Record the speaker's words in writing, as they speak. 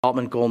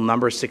Development Goal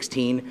number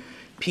 16,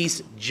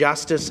 peace,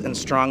 justice, and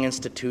strong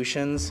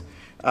institutions.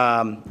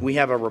 We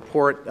have a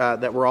report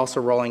that we're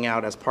also rolling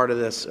out as part of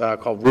this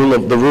called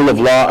the Rule of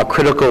Law, a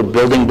critical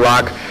building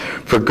block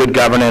for good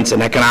governance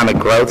and economic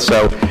growth.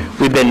 So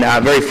we've been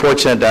very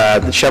fortunate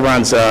that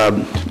Chevron's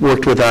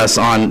worked with us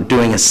on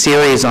doing a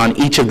series on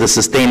each of the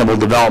Sustainable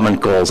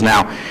Development Goals.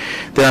 Now,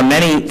 there are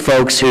many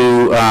folks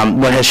who,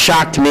 what has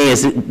shocked me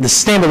is that the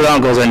Sustainable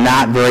Development Goals are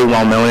not very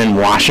well known in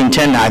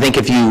Washington. Now, I think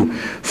if you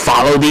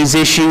follow these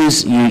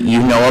issues,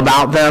 you know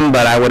about them,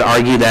 but I would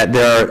argue that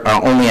there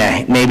are only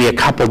maybe a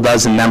couple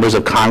dozen members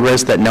of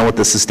Congress that know what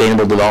the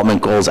Sustainable Development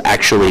Goals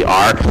actually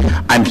are.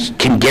 I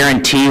can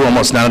guarantee you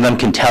almost none of them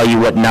can tell you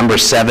what number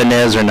 7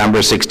 is or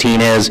number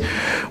 16 is,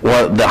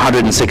 or the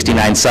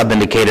 169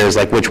 sub-indicators,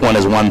 like which one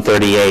is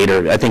 138,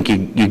 or I think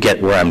you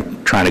get where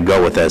I'm trying to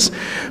go with this.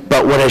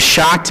 But what has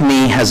shocked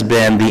me has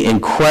been the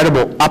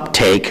incredible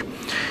uptake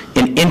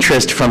in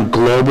interest from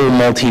global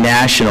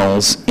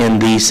multinationals in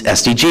these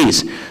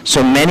SDGs.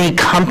 So many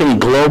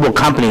global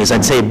companies,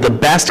 I'd say the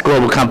best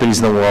global companies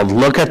in the world,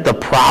 look at the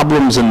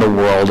problems in the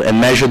world and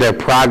measure their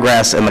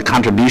progress and the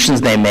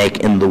contributions they make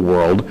in the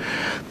world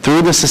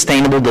through the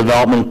Sustainable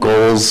Development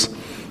Goals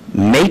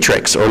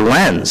matrix or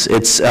lens.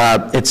 It's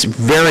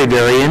very,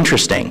 very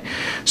interesting.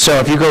 So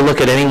if you go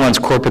look at anyone's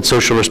corporate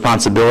social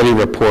responsibility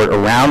report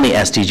around the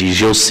SDGs,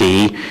 you'll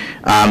see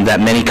that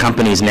many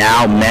companies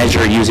now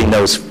measure using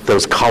those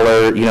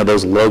color,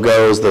 those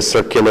logos, the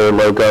circular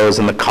logos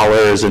and the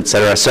colors, et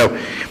cetera. So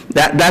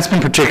that's been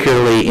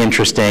particularly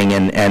interesting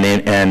and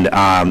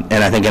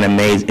I think an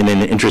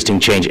interesting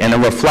change and a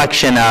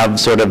reflection of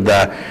sort of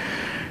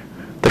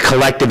the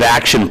collective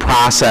action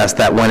process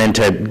that went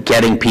into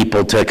getting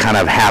people to kind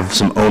of have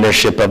some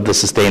ownership of the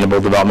Sustainable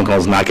Development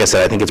Goals. And like I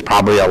said, I think it's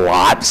probably a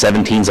lot.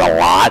 17's a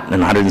lot,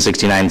 and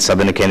 169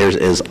 sub-indicators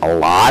is a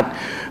lot.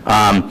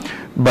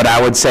 But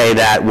I would say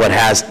that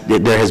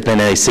there has been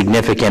a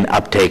significant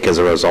uptake as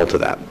a result of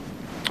that.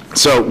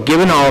 So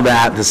given all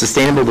that, the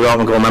Sustainable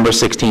Development Goal number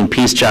 16,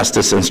 peace,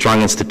 justice, and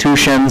strong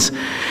institutions,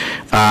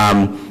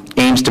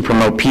 aims to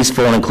promote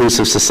peaceful and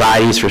inclusive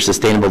societies for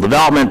sustainable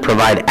development,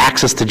 provide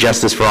access to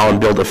justice for all,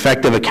 and build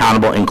effective,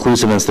 accountable,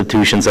 inclusive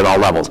institutions at all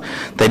levels.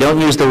 They don't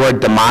use the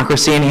word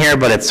democracy in here,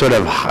 but it's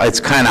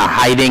kind of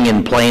hiding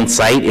in plain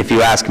sight. If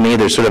you ask me,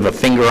 there's sort of a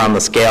finger on the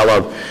scale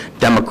of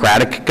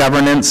democratic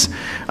governance.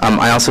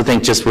 I also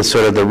think just with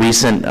sort of the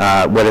recent,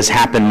 what has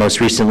happened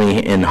most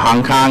recently in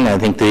Hong Kong, I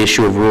think the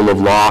issue of rule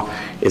of law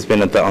has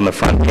been on the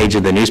front page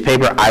of the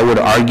newspaper. I would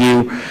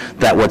argue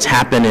that what's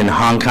happened in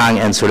Hong Kong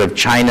and sort of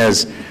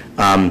China's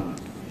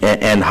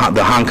and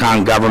the Hong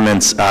Kong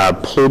government's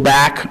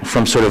pullback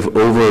from sort of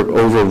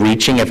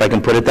overreaching, if I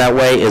can put it that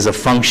way, is a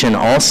function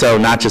also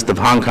not just of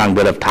Hong Kong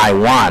but of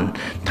Taiwan.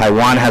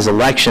 Taiwan has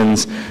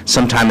elections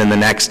sometime in the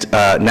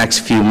next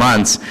few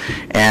months,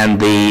 and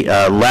the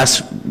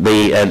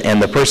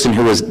person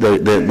who was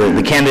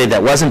the candidate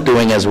that wasn't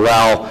doing as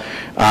well,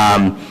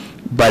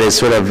 but is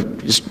sort of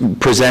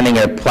presenting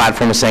a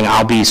platform of saying,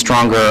 I'll be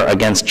stronger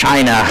against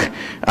China,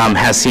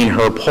 has seen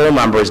her poll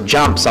numbers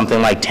jump something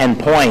like 10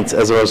 points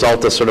as a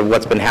result of sort of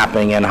what's been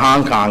happening in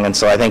Hong Kong. And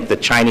so I think the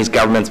Chinese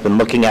government's been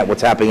looking at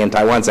what's happening in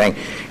Taiwan, saying,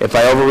 if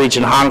I overreach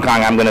in Hong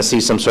Kong, I'm going to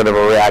see some sort of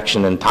a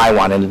reaction in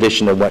Taiwan in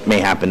addition to what may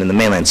happen in the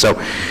mainland. So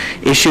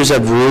issues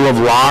of rule of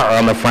law are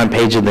on the front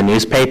page of the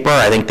newspaper.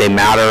 I think they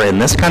matter in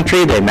this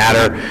country, they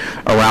matter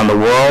around the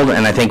world,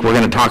 and I think we're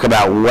going to talk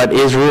about what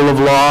is rule of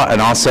law and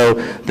also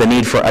the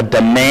need for a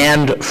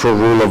demand for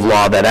rule of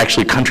law that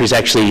countries,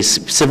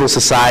 civil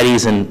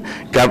societies and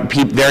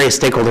various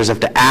stakeholders have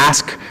to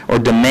ask or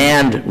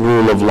demand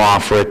rule of law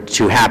for it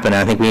to happen.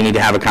 And I think we need to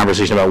have a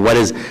conversation about what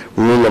does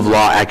rule of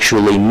law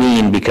actually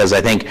mean, because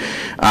I think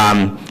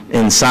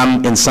in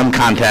some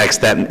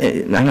context that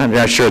I'm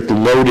not sure it's a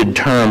loaded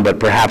term, but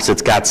perhaps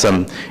it's got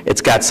some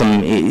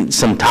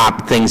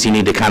top things you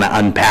need to kind of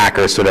unpack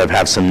or sort of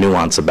have some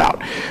nuance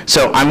about.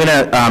 So I'm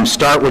going to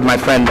start with my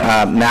friend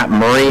Matt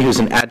Murray, who's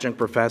an adjunct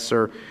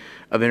professor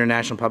of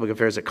International Public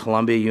Affairs at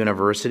Columbia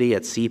University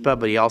at SIPA,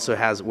 but he also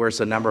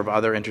wears a number of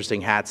other interesting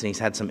hats, and he's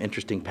had some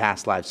interesting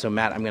past lives. So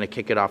Matt, I'm going to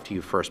kick it off to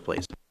you first,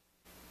 please.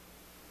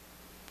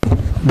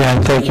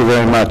 Dan, thank you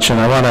very much, and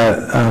I want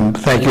to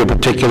thank you in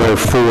particular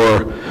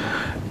for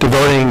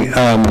devoting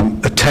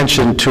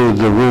attention to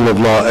the rule of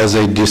law as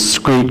a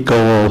discrete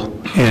goal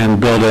in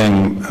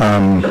building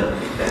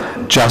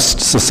just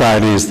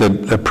societies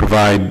that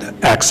provide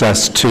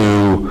access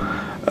to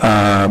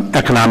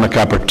economic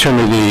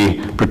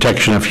opportunity,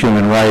 protection of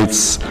human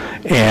rights,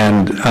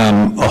 and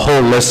a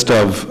whole list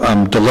of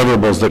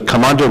deliverables that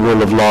come under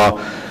rule of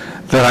law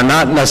that are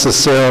not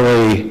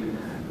necessarily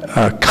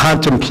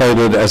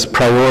contemplated as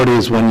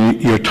priorities when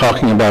you're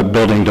talking about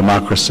building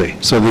democracy.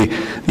 So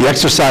the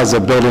exercise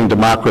of building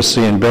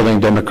democracy and building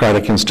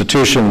democratic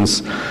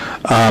institutions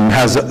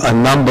has a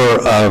number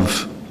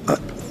of,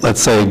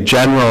 let's say,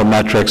 general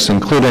metrics,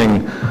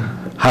 including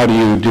how do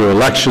you do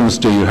elections,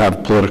 do you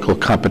have political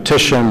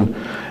competition,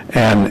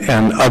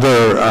 and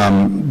other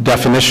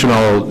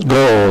definitional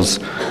goals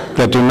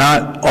that do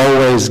not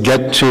always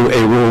get to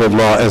a rule of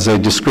law as a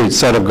discrete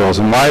set of goals.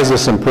 And why is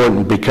this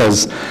important?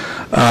 Because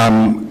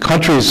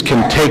countries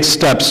can take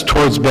steps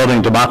towards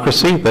building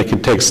democracy. They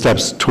can take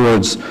steps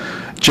towards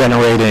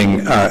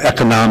generating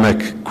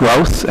economic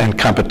growth and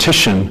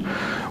competition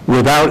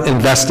without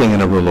investing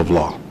in a rule of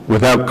law,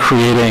 without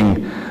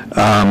creating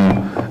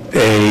what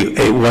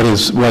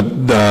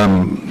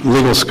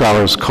legal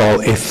scholars call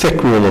a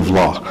thick rule of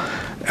law.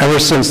 Ever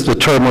since the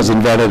term was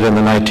invented in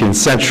the 19th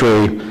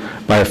century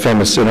by a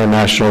famous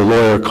international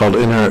lawyer called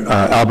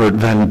Albert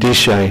Van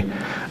Dieschei,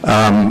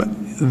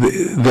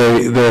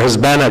 there has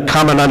been a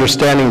common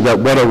understanding that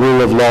what a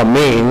rule of law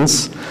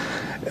means,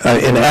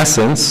 in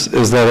essence,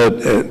 is that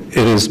it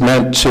is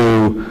meant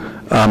to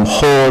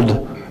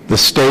hold the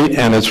state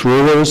and its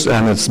rulers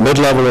and its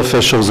mid-level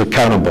officials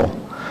accountable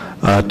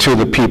to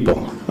the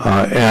people.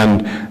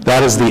 And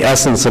that is the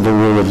essence of a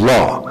rule of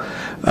law.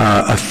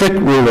 A thick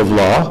rule of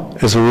law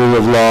is a rule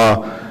of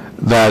law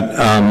that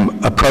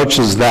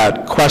approaches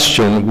that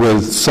question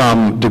with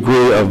some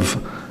degree of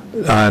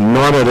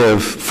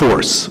normative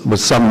force, with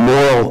some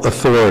moral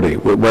authority,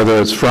 whether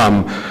it's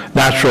from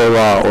natural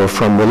law or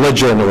from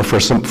religion or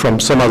from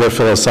some other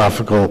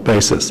philosophical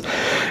basis.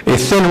 A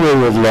thin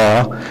rule of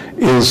law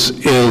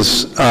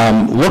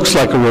looks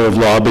like a rule of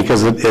law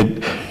because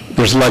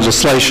there's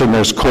legislation,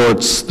 there's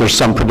courts, there's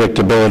some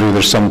predictability,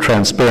 there's some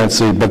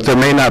transparency, but there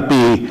may not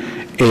be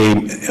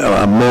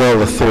a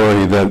moral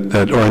authority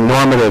or a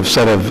normative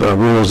set of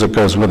rules that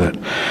goes with it.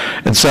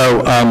 And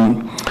so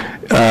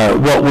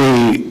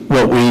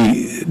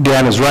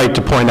Dan is right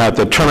to point out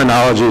that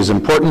terminology is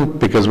important,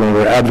 because when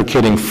we're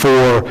advocating for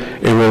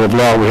a rule of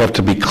law, we have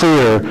to be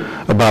clear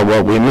about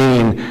what we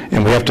mean,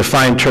 and we have to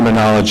find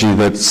terminology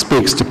that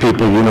speaks to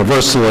people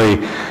universally.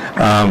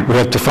 We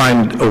have to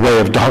find a way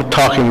of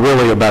talking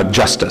really about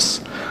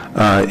justice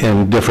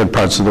in different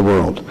parts of the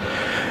world.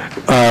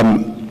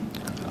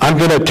 I'm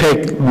going to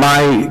take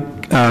my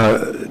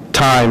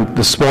time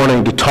this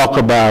morning to talk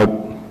about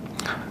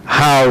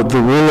how the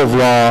rule of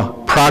law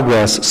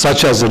progress,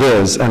 such as it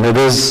is, and it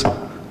is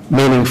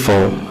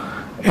meaningful,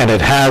 and it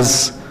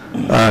has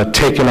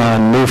taken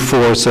on new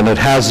force, and it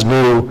has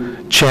new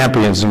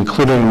champions,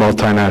 including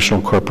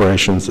multinational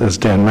corporations, as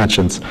Dan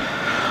mentions.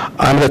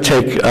 I'm going to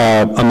take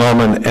a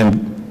moment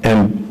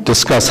and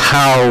discuss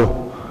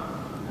how,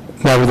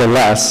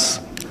 nevertheless,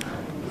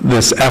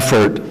 this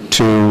effort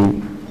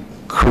to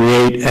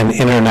create an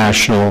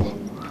international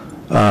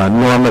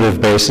normative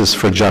basis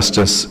for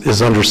justice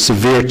is under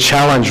severe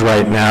challenge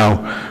right now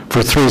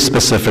for three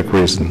specific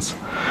reasons.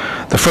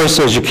 The first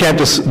is you can't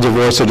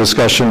divorce a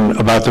discussion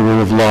about the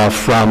rule of law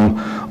from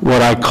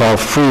what I call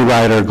free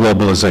rider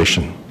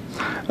globalization.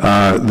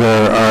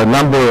 There are a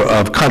number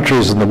of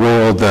countries in the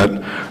world that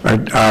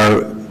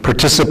are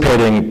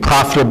participating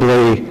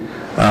profitably,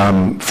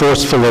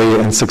 forcefully,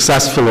 and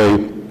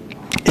successfully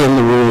in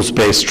the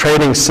rules-based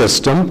trading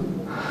system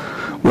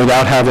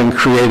without having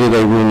created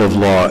a rule of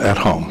law at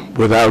home,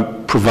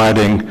 without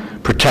providing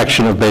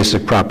protection of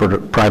basic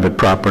private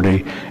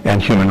property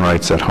and human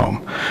rights at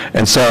home.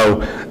 And so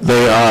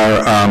they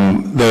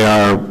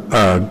are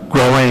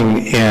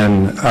growing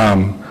in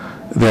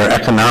their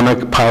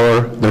economic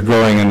power, they're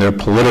growing in their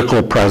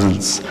political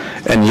presence,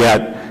 and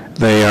yet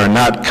they are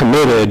not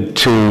committed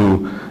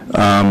to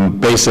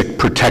basic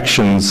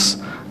protections,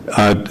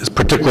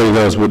 particularly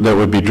those that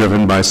would be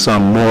driven by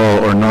some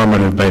moral or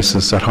normative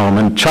basis at home.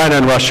 And China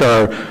and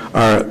Russia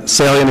are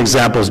salient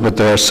examples, but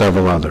there are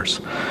several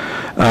others.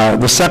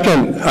 The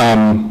second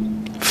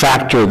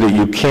factor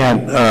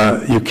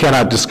that you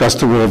cannot discuss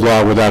the rule of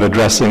law without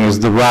addressing is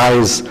the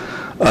rise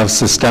of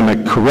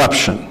systemic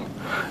corruption.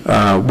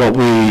 What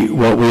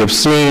we have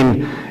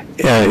seen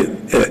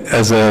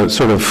as a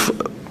sort of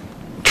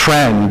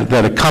trend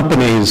that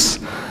accompanies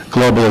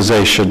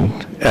globalization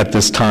at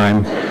this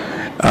time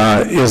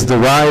is the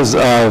rise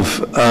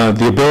of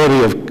the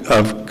ability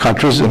of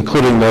countries,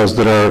 including those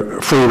that are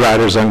free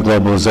riders on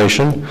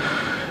globalization,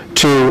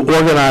 to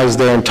organize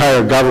their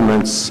entire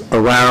governments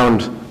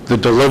around the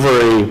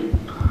delivery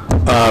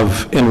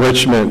of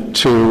enrichment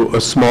to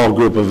a small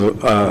group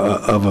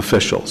of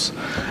officials.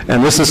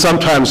 And this is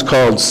sometimes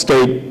called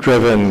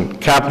state-driven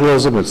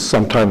capitalism. It's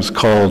sometimes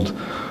called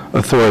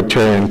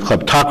authoritarian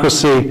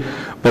kleptocracy.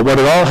 But what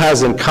it all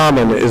has in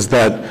common is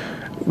that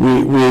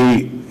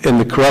we in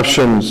the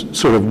corruption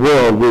sort of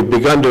world, we've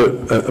begun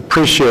to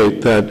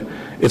appreciate that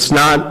it's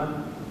not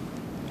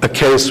a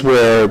case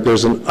where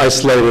there's an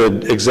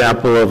isolated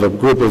example of a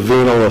group of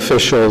venal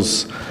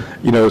officials,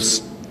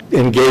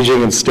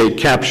 engaging in state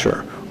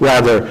capture.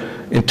 Rather,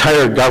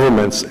 entire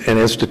governments and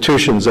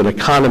institutions and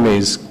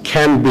economies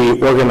can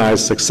be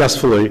organized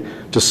successfully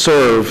to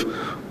serve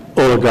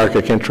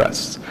oligarchic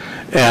interests.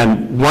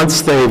 And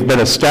once they've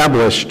been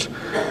established,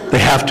 they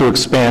have to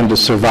expand to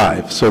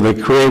survive. So they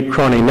create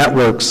crony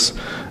networks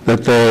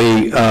that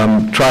they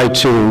try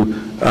to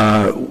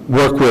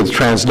work with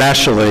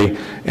transnationally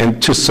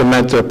and to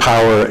cement their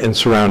power in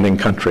surrounding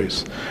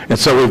countries. And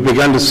so we've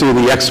begun to see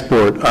the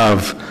export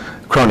of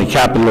crony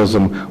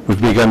capitalism, we've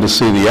begun to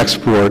see the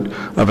export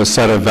of a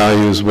set of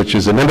values which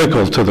is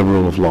inimical to the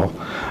rule of law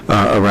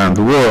around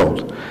the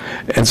world.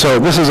 And so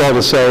this is all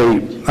to say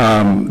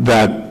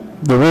that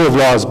the rule of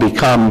law has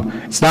become,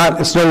 it's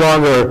no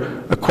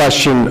longer a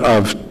question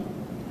of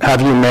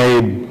have you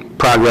made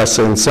progress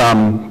in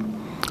some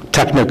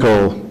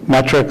technical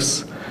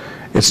metrics.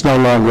 It's no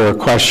longer a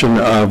question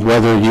of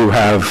whether you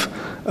have,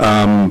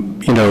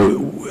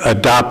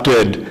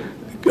 adopted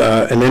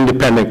an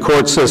independent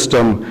court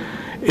system.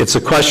 It's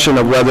a question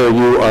of whether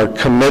you are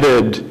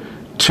committed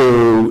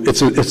to,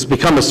 it's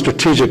become a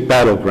strategic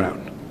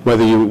battleground,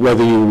 whether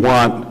you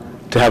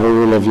want to have a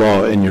rule of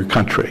law in your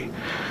country.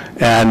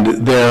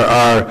 And there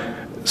are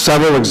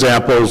several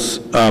examples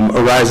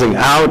arising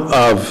out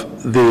of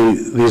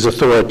these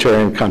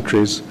authoritarian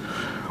countries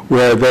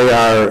where they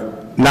are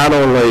not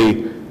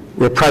only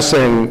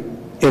repressing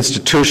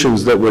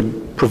institutions that would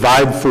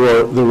provide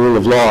for the rule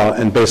of law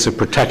and basic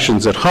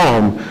protections at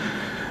home,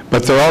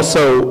 but they're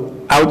also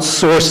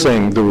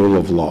outsourcing the rule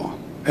of law.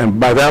 And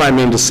by that I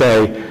mean to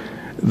say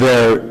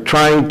they're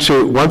trying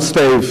to, once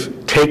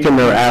they've taken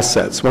their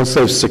assets, once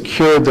they've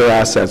secured their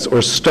assets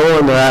or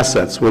stolen their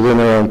assets within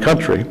their own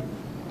country,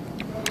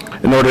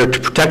 in order to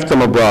protect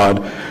them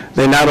abroad,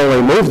 they not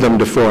only move them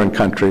to foreign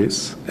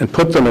countries and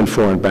put them in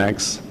foreign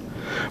banks,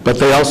 but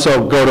they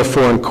also go to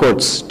foreign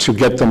courts to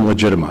get them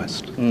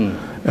legitimized.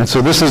 And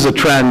so this is a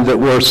trend that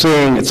we're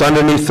seeing. It's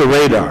underneath the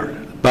radar,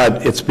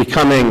 but it's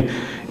becoming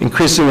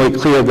increasingly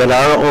clear that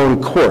our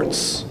own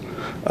courts,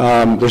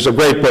 there's a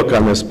great book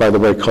on this, by the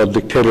way, called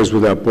Dictators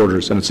Without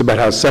Borders, and it's about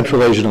how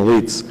Central Asian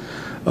elites,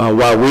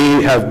 while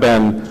we have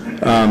been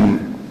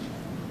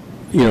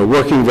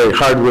working very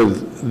hard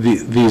with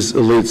these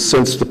elites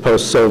since the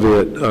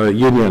post-Soviet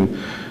Union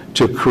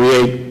to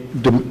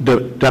create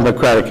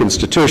democratic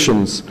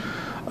institutions,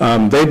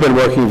 they've been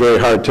working very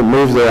hard to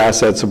move their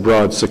assets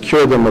abroad,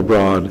 secure them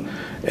abroad,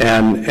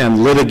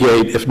 and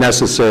litigate, if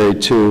necessary,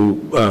 to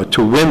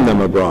win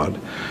them abroad.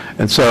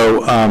 And so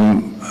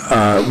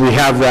we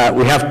have that.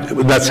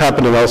 That's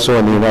happening also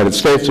in the United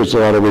States. There's a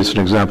lot of recent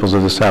examples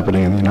of this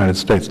happening in the United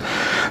States.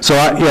 So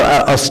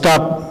I'll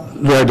stop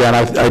there, Dan.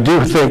 I do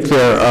think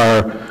there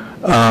are,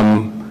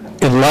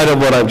 in light of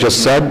what I've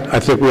just said, I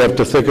think we have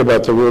to think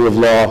about the rule of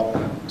law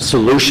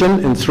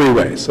solution in three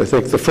ways. I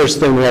think the first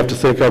thing we have to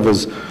think of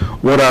is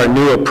what are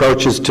new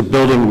approaches to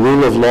building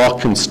rule of law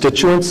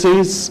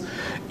constituencies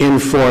in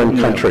foreign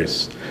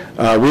countries.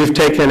 We've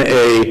taken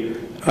a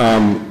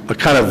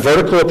kind of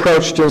vertical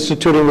approach to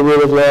instituting the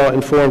rule of law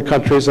in foreign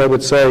countries, I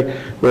would say,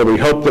 where we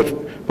hope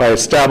that by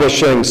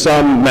establishing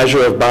some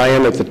measure of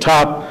buy-in at the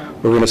top,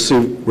 we're going to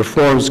see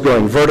reforms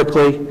going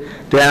vertically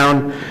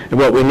down. And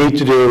what we need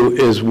to do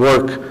is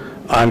work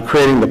on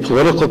creating the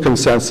political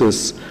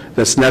consensus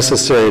that's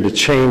necessary to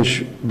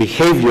change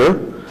behavior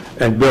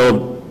and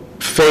build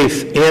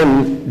faith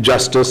in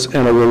justice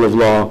and a rule of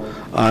law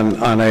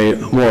on a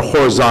more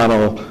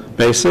horizontal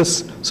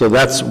basis. So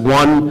that's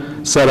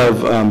one set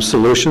of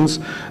solutions.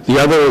 The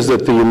other is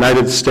that the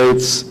United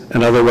States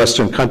and other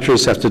Western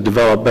countries have to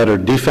develop better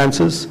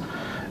defenses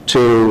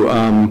to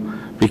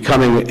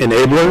becoming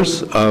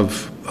enablers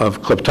of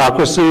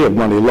kleptocracy, of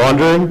money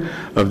laundering,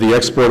 of the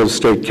export of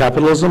state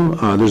capitalism.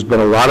 There's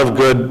been a lot of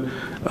good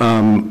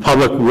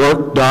public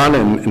work done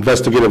and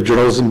investigative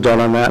journalism done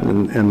on that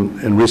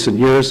in recent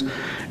years.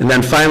 And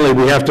then finally,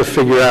 we have to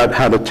figure out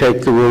how to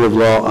take the rule of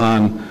law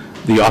on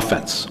the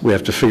offense. We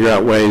have to figure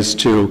out ways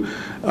to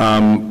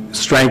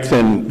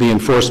strengthen the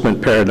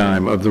enforcement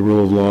paradigm of the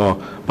rule of law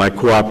by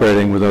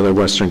cooperating with other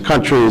Western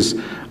countries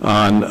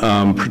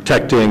on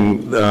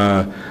protecting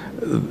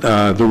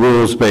the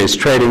rules-based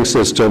trading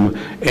system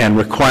and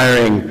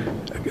requiring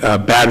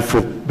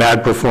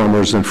bad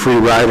performers and free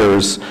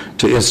riders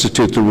to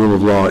institute the rule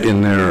of law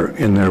in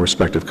their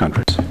respective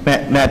countries.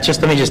 Matt,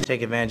 let me just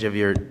take advantage of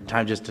your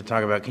time just to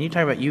talk about, can you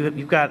talk about,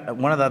 you've got,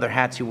 one of the other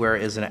hats you wear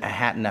is a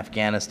hat in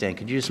Afghanistan.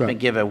 Could you just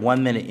give a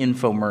 1-minute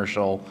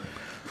infomercial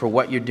for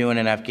what you're doing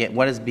in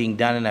what is being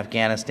done in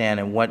Afghanistan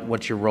and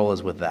what your role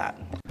is with that?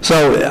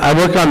 So I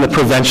work on the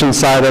prevention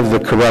side of the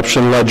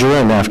corruption ledger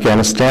in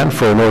Afghanistan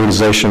for an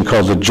organization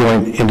called the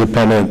Joint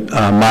Independent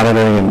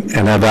Monitoring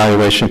and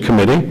Evaluation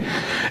Committee.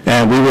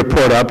 And we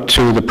report up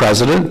to the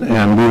president,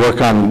 and we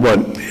work on what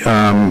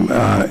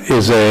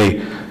is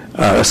a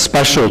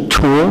special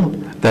tool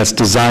that's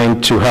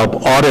designed to help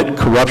audit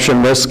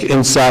corruption risk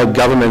inside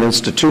government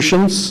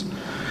institutions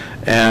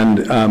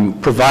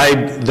and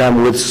provide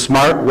them with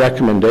smart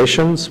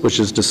recommendations, which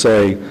is to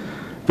say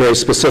very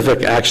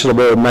specific,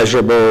 actionable,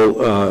 measurable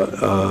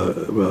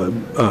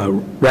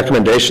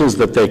recommendations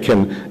that they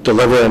can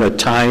deliver in a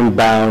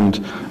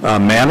time-bound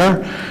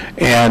manner.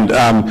 And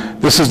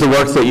this is the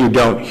work that you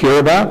don't hear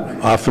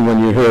about. Often when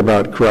you hear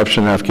about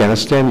corruption in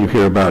Afghanistan, you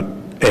hear about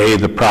A,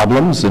 the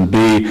problems, and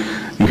B,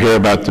 you hear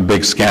about the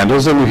big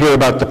scandals, and you hear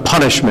about the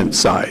punishment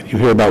side. You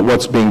hear about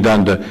what's being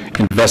done to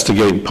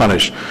investigate and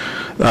punish.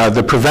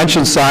 The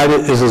prevention side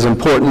is as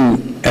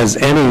important as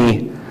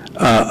any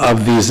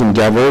of these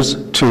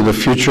endeavors to the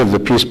future of the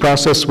peace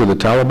process with the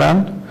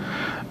Taliban,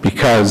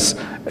 because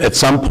at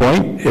some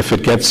point, if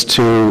it gets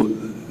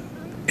to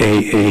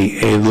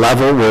a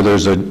level where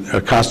there's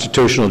a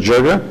constitutional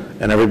juror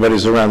and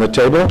everybody's around the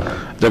table.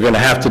 They're going to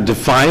have to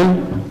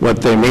define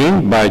what they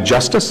mean by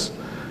justice,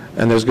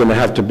 and there's going to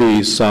have to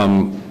be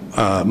some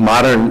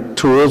modern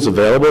tools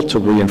available to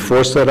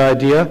reinforce that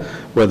idea,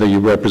 whether you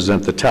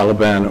represent the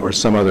Taliban or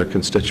some other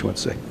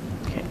constituency.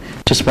 Okay.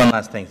 Just one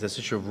last thing. This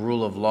issue of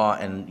rule of law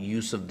and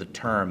use of the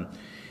term.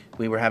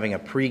 We were having a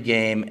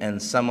pregame,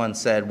 and someone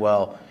said,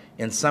 well,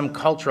 in some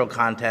cultural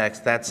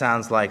context, that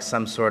sounds like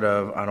some sort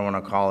of, I don't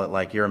want to call it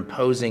like you're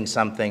imposing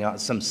something,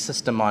 some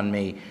system on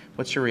me.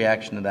 What's your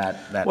reaction to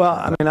that? Well,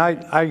 I mean,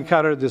 I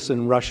encountered this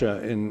in Russia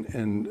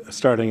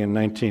starting in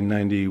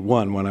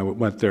 1991 when I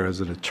went there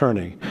as an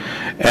attorney.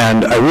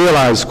 And I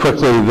realized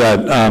quickly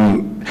that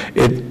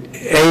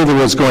there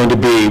was going to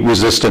be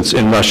resistance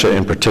in Russia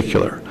in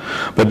particular.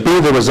 But B,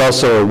 there was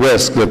also a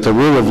risk that the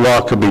rule of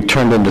law could be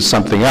turned into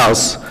something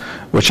else,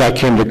 which I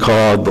came to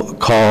call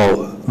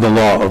the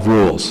law of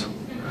rules,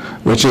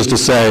 which is to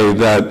say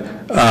that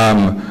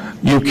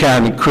you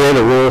can create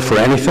a rule for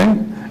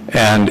anything,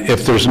 and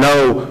if there's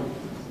no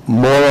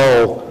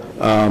moral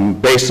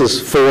basis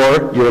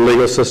for your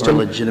legal system,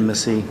 or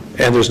legitimacy,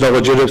 and there's no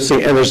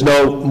legitimacy, and there's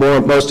no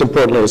most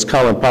importantly, as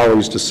Colin Powell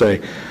used to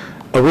say,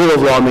 a rule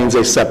of law means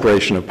a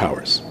separation of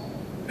powers.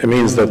 It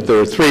means that there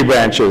are three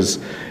branches,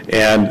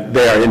 and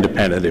they are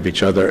independent of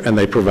each other, and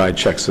they provide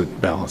checks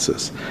and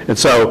balances. And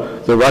so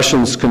the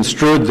Russians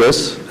construed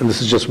this, and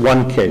this is just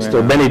one case. There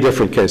are many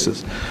different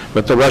cases,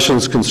 but the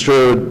Russians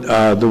construed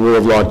the rule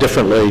of law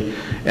differently,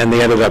 and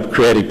they ended up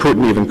creating,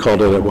 Putin even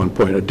called it at one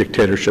point, a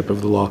dictatorship of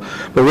the law.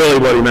 But really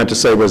what he meant to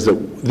say was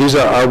that these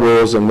are our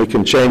rules, and we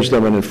can change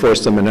them and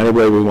enforce them in any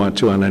way we want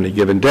to on any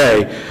given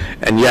day,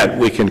 and yet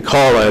we can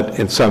call it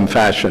in some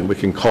fashion, we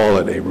can call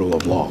it a rule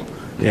of law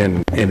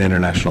in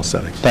international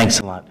settings. Thanks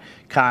a lot.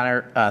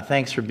 Connor,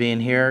 thanks for being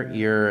here.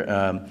 You're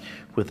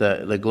with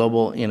the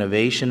Global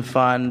Innovation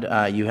Fund.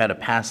 You had a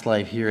past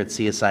life here at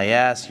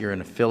CSIS. You're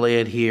an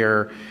affiliate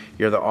here.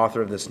 You're the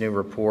author of this new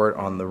report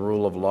on the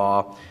rule of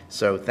law.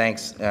 So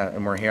thanks,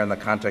 and we're here in the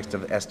context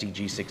of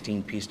SDG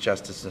 16, Peace,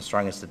 Justice, and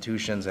Strong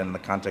Institutions, and in the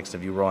context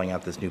of you rolling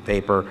out this new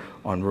paper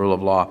on rule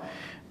of law.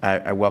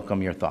 I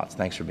welcome your thoughts.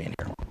 Thanks for being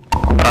here.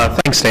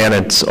 Thanks, Dan.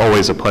 It's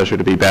always a pleasure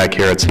to be back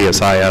here at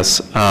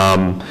CSIS.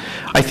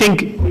 I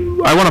think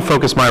I want to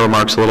focus my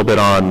remarks a little bit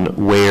on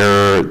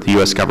where the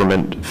U.S.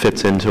 government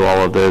fits into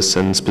all of this,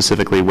 and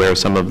specifically where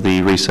some of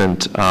the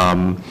recent,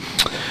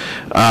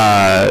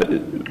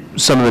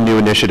 some of the new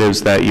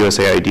initiatives that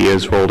USAID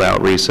has rolled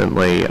out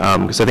recently,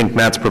 because I think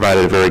Matt's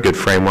provided a very good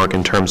framework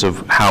in terms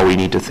of how we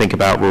need to think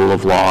about rule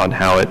of law and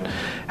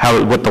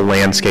what the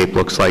landscape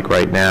looks like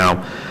right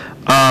now.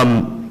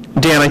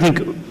 Dan, I think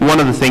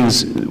one of the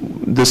things,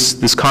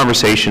 this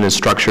conversation is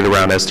structured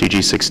around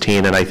SDG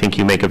 16, and I think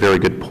you make a very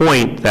good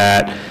point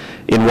that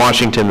in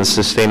Washington, the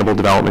Sustainable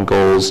Development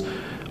Goals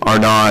are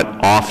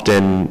not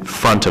often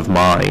front of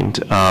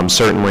mind.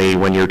 Certainly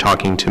when you're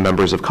talking to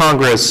members of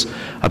Congress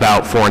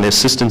about foreign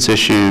assistance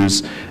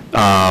issues,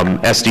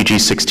 SDG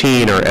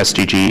 16 or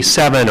SDG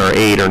 7 or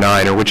 8 or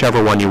 9 or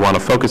whichever one you want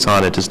to focus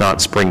on, it does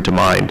not spring to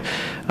mind.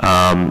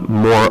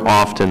 More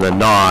often than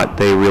not,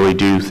 they really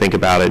do think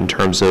about it in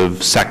terms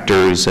of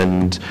sectors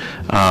and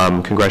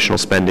congressional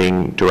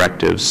spending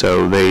directives.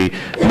 So they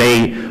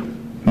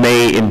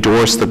may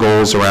endorse the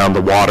goals around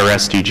the water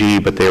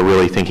SDG, but they're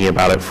really thinking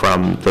about it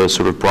from the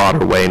sort of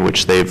broader way in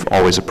which they've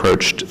always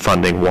approached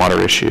funding water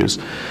issues.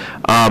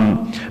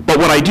 But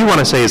what I do want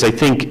to say is I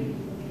think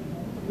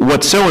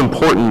what's so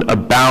important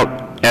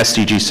about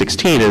SDG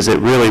 16 is it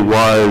really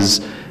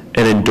was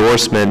an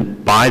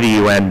endorsement by the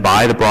UN,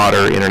 by the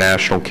broader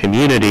international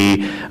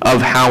community,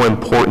 of how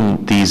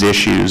important these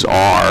issues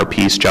are: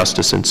 peace,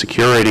 justice, and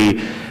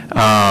security,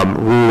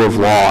 rule of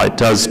law. It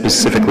does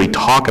specifically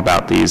talk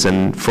about these,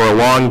 and for a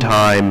long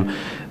time,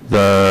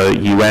 the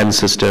UN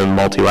system,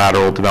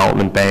 multilateral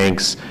development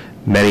banks,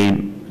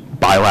 many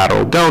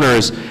bilateral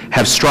donors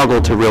have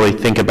struggled to really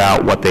think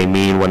about what they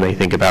mean when they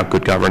think about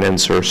good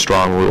governance or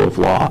strong rule of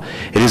law.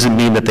 It doesn't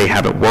mean that they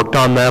haven't worked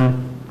on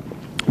them.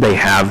 They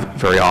have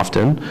very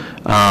often,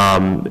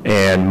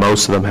 and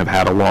most of them have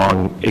had a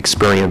long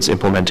experience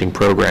implementing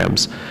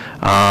programs.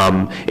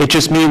 It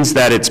just means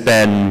that it's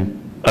been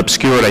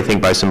obscured, I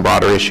think, by some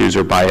broader issues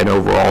or by an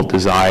overall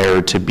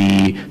desire to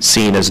be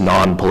seen as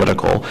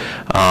non-political,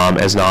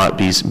 as not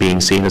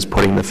being seen as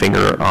putting the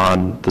finger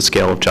on the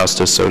scale of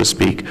justice, so to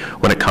speak,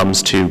 when it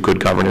comes to good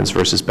governance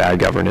versus bad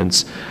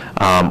governance,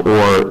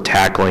 or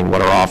tackling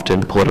what are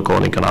often political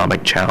and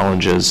economic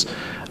challenges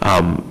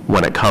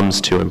when it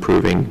comes to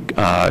improving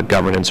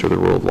governance or the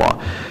rule of law.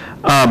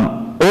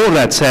 All of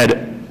that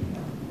said,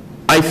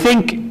 I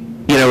think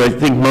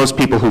most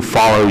people who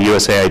follow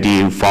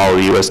USAID, who follow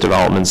the U.S.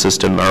 development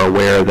system, are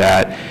aware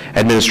that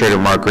Administrator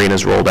Mark Green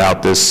has rolled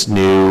out this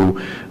new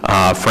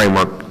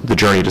framework, the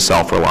Journey to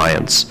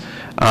Self-Reliance.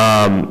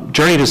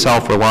 Journey to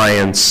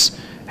Self-Reliance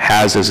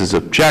has as its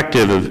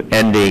objective of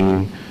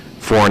ending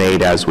foreign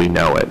aid as we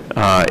know it.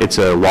 It's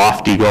a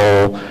lofty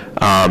goal.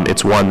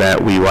 It's one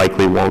that we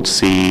likely won't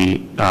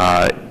see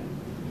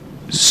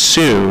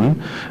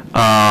soon,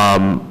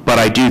 but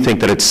I do think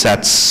that it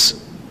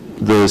sets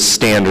the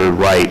standard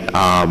right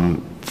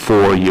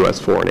for U.S.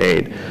 foreign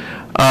aid.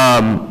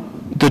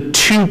 The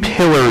two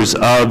pillars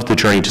of the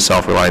journey to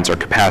self-reliance are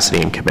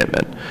capacity and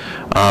commitment.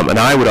 And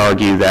I would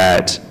argue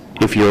that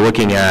if you're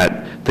looking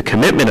at the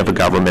commitment of a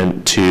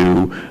government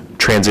to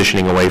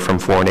transitioning away from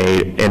foreign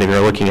aid, and if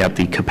you're looking at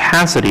the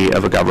capacity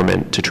of a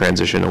government to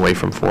transition away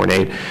from foreign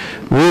aid,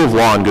 rule of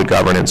law and good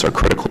governance are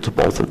critical to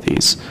both of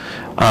these.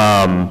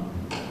 And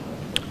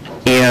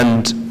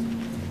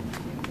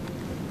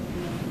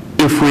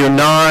if we're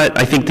not,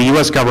 I think the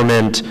U.S.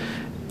 government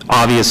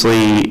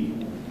obviously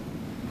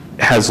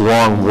has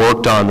long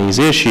worked on these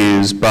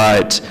issues,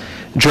 but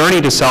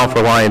Journey to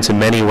Self-Reliance in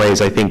many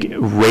ways, I think,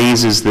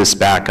 raises this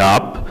back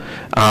up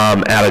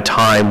at a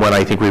time when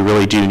I think we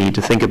really do need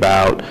to think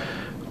about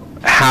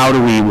how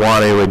do we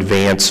want to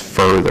advance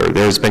further.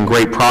 There's been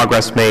great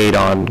progress made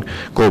on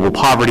global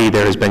poverty.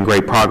 There has been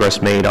great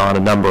progress made on a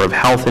number of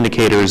health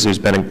indicators. There's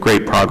been a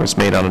great progress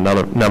made on a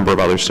number of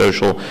other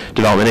social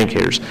development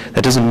indicators.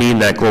 That doesn't mean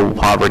that global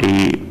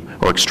poverty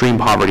or extreme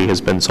poverty has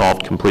been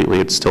solved completely.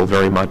 It's still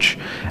very much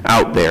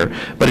out there.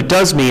 But it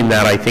does mean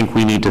that I think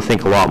we need to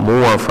think a lot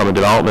more from a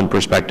development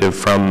perspective,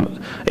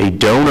 from a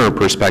donor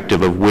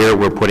perspective of where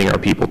we're putting our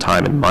people,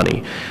 time, and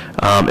money.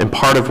 And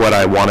part of what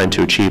I wanted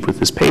to achieve with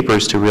this paper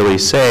is to really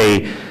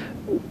say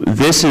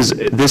this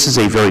is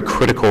a very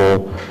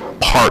critical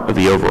part of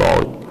the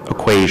overall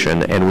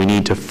equation, and we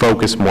need to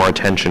focus more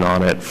attention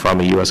on it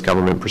from a U.S.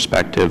 government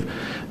perspective,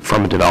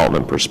 from a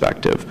development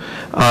perspective.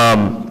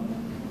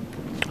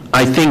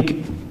 I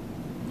think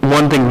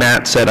one thing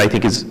Matt said I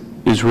think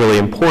is really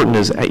important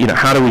is,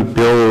 how do we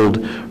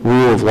build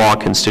rule of law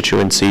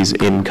constituencies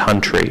in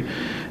country?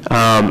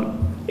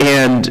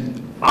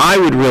 And I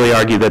would really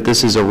argue that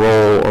this is a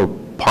role, or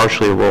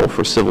partially a role,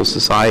 for civil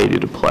society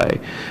to play.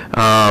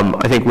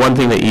 I think one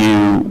thing that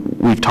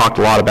we've talked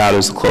a lot about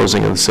is the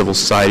closing of the civil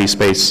society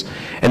space,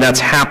 and that's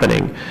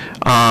happening.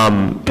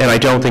 And I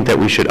don't think that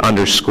we should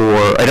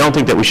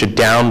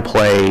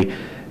downplay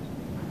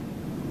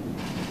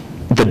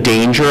the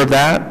danger of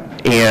that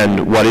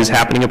and what is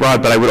happening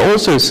abroad. But I would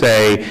also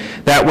say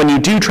that when you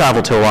do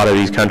travel to a lot of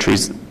these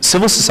countries,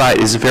 civil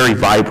society is a very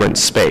vibrant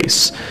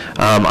space.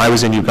 I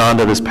was in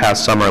Uganda this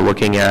past summer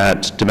looking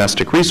at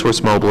domestic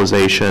resource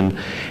mobilization,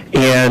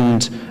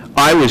 and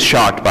I was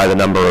shocked by the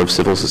number of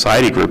civil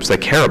society groups that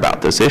care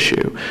about this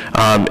issue.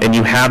 And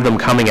you have them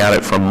coming at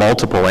it from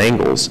multiple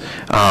angles,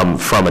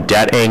 from a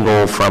debt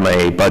angle, from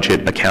a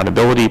budget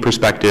accountability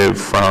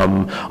perspective,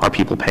 from are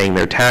people paying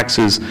their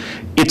taxes.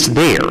 It's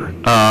there,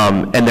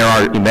 and there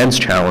are immense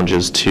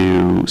challenges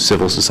to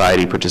civil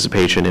society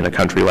participation in a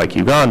country like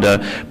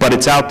Uganda, but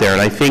it's out there.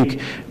 And I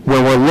think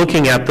when we're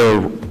looking at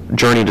the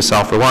journey to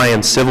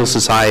self-reliance, civil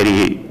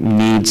society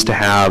needs to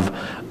have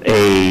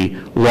a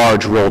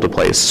large role to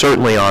play,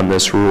 certainly on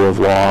this rule of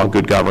law,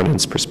 good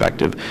governance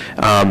perspective.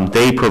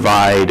 They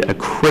provide a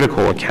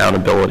critical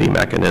accountability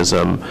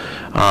mechanism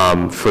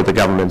for the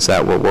governments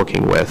that we're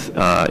working with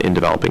in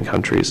developing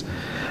countries.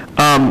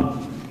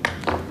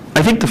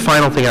 I think the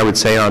final thing I would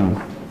say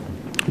on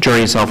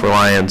journey to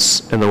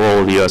self-reliance and the role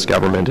of the U.S.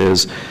 government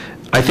is,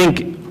 I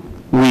think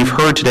we've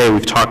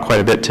talked quite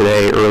a bit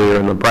today earlier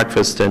in the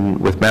breakfast and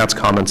with Matt's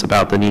comments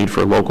about the need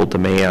for local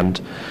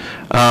demand.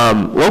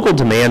 Local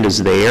demand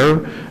is there,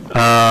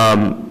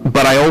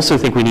 but I also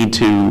think we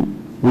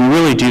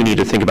really do need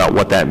to think about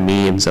what that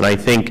means. And I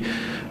think,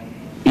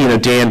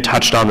 Dan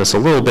touched on this a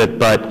little bit,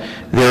 but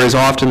there is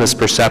often this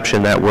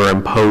perception that we're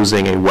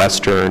imposing a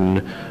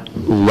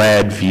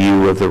Western-led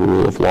view of the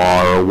rule of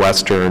law, or a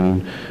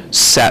Western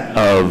set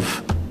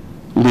of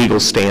legal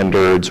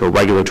standards or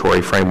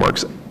regulatory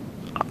frameworks.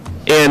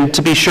 And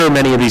to be sure,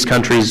 many of these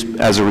countries,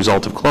 as a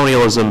result of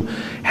colonialism,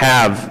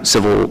 have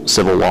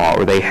civil law,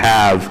 or they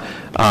have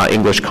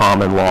English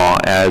common law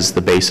as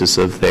the basis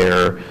of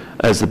their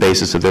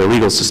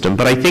legal system.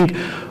 But I think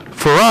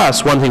for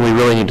us, one thing we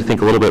really need to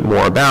think a little bit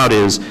more about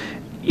is,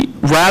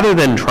 rather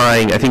than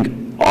trying, I think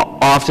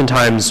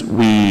oftentimes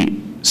we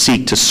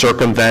seek to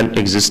circumvent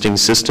existing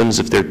systems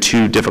if they're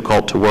too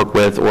difficult to work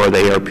with, or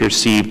they are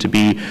perceived to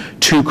be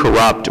too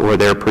corrupt, or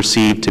they're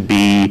perceived to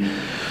be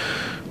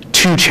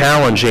too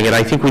challenging. And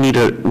I think we need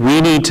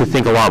to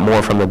think a lot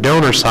more from the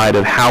donor side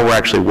of how we're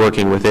actually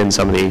working within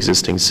some of the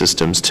existing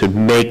systems to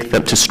make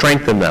them, to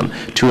strengthen them,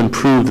 to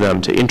improve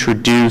them, to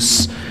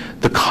introduce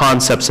the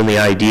concepts and the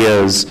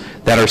ideas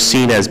that are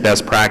seen as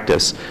best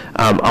practice.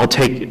 I'll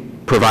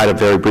provide a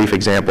very brief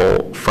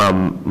example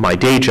from my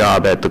day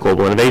job at the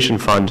Global Innovation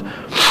Fund.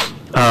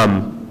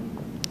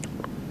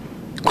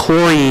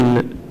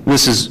 Chlorine,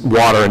 this is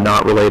water and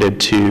not related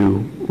to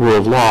rule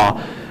of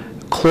law.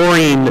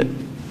 Chlorine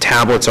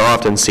tablets are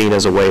often seen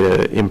as a way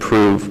to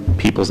improve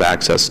people's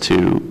access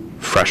to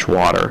fresh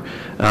water.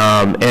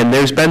 And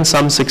there's been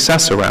some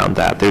success around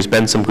that. There's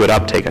been some good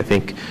uptake. I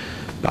think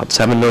about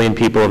 7 million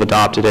people have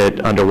adopted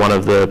it under one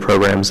of the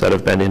programs that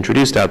have been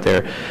introduced out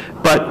there.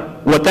 But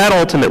what that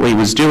ultimately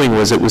was doing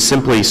was it was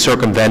simply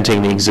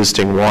circumventing the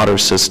existing water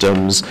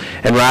systems,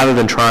 and rather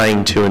than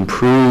trying to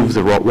improve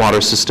the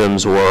water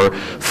systems or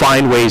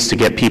find ways to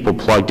get people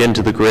plugged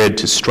into the grid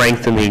to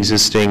strengthen the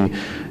existing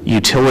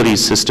utility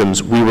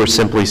systems, we were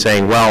simply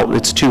saying, well,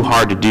 it's too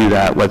hard to do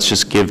that. Let's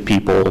just give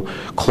people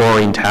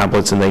chlorine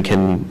tablets and they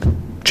can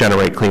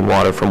generate clean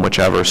water from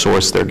whichever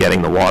source they're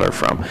getting the water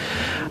from.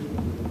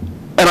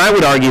 And I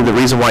would argue the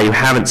reason why you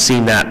haven't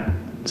seen that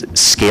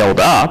scaled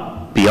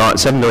up beyond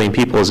 7 million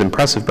people is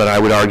impressive, but I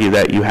would argue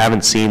that you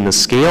haven't seen the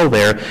scale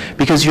there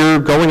because you're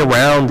going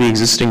around the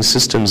existing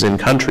systems in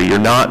country. You're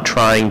not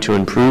trying to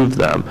improve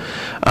them.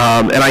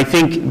 And I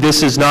think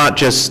this is not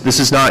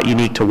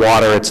unique to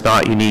water. It's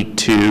not unique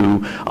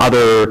to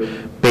other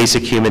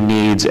basic human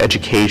needs,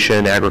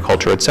 education,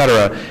 agriculture, et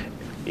cetera.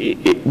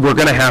 We're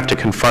going to have to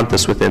confront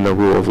this within the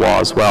rule of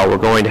law as well. We're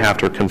going to have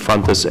to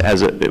confront this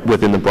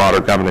within the broader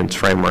governance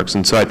frameworks.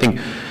 And so I think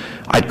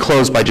I'd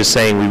close by just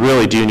saying we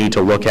really do need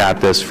to look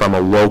at this from a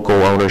local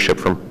ownership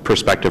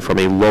perspective, from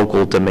a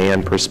local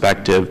demand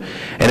perspective.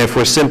 And if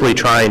we're simply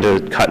trying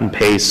to cut and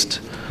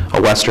paste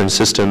a Western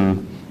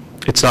system,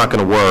 it's not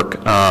going to work.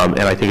 And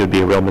I think it would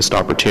be a real missed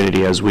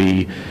opportunity as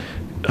we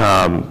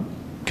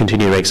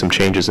continue to make some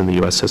changes in the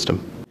U.S.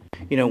 system.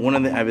 You know,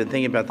 I've been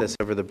thinking about this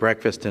over the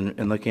breakfast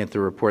and looking at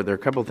the report. There are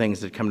a couple of things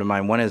that come to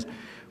mind. One is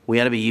we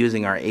ought to be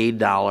using our aid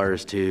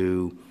dollars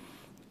to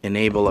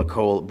enable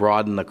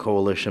broaden the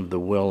coalition of the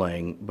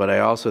willing, but I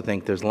also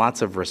think there's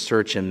lots of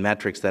research and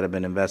metrics that have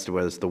been invested,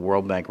 whether it's the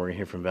World Bank, we're going to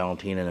hear from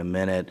Valentina in a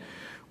minute,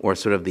 or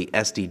sort of the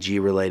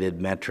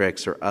SDG-related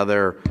metrics or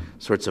other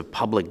sorts of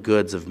public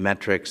goods of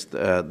metrics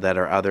that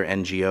our other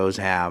NGOs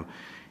have.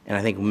 And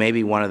I think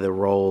maybe one of the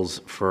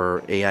roles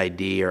for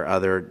AID or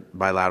other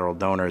bilateral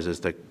donors is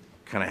to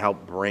kind of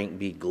help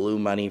be glue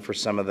money for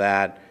some of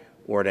that,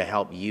 or to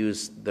help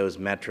use those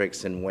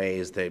metrics in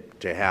ways to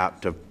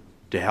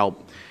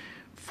help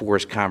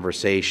force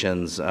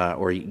conversations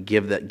or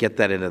get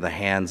that into the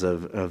hands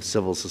of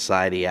civil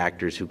society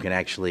actors who can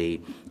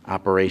actually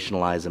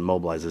operationalize and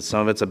mobilize it.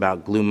 Some of it's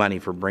about glue money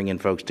for bringing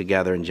folks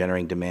together and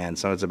generating demand.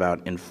 Some of it's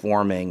about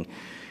informing,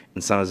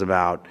 and some is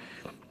about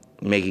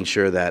making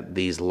sure that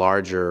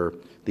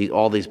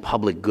all these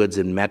public goods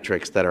and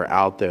metrics that are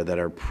out there that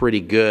are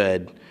pretty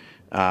good,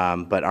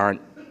 but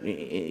aren't,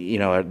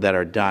 that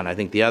are done. I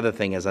think the other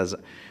thing is, as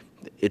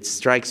it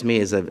strikes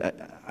me as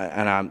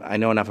I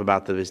know enough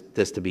about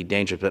this to be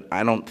dangerous, but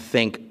I don't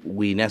think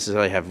we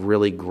necessarily have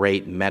really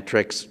great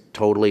metrics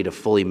totally to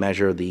fully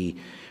measure the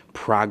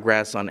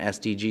progress on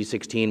SDG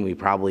 16. We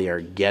probably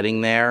are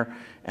getting there,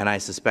 and I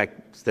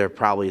suspect there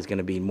probably is going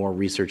to be more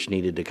research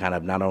needed to kind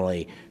of not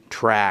only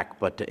track,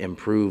 but to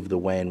improve the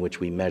way in which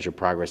we measure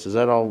progress. Does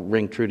that all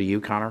ring true to you,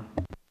 Connor?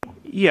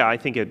 Yeah, I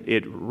think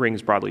it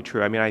rings broadly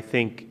true. I mean, I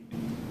think,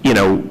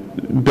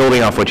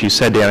 building off what you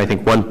said, Dan, I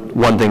think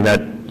one thing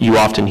that you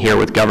often hear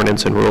with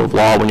governance and rule of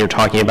law when you're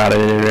talking about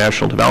an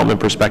international development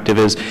perspective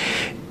is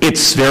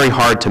it's very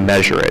hard to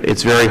measure it.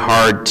 It's very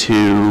hard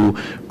to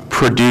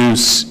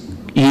produce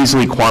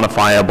easily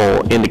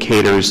quantifiable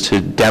indicators to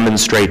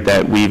demonstrate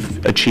that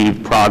we've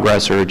achieved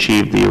progress or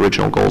achieved the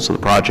original goals of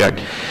the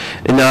project.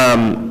 And,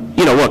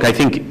 look, I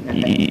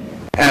think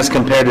as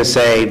compared to,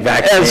 say,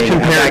 vaccinating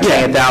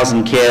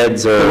 1,000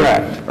 kids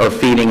or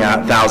feeding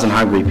 1,000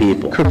 hungry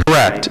people.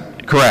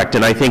 Correct.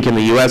 And I think in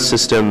the U.S.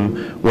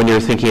 system, when you're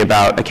thinking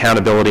about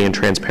accountability and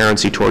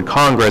transparency toward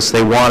Congress,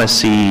 they want to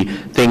see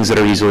things that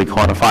are easily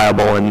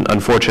quantifiable. And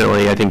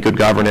unfortunately, I think good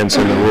governance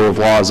and the rule of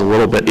law is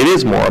it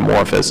is more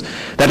amorphous.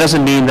 That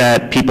doesn't mean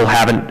that people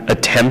haven't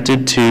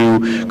attempted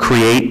to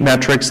create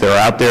metrics. They're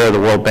out there, the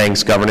World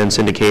Bank's governance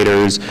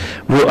indicators,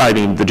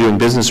 the Doing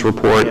Business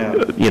report,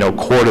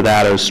 core to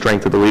that is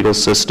strength of the legal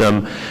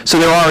system. So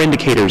there are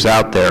indicators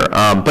out there.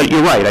 But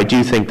you're right, I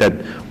do think that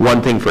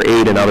one thing for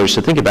aid and others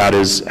to think about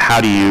is how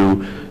do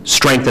you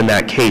strengthen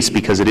that case,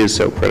 because it is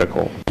so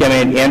critical. Yeah,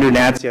 I mean, Andrew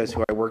Natsios,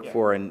 who I worked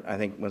for and I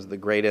think was the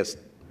greatest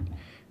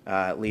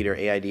leader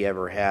AID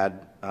ever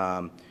had,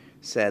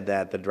 said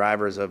that the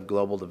drivers of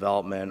global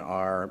development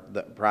are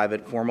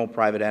the formal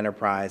private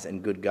enterprise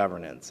and good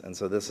governance. And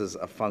so this is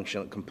a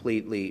function,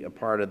 completely a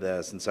part of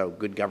this. And so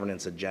good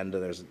governance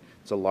agenda, it's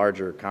a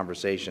larger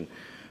conversation.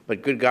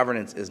 But good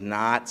governance is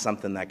not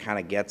something that kind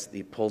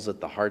of pulls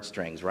at the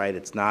heartstrings, right?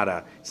 It's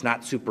not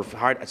super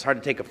hard. It's hard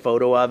to take a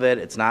photo of it.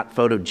 It's not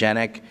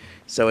photogenic.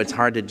 So it's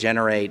hard to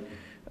generate,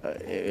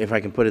 if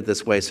I can put it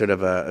this way,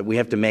 we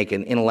have to make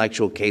an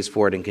intellectual case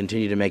for it and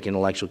continue to make an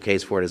intellectual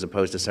case for it, as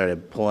opposed to sort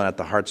of pulling at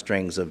the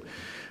heartstrings of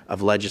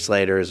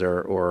legislators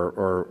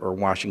or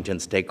Washington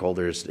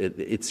stakeholders.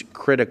 It's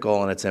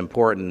critical and it's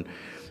important.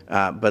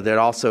 But there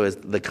also is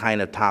the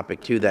kind of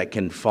topic, too, that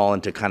can fall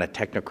into kind of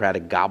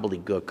technocratic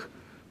gobbledygook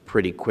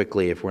pretty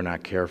quickly if we're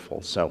not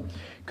careful. So,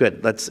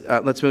 good. Let's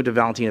move to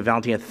Valentina.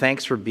 Valentina,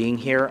 thanks for being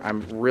here. I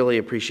really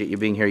appreciate you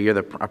being here. You're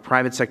a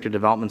private sector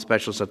development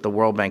specialist at the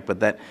World Bank, but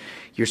that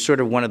you're sort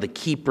of one of the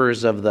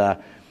keepers of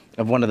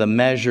one of the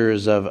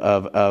measures of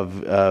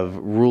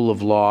rule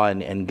of law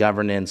and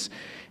governance.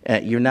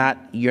 You're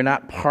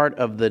not part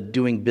of the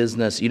doing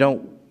business. You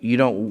don't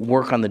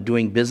work on the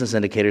doing business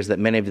indicators that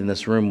many of you in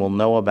this room will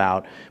know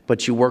about,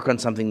 but you work on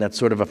something that's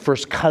sort of a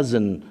first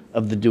cousin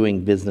of the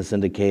doing business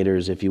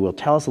indicators, if you will.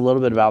 Tell us a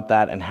little bit about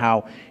that and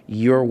how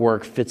your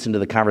work fits into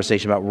the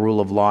conversation about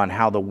rule of law and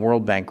how the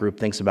World Bank Group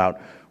thinks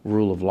about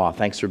rule of law.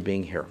 Thanks for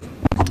being here.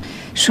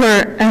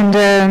 Sure, and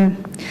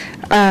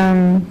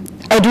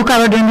I do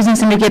cover doing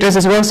business indicators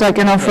as well, so I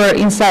can offer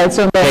insights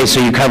on that. Okay, so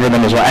you cover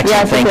them as well.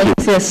 Excellent, thank you.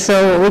 Yes,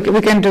 so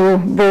we can do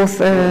both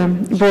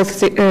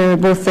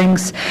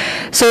things.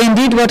 So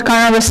indeed, what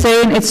Karen was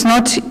saying, it's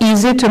not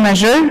easy to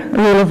measure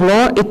rule of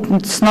law.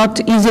 It's not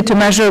easy to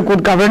measure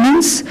good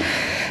governance.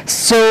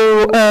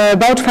 So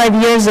about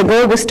 5 years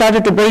ago, we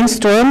started to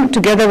brainstorm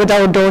together with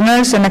our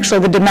donors, and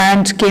actually the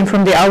demand came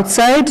from the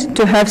outside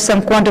to have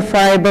some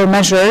quantifiable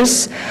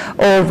measures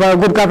of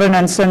good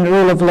governance and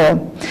rule of law.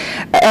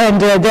 And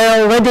there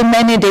are already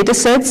many data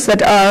sets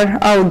that are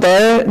out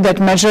there that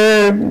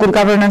measure good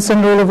governance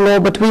and rule of law,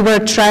 but we were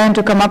trying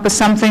to come up with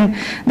something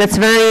that's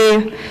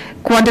very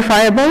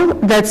quantifiable,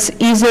 that's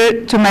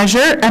easier to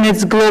measure, and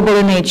it's global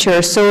in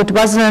nature. So it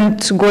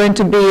wasn't going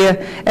to be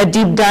a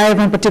deep dive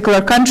in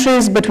particular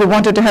countries, but we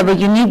wanted to have a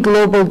unique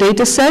global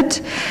data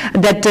set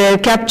that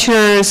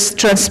captures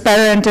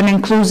transparent and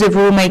inclusive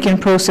rulemaking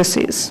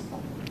processes.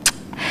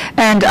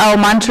 And our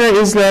mantra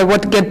is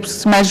what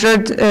gets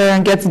measured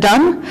gets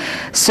done.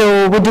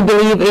 So we do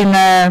believe in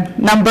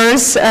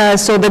numbers,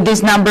 so that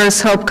these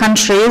numbers help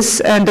countries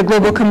and the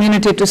global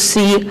community to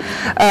see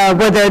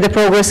whether the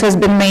progress has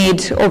been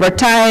made over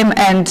time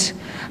and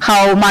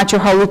how much or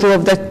how little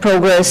of that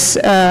progress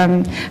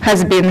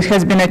has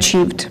been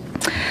achieved.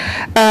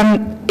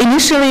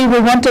 Initially, we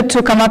wanted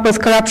to come up with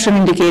corruption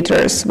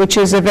indicators, which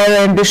is a very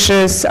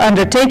ambitious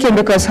undertaking,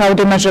 because how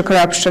do you measure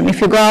corruption?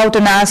 If you go out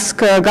and ask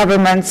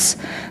governments,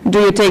 do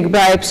you take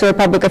bribes, or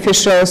public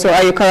officials, or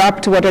are you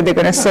corrupt, what are they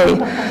going to say?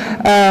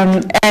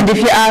 And if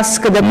you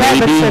ask the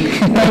private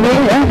sector, maybe,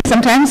 yeah,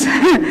 sometimes.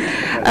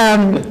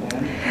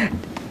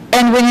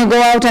 And when you go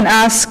out and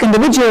ask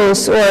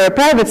individuals or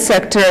private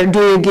sector,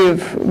 do you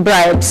give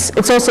bribes?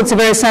 It's a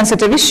very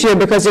sensitive issue,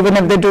 because even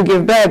if they do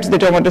give bribes, they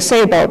don't want to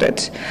say about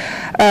it.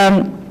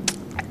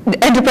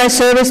 Enterprise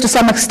surveys, to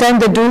some extent,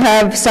 they do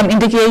have some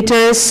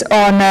indicators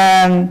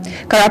on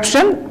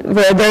corruption,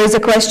 where there is a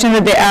question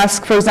that they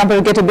ask, for example,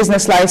 to get a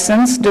business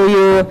license,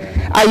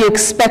 are you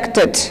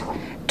expected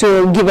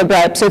to give a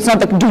bribe? So it's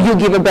not like, do you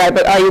give a bribe,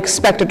 but are you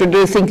expected, or do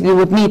you think you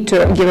would need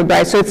to give a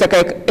bribe? So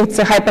it's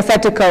a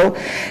hypothetical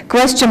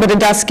question, but it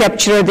does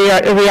capture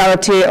the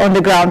reality on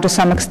the ground to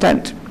some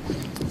extent.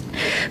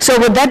 So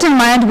with that in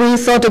mind, we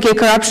thought, okay,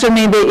 corruption,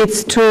 maybe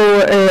it's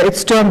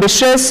too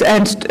ambitious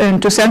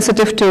and too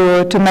sensitive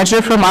to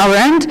measure from our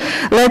end.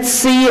 Let's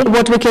see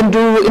what we can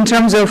do in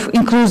terms of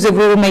inclusive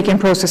rulemaking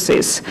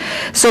processes.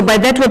 So by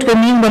that, what we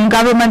mean, when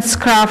governments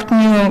craft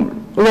new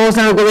laws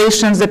and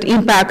regulations that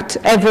impact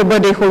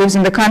everybody who lives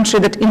in the country,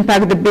 that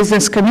impact the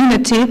business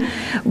community,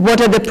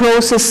 what are the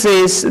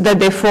processes that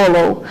they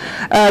follow?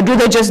 Do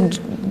they just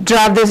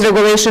draft these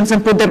regulations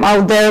and put them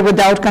out there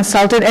without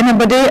consulting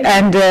anybody,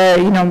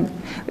 and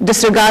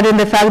disregarding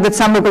the fact that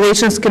some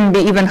regulations can be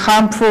even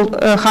harmful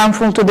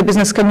to the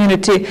business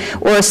community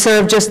or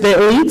serve just the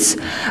elites?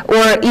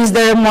 Or is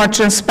there a more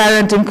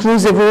transparent,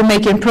 inclusive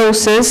rulemaking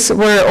process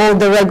where all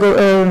the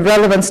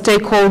relevant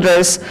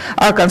stakeholders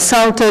are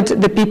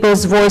consulted, the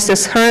people's voice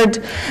is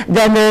heard?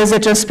 Then there is a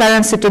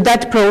transparency to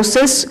that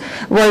process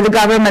where the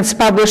governments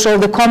publish all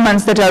the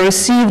comments that are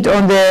received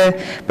on the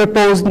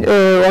proposed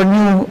or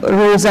new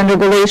rules and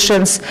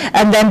regulations,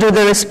 and then do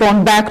they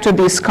respond back to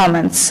these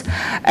comments?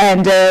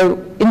 And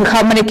in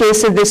how many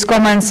cases these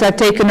comments are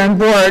taken on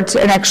board,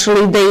 and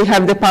actually they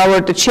have the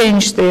power to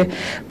change the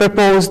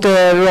proposed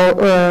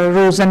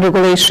rules and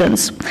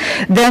regulations.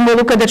 Then we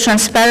look at the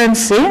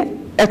transparency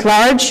at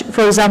large.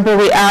 For example,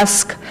 we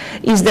ask,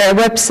 is there a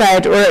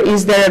website, or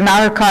is there an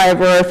archive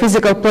or a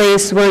physical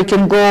place where you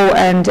can go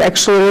and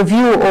actually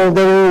review all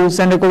the rules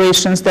and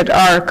regulations that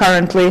are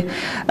currently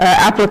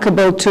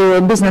applicable to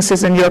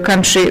businesses in your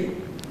country?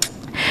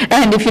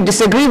 And if you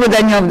disagree with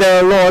any of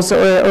the laws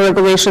or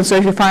regulations, or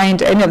if you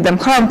find any of them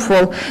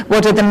harmful,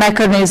 what are the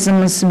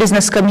mechanisms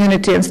business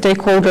community and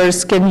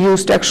stakeholders can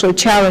use to actually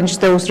challenge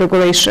those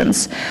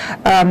regulations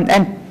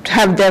and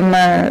have them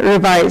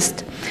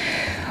revised?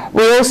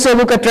 We also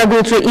look at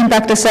regulatory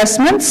impact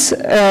assessments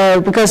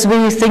because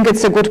we think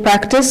it's a good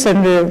practice,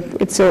 and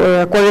it's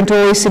according to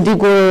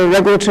OECD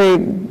regulatory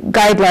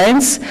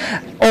guidelines,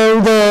 all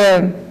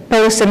the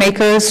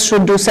policymakers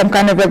should do some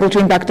kind of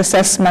regulatory impact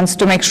assessments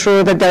to make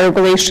sure that their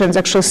regulations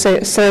actually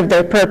serve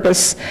their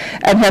purpose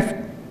and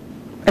have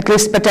at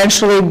least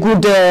potentially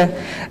good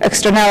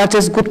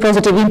externalities, good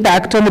positive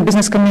impact on the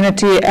business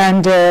community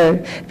and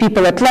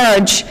people at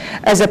large,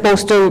 as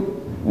opposed to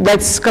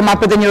let's come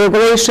up with a new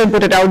regulation,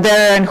 put it out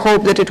there, and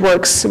hope that it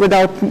works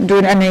without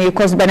doing any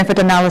cost-benefit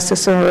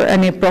analysis or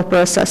any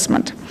proper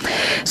assessment.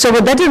 So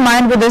with that in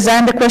mind, we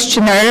designed the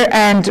questionnaire,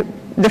 and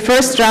the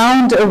first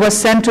round was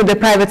sent to the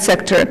private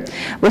sector.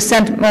 We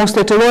sent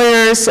mostly to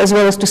lawyers as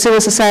well as to civil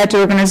society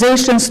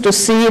organizations to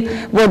see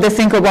what they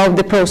think about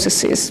the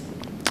processes.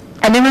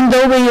 And even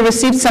though we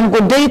received some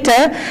good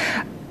data,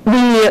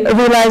 we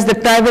realized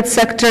that private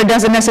sector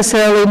doesn't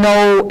necessarily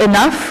know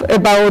enough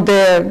about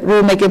the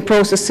rulemaking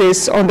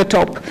processes on the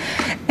top.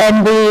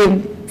 And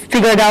we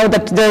figured out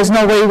that there's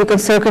no way we can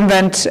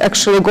circumvent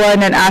actually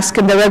going and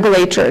asking the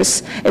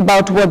regulators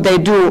about what they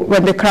do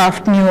when they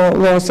craft new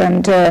laws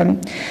and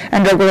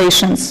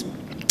regulations.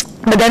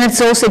 But then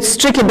it's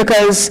tricky,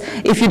 because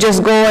if you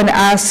just go and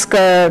ask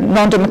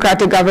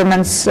non-democratic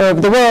governments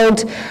of the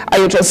world, are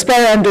you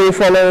transparent, do you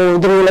follow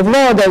the rule of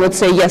law, they would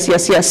say yes,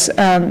 yes, yes.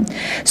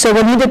 So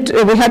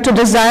we had to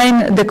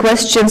design the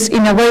questions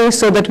in a way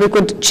so that we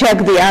could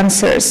check the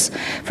answers.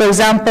 For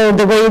example,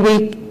 the way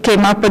we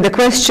came up with the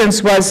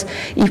questions was,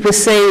 if we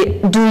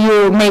say, do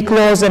you make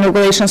laws and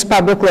regulations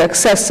publicly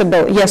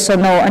accessible, yes or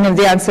no? And if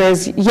the answer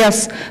is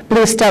yes,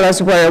 please tell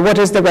us where, what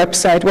is the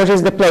website, what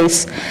is the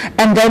place?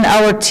 And then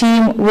our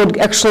team would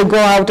actually go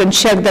out and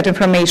check that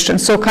information.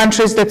 So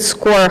countries that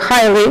score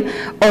highly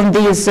on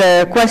these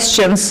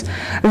questions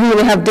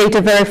really have data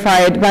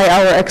verified by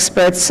our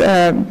experts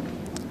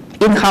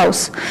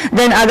in-house.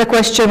 Then other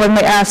question when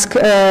we asked,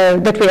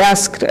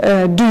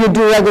 do you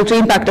do regulatory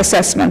impact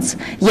assessments?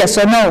 Yes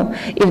or no?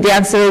 If the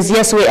answer is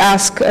yes, we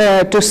ask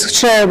to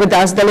share with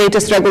us the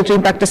latest regulatory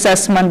impact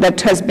assessment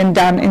that has been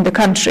done in the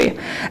country.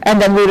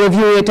 And then we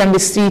review it and we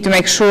see to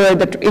make sure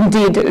that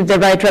indeed the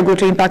right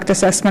regulatory impact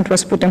assessment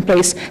was put in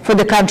place for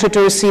the country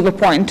to receive a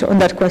point on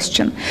that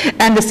question.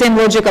 And the same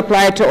logic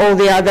applied to all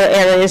the other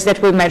areas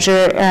that we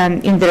measure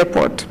in the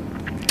report.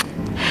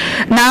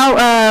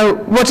 Now,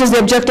 what is the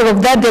objective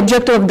of that? The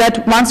objective of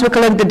that, once we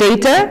collect the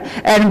data,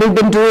 and we've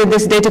been doing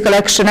this data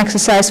collection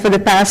exercise for the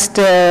past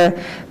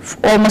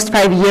almost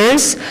 5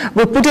 years,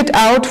 we put it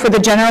out for the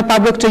general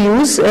public to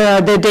use.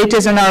 The data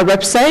is on our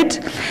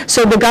website.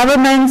 So the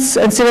governments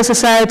and civil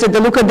society, they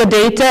look at the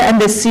data and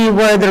they see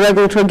where the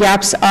regulatory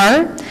gaps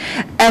are.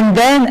 And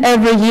then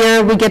every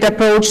year we get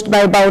approached by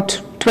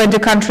about 20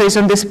 countries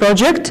on this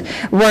project,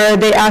 where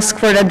they ask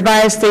for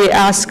advice. They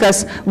ask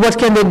us what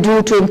can they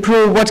do to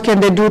improve, what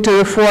can they do to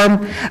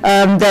reform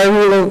their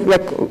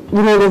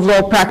rule of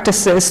law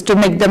practices to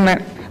make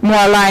them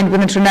more aligned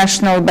with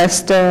international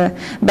best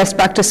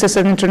practices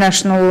and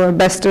international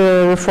best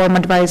reform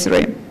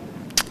advisory.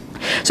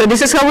 So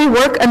this is how we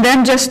work, and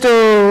then just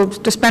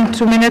to spend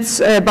 2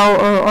 minutes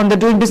on the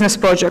Doing Business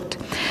project.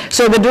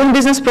 So the Doing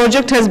Business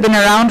project has been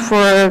around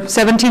for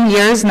 17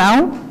 years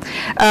now.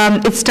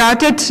 It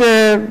started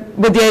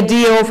with the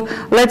idea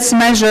of let's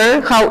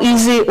measure how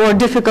easy or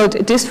difficult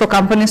it is for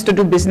companies to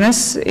do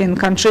business in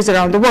countries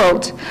around the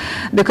world.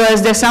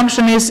 Because the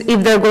assumption is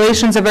if the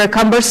regulations are very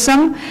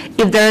cumbersome,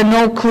 if there are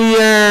no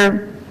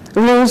clear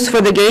rules for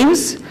the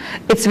games,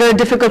 it's very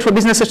difficult for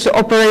businesses to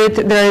operate.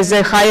 There is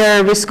a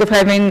higher risk of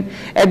having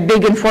a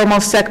big informal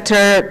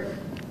sector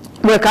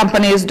where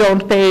companies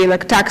don't pay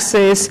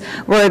taxes,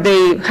 where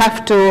they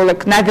have to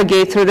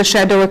navigate through the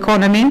shadow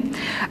economy.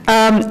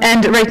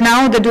 And right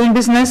now, the Doing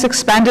Business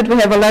expanded. We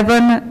have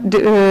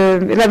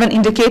 11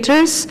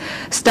 indicators,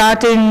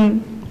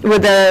 starting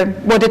with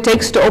what it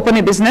takes to open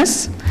a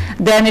business.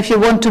 Then if you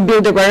want to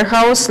build a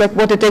warehouse,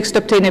 what it takes to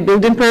obtain a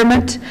building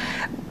permit.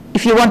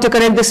 If you want to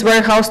connect this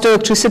warehouse to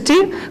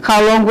electricity,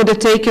 how long would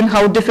it take and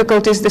how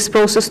difficult is this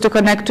process to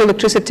connect to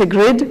electricity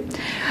grid?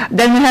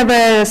 Then we have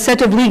a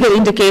set of legal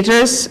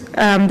indicators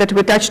that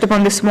we touched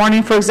upon this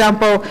morning. For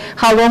example,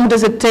 how long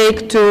does it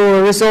take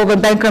to resolve a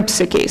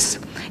bankruptcy case?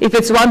 If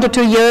it's 1 to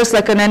 2 years,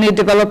 like in any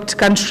developed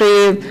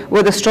country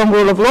with a strong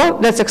rule of law,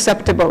 that's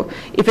acceptable.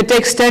 If it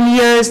takes 10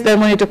 years, then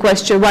we need to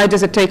question why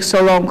does it take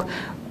so long?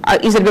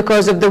 Is it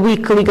because of the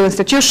weak legal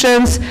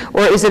institutions,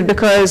 or is it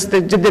because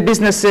the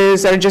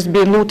businesses are just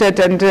being looted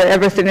and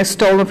everything is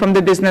stolen from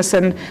the business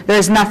and there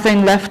is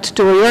nothing left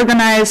to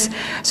reorganize?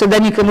 So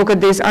then you can look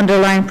at these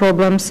underlying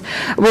problems.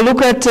 We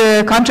look at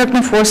contract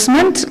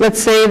enforcement.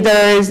 Let's say if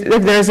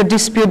there is a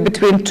dispute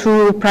between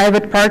two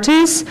private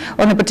parties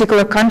on a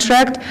particular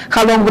contract,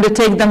 how long would it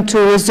take them to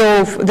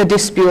resolve the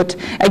dispute?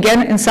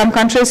 Again, in some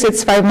countries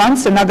it's 5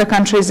 months, in other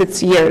countries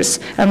it's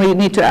years, and we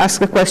need to ask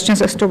the questions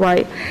as to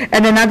why.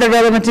 And another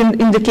relevant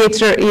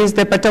indicator is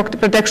the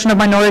protection of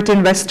minority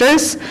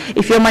investors.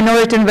 If you're a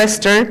minority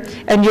investor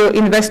and you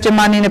invest your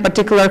money in a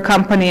particular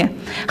company,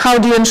 how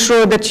do you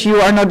ensure that you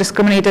are not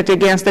discriminated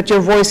against, that your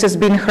voice has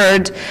been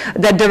heard,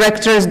 that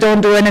directors don't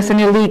do anything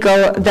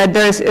illegal, that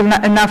there is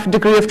enough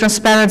degree of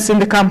transparency in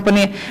the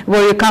company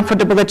where you're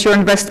comfortable that your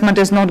investment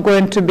is not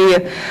going to be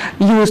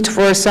used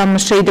for some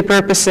shady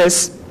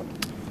purposes?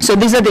 So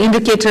these are the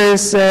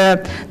indicators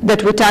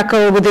that we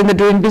tackle within the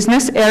Doing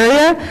Business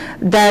area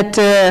that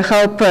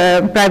help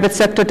private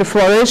sector to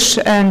flourish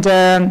and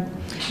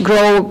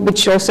grow,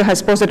 which also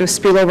has positive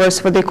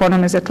spillovers for the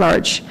economies at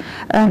large.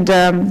 And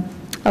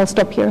I'll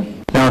stop here.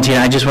 Valentina,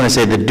 I just want to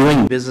say that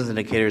Doing Business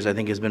indicators, I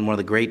think, has been one of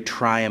the great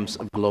triumphs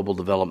of global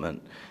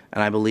development.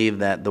 And I believe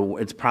that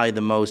it's probably the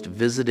most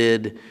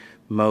visited,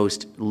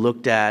 most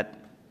looked at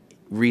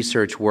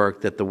research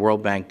work that the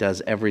World Bank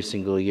does every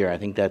single year. I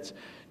think that's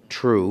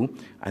true.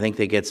 I think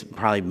that gets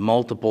probably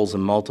multiples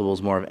and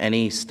multiples more of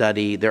any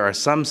study. There are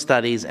some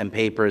studies and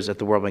papers at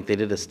the World Bank. They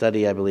did a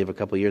study, I believe, a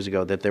couple years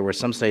ago that there were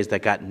some studies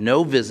that got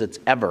no visits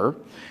ever.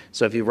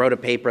 So if you wrote a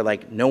paper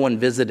like no one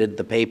visited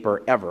the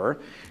paper ever,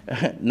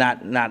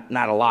 not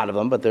a lot of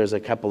them, but there's a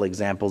couple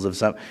examples of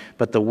some.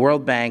 But the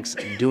World Bank's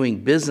doing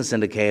business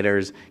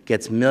indicators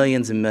gets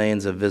millions and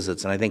millions of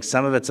visits. And I think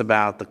some of it's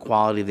about the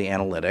quality of the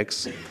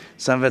analytics.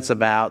 Some of it's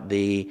about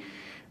the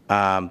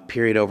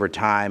period over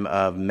time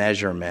of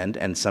measurement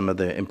and some of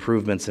the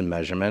improvements in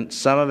measurement.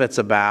 Some of it's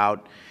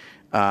about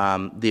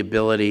the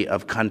ability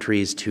of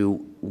countries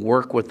to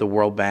work with the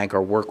World Bank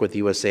or work with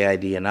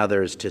USAID and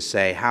others to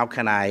say, how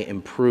can I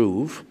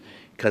improve?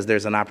 Because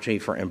there's an opportunity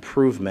for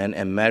improvement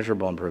and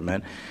measurable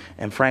improvement.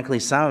 And frankly,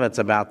 some of it's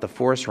about the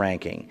force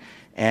ranking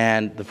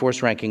and the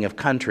force ranking of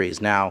countries.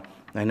 Now,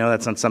 I know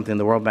that's not something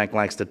the World Bank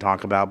likes to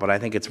talk about, but I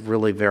think it's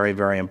really very,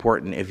 very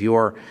important. If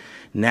your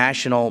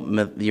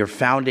your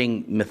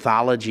founding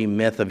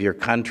myth of your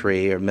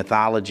country or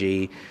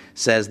mythology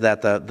says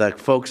that the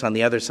folks on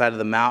the other side of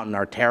the mountain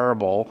are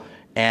terrible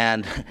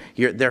and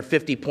they're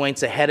 50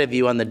 points ahead of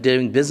you on the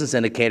doing business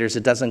indicators,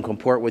 it doesn't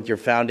comport with your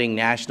founding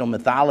national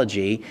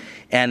mythology,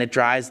 and it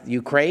drives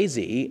you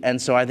crazy.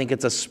 And so I think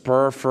it's a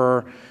spur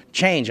for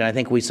change. And I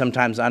think we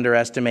sometimes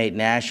underestimate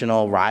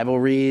national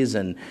rivalries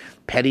and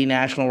petty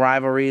national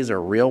rivalries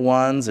or real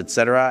ones, et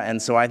cetera.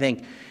 And so I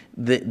think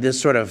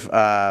this sort of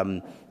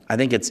I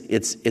think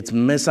it's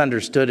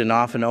misunderstood and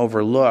often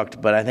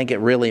overlooked, but I think it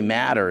really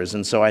matters.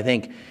 And so I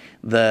think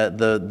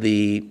to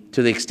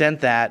the extent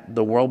that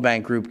the World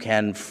Bank Group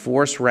can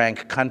force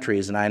rank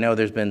countries, and I know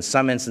there's been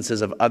some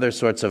instances of other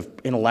sorts of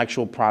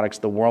intellectual products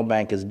the World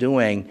Bank is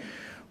doing,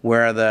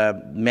 where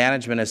the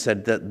management has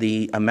said that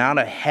the amount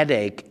of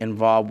headache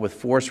involved with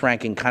force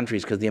ranking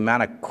countries, because the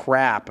amount of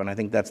crap, and I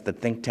think that's the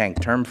think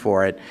tank term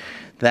for it,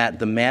 that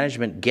the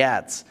management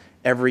gets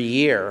every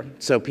year.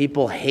 So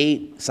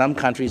some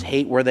countries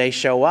hate where they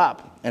show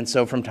up. And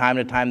so from time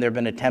to time there have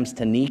been attempts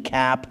to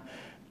kneecap,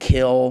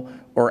 kill,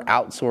 or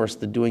outsource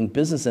the doing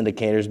business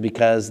indicators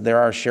because there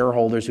are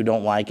shareholders who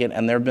don't like it,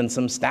 and there have been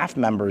some staff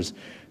members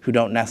who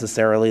don't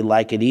necessarily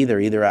like it either.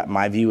 Either,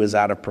 my view, is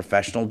out of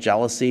professional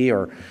jealousy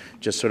or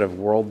just sort of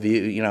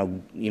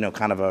worldview,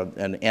 kind of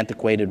an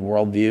antiquated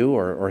worldview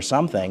or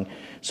something.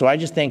 So I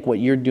just think what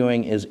you're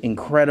doing is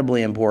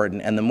incredibly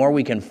important, and the more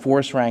we can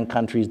force rank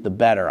countries, the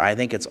better. I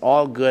think it's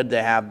all good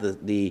to have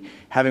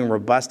having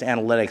robust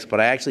analytics,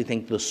 but I actually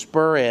think the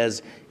spur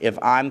is if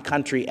I'm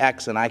country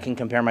X and I can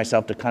compare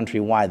myself to country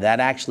Y, that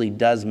actually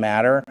does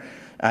matter.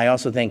 I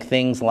also think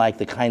things like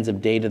the kinds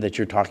of data that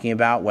you're talking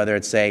about, whether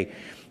it's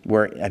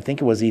where I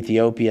think it was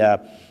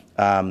Ethiopia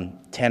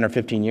 10 or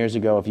 15 years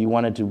ago, if you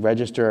wanted to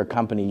register a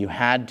company, you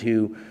had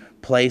to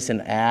place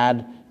an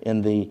ad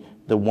in the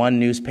one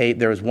newspaper.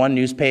 There was one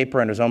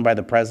newspaper, and it was owned by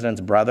the president's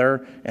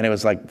brother, and it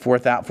was like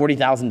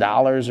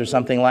 $40,000 or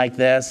something like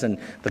this. And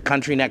the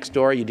country next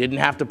door, you didn't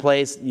have to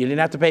pay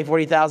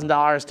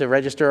 $40,000 to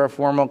register a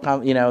formal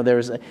company.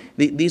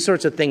 These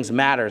sorts of things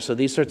matter. So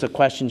these sorts of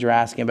questions you're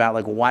asking about,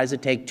 like why does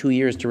it take 2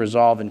 years to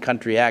resolve in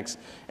country X,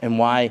 and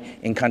why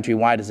in country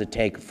Y does it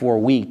take 4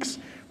 weeks?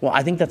 Well,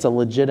 I think those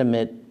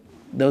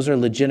are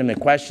legitimate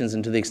questions,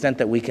 and to the extent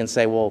that we can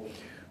say, well,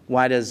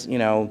 why does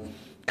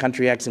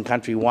country X and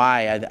country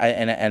Y,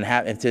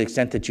 and to the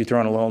extent that you throw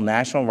in a little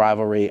national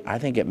rivalry, I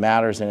think it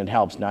matters and it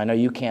helps. Now, I know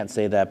you can't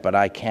say that, but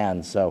I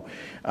can. So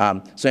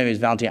anyways,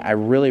 Valentina, I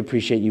really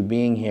appreciate you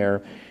being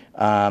here.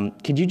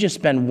 Could you just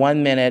spend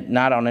 1 minute,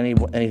 not on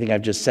anything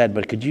I've just said,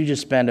 but could you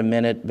just spend a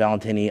minute,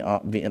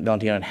 Valentina,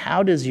 on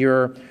how does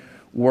your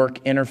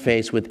work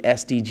interface with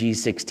SDG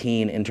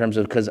 16 in terms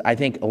of, because I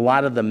think a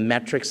lot of the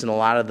metrics and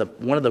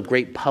one of the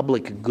great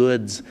public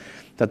goods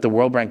that the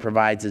World Bank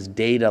provides is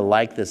data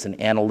like this and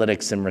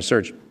analytics and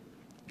research.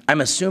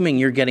 I'm assuming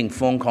you're getting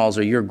phone calls,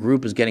 or your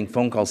group is getting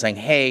phone calls saying,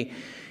 hey,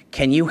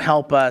 can you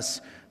help us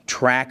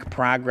track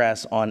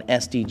progress on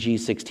SDG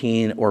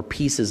 16 or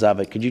pieces of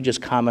it? Could you just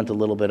comment a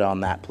little bit on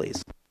that,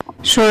 please?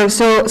 Sure.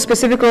 So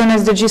specifically on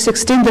SDG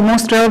 16, the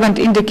most relevant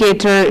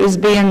indicator is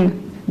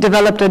being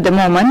developed at the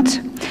moment,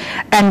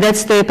 and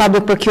that's the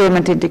public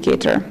procurement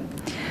indicator.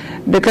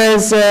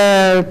 Because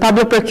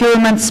public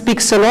procurement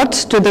speaks a lot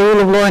to the rule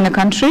of law in a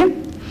country.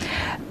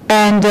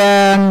 And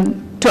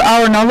to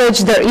our knowledge,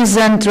 there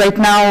isn't right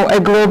now a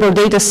global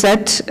data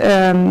set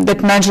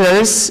that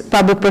measures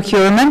public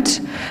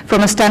procurement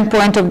from a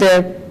standpoint of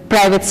the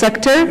private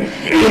sector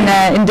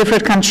in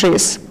different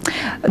countries.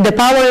 The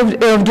power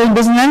of doing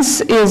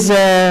business is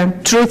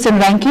truth and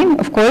ranking,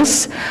 of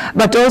course,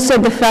 but also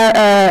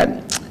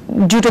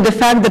due to the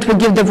fact that we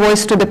give the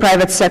voice to the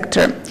private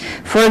sector.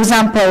 For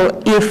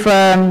example, if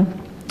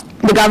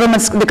the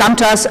governments, they come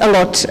to us a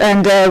lot,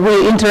 and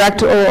we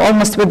interact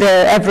almost with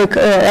every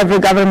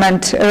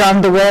government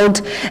around the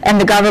world, and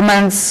the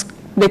governments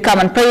They come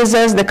and praise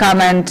us, they come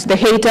and they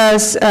hate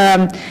us,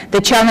 they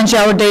challenge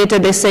our data,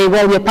 they say,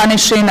 well, we're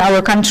punishing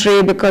our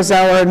country because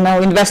our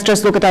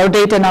investors look at our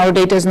data and our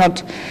data is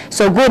not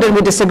so good and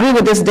we disagree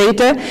with this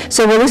data.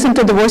 So we listen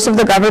to the voice of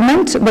the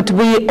government, but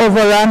we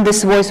overrun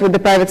this voice with the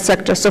private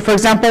sector. So for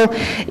example,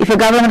 if a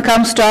government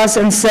comes to us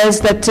and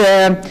says that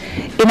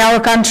in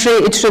our country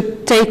it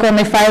should take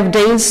only 5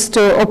 days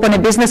to open a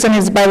business and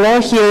it's by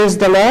law, here is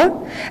the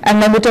law.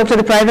 And then we talk to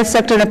the private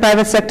sector and the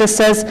private sector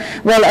says,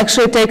 well,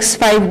 actually it takes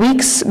 5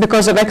 weeks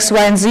because of X,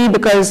 Y, and Z,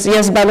 because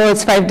yes, by law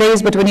it's 5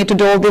 days, but we need to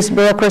do all this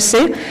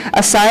bureaucracy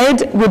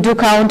aside, we do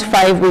count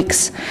 5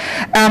 weeks.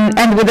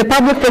 And with the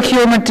public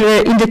procurement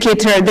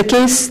indicator, the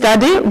case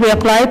study, we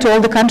apply to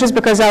all the countries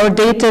because our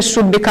data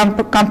should be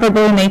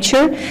comparable in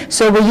nature.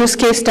 So we use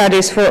case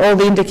studies for all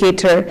the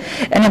indicator.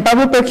 And in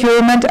public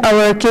procurement,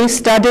 our case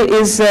study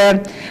is,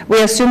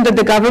 we assume that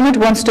the government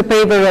wants to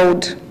pave a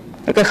road,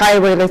 like a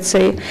highway, let's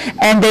say,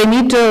 and they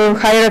need to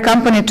hire a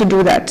company to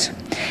do that.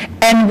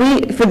 And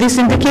we, for this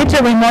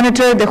indicator, we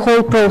monitor the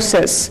whole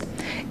process.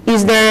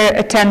 Is there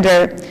a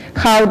tender?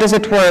 How does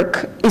it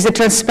work? Is it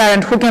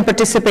transparent? Who can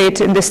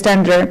participate in this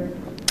tender?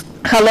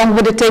 How long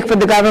would it take for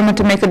the government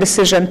to make a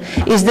decision?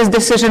 Is this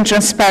decision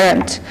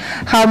transparent?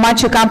 How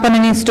much a company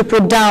needs to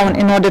put down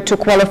in order to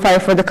qualify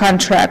for the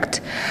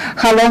contract?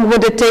 How long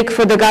would it take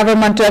for the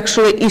government to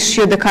actually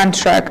issue the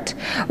contract?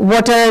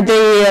 What are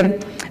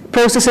the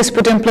processes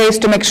put in place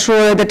to make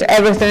sure that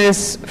everything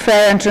is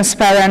fair and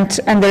transparent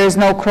and there is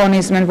no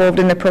cronyism involved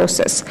in the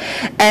process?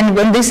 And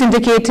when this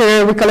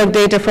indicator, we collect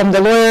data from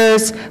the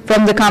lawyers,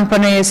 from the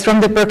companies,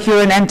 from the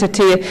procuring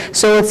entity.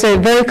 So it's a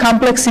very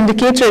complex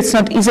indicator. It's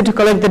not easy to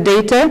collect the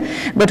data,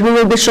 but we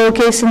will be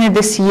showcasing it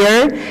this year,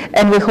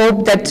 and we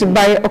hope that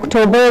by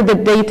October, the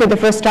data, the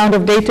first round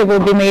of data will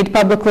be made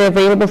publicly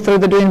available through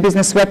the Doing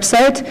Business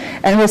website,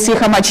 and we'll see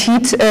how much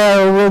heat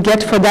we'll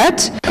get for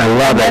that. I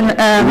love it.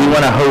 We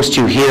want to host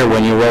you here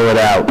when you roll it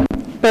out.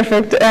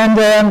 Perfect. And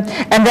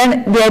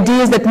then the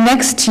idea is that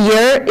next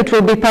year it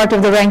will be part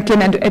of the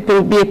ranking and it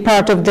will be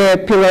part of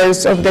the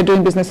pillars of the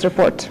Doing Business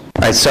report.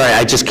 All right, sorry,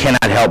 I just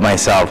cannot help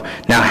myself.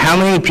 Now, how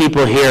many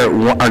people here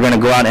are going to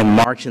go out and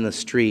march in the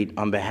street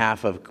on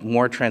behalf of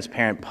more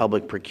transparent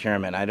public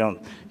procurement?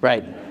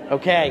 Right.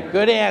 Okay,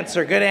 good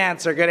answer.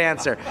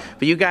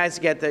 But you guys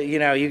get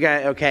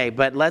the, okay,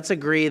 but let's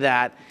agree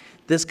that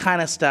this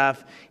kind of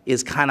stuff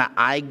is kind of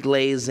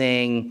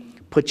eye-glazing,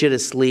 put you to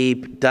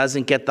sleep,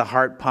 doesn't get the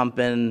heart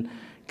pumping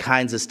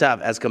kinds of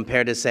stuff as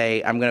compared to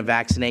say, I'm going to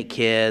vaccinate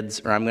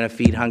kids or I'm going to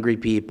feed hungry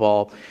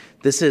people.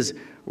 This is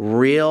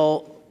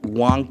real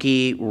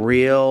wonky,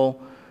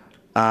 real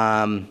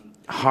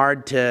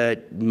hard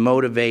to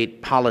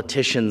motivate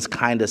politicians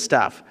kind of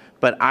stuff.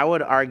 But I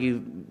would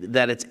argue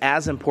that it's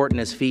as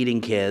important as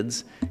feeding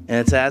kids and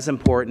it's as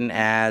important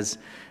as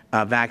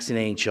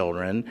vaccinating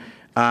children.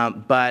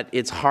 But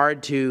it's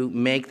hard to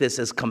make this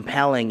as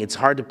compelling. It's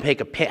hard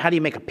to how do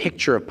you make a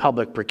picture of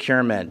public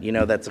procurement,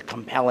 that's a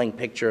compelling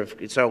picture of,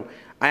 so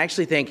I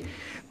actually think,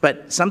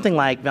 but something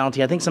like,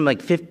 Valentina, I think something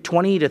like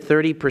 20 to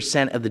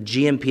 30% of the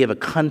GNP of a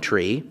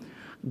country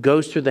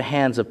goes through the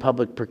hands of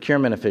public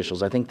procurement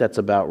officials. I think that's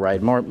about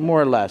right,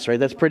 more or less, right?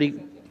 That's pretty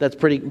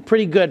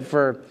good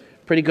for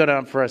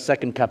a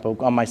second cup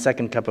on my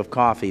second cup of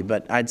coffee,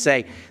 but I'd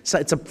say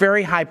it's a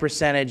very high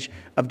percentage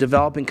of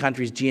developing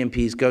countries'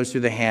 GNPs goes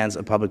through the hands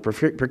of public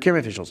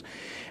procurement officials.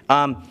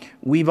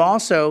 We've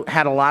also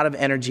had a lot of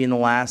energy in the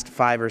last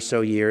 5 or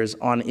so years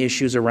on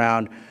issues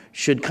around,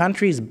 should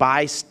countries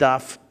buy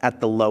stuff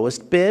at the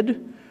lowest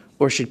bid,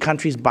 or should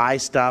countries buy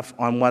stuff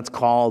on what's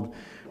called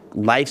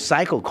life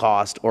cycle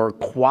cost or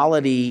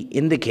quality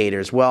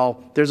indicators?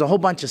 Well, there's a whole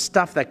bunch of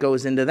stuff that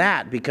goes into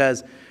that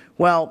because,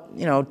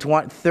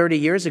 30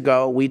 years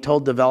ago, we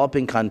told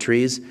developing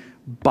countries,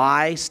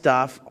 buy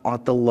stuff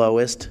at the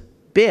lowest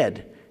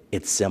bid.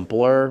 It's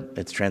simpler,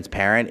 it's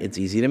transparent, it's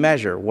easy to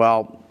measure.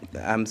 Well,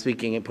 I'm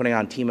putting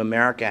on Team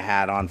America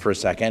hat on for a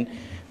second.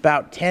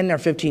 About 10 or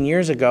 15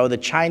 years ago, the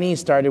Chinese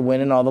started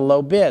winning all the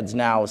low bids.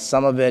 Now,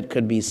 some of it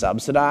could be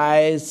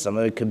subsidized, some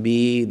of it could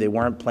be they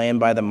weren't playing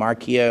by the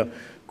Marquis of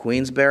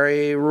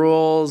Queensberry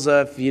rules,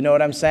 if you know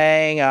what I'm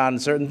saying, on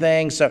certain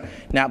things. So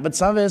now, but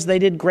some of it is they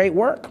did great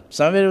work.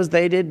 Some of it was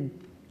they did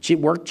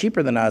work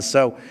cheaper than us.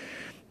 So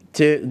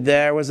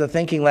there was a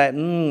thinking that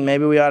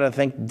maybe we ought to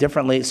think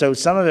differently. So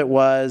some of it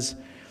was,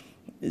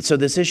 so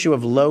this issue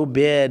of low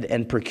bid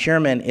and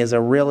procurement is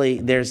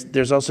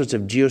there's all sorts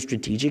of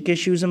geostrategic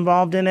issues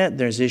involved in it.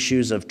 There's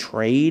issues of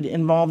trade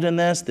involved in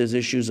this. There's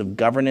issues of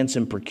governance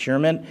and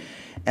procurement,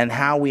 and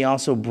how we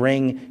also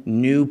bring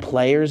new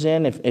players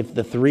in. If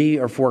the 3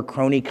 or 4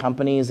 crony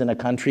companies in a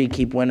country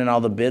keep winning all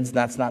the bids,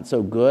 that's not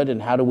so good,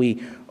 and how do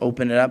we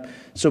open it up?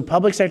 So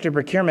public sector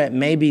procurement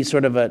may be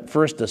sort of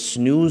first a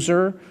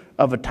snoozer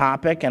of a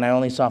topic, and I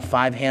only saw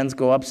 5 hands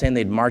go up saying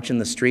they'd march in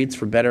the streets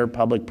for better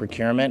public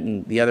procurement,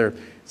 and the other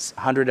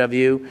 100 of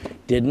you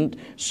didn't.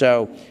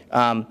 So,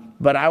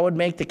 but I would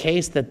make the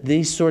case that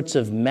these sorts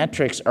of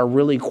metrics are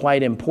really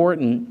quite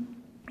important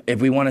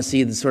if we want to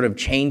see the sort of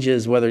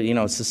changes, whether,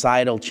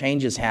 societal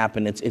changes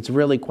happen, it's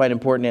really quite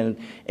important, and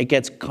it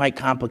gets quite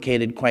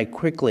complicated quite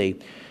quickly.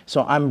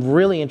 So I'm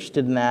really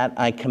interested in that.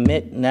 I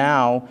commit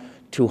now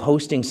to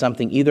hosting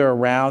something either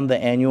around the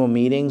annual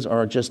meetings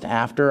or just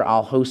after.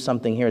 I'll host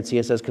something here at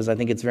CSS because I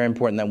think it's very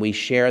important that we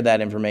share that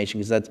information,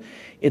 because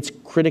it's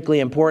critically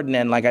important.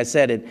 And like I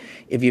said,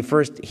 if you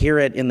first hear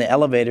it in the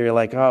elevator, you're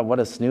like, oh, what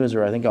a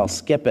snoozer, I think I'll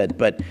skip it.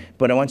 But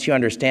once you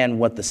understand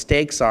what the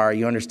stakes are,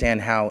 you understand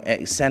how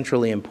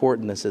centrally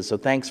important this is. So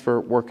thanks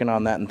for working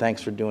on that, and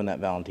thanks for doing that,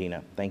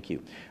 Valentina. Thank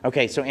you.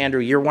 Okay, so Andrew,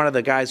 you're one of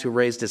the guys who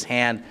raised his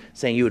hand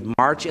saying you would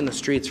march in the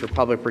streets for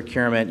public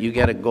procurement. You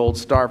get a gold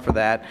star for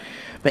that.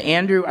 But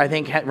Andrew, I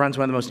think, runs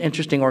one of the most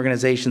interesting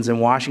organizations in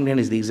Washington.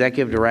 He's the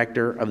executive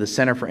director of the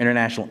Center for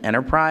International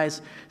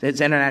Enterprise.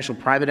 It's International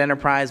Private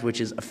Enterprise,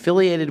 which is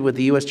affiliated with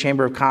the U.S.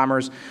 Chamber of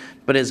Commerce,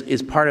 but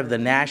is part of the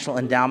National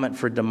Endowment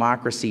for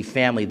Democracy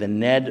family, the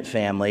NED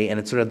family, and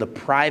it's sort of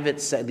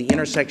the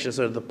intersection of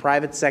sort of the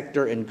private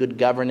sector and good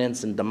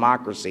governance and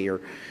democracy.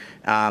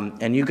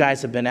 And you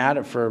guys have been at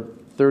it for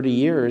 30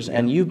 years,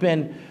 and you've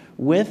been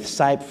with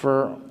CIPE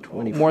for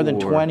 24. More than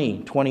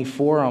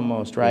 24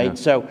 almost, right?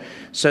 Yeah.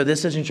 So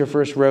this isn't your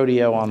first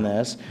rodeo on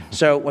this.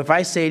 So if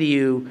I say to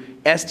you,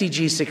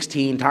 SDG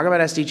 16, talk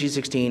about SDG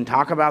 16,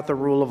 talk about the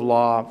rule of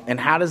law, and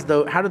how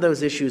do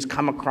those issues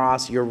come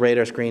across your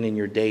radar screen in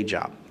your day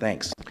job?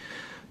 Thanks.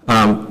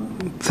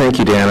 Thank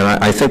you, Dan.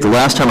 And I think the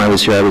last time I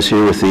was here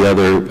with the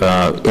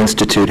other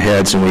institute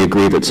heads, and we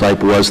agreed that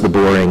CIPE was the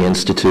boring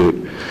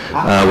institute.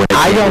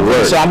 I don't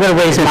think so. I'm going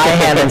to raise my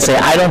hand and say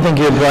I don't think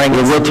you're boring.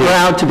 We're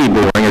proud to be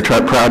boring, or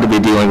proud to be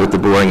dealing with the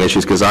boring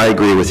issues, because I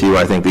agree with you.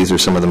 I think these are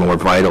some of the more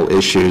vital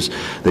issues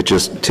that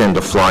just tend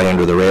to fly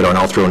under the radar. And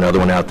I'll throw another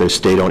one out there: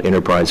 state-owned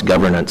enterprise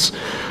governance,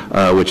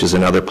 which is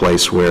another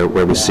place where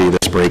we see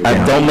this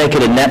breakdown. Don't make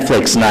it a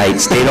Netflix night.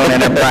 State-owned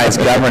enterprise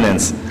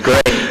governance.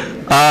 Great.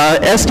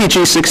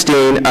 SDG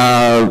 16,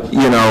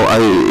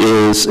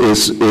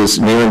 is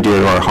near and dear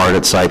to our heart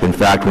at CIPE. In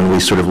fact, when we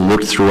sort of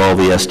looked through all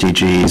the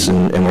SDGs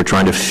and we're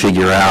trying to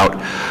figure out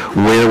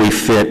where we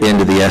fit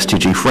into the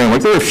SDG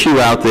framework, there are a few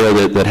out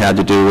there that had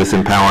to do with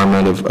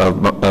empowerment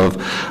of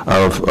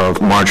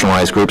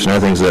marginalized groups and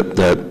other things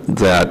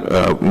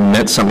that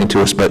meant something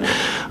to us. But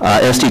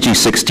SDG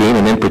 16,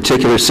 and in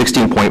particular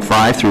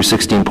 16.5 through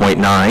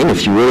 16.9,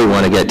 if you really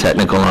want to get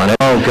technical on it.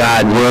 Oh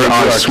God, we're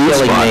on sweet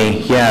spot.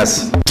 Me.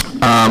 Yes.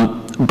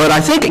 But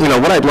I think,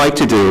 what I'd like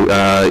to do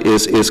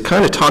is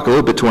kind of talk a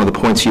little bit to one of the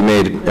points you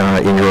made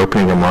in your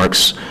opening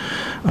remarks,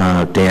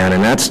 Dan,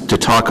 and that's to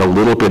talk a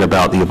little bit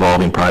about the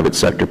evolving private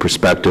sector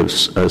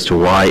perspectives as to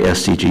why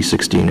SDG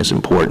 16 is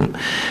important.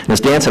 And as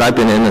Dan said, I've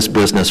been in this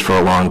business for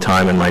a long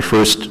time. In my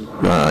first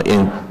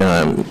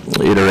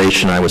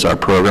iteration, I was our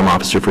program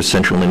officer for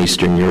Central and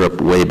Eastern Europe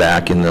way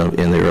back in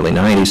the early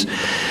 90s.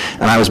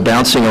 And I was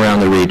bouncing around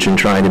the region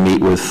trying to meet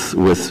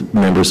with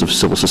members of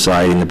civil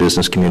society and the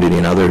business community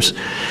and others.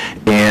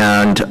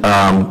 And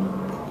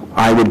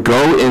I would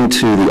go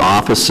into the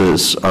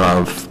offices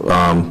of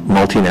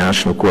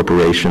multinational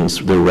corporations,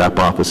 their rep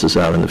offices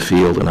out in the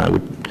field, and I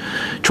would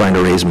trying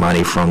to raise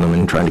money from them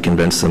and trying to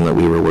convince them that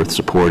we were worth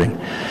supporting.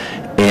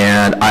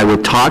 And I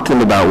would talk to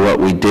them about what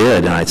we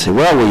did, and I'd say,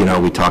 well,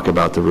 we talk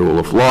about the rule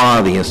of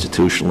law, the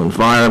institutional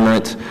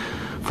environment,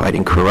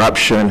 fighting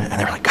corruption, and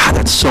they're like, God,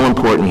 that's so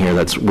important here.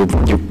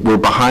 We're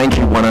behind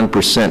you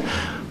 100%,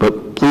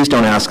 but please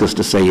don't ask us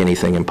to say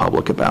anything in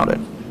public about it,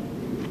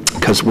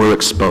 because we're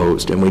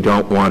exposed, and we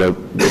don't want to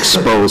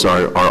expose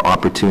our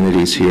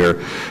opportunities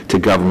here to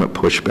government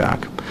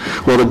pushback.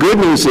 Well, the good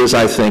news is,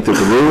 I think, that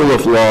the rule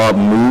of law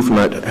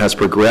movement has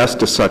progressed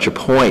to such a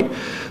point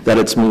that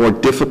it's more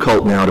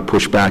difficult now to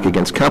push back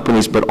against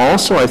companies, but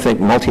also I think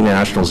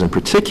multinationals in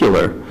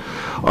particular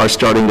are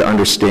starting to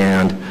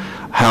understand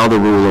how the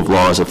rule of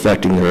law is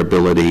affecting their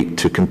ability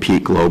to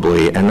compete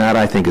globally, and that,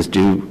 I think, is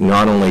due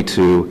not only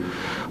to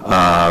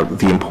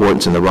the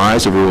importance and the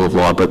rise of rule of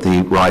law, but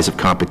the rise of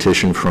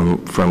competition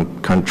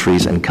from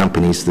countries and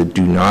companies that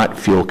do not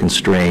feel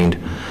constrained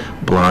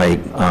by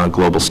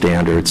global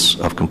standards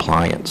of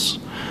compliance.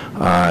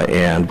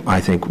 And I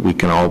think we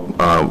can all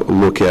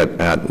look at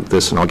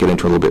this, and I'll get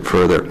into a little bit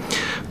further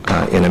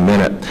in a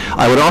minute.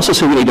 I would also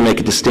say we need to make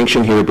a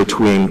distinction here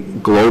between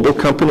global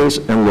companies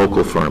and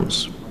local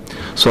firms.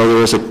 So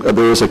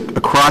there is a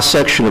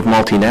cross-section of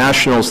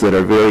multinationals that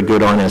are very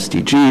good on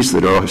SDGs,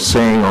 that are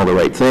saying all the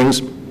right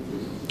things.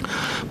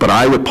 But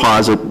I would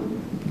posit,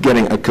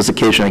 because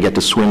occasionally I get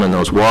to swim in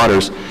those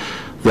waters,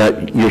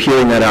 that you're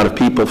hearing that out of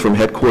people from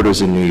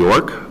headquarters in New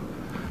York,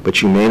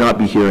 but you may not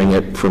be hearing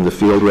it from the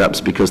field reps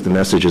because the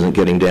message isn't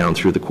getting down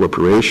through the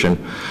corporation.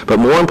 But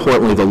more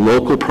importantly, the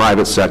local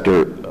private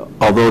sector,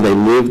 although they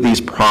live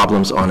these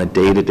problems on a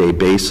day-to-day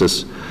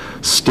basis,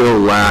 still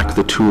lack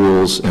the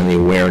tools and the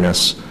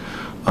awareness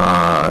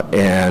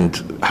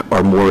and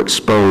are more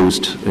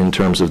exposed in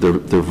terms of their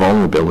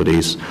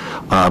vulnerabilities.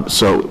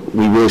 So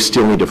we really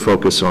still need to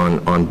focus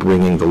on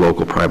bringing the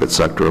local private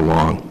sector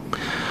along.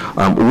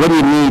 What do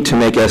you need to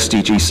make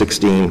SDG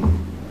 16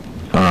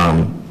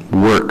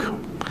 work?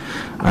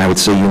 I would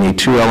say you need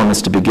two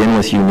elements to begin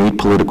with. You need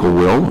political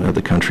will at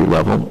the country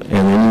level, and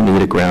then you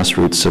need a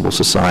grassroots civil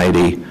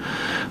society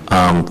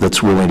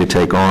that's willing to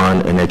take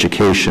on an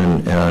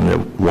education and a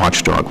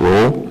watchdog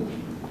role.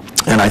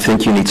 And I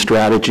think you need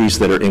strategies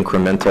that are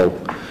incremental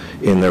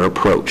in their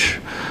approach.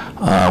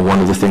 One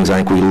of the things I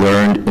think we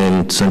learned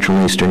in Central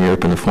and Eastern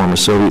Europe and the former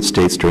Soviet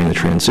states during the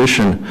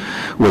transition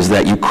was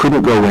that you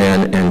couldn't go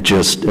in and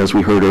just, as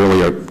we heard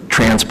earlier,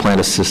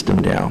 transplant a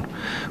system down.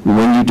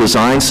 When you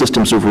design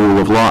systems of rule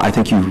of law, I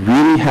think you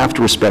really have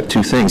to respect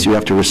two things. You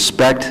have to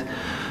respect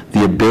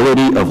the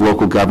ability of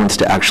local governments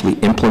to actually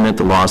implement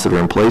the laws that are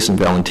in place, and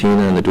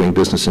Valentina and the Doing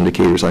Business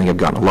indicators, I think, have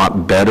gotten a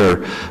lot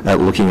better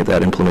at looking at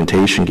that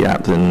implementation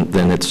gap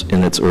than it's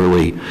in its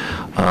early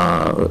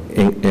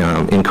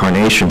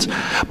incarnations.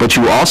 But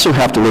you also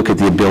have to look at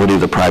the ability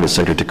of the private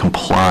sector to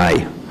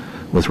comply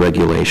with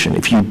regulation.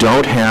 If you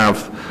don't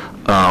have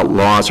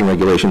laws and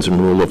regulations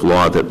and rule of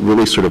law that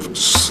really sort of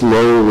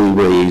slowly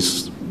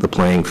raise the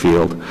playing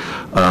field,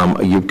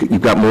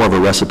 you've got more of a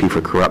recipe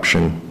for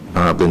corruption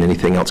than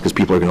anything else, because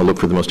people are going to look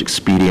for the most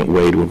expedient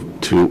way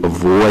to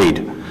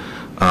avoid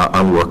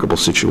unworkable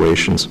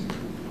situations.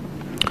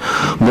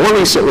 More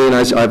recently, and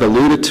I've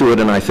alluded to it,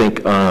 and I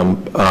think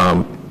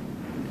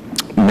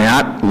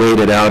Matt laid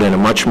it out in a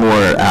much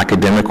more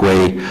academic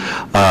way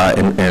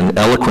and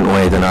eloquent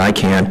way than I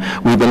can,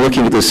 we've been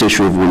looking at this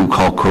issue of what we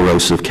call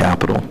corrosive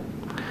capital.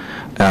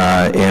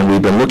 And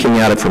we've been looking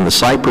at it from the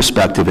site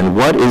perspective, and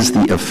what is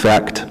the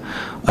effect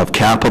of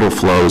capital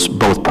flows,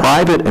 both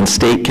private and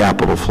state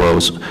capital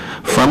flows,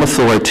 from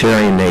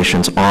authoritarian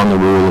nations on the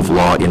rule of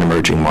law in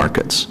emerging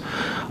markets.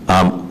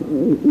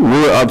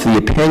 We're of the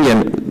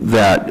opinion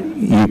that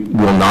you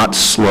will not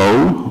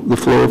slow the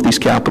flow of these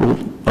capital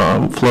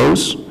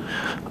flows,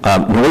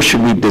 nor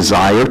should we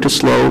desire to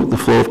slow the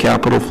flow of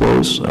capital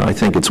flows. I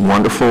think it's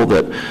wonderful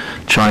that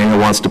China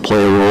wants to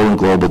play a role in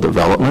global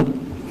development,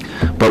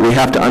 but we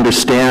have to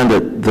understand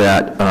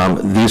that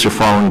these are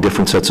following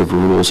different sets of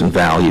rules and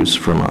values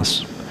from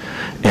us.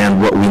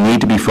 And what we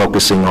need to be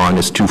focusing on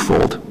is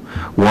twofold.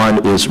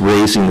 One is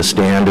raising the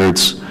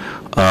standards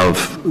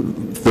of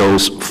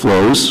those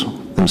flows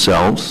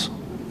themselves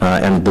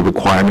and the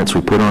requirements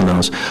we put on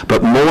those.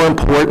 But more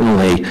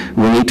importantly,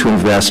 we need to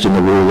invest in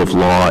the rule of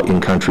law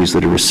in countries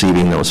that are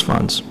receiving those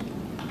funds.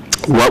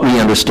 What we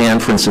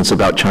understand, for instance,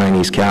 about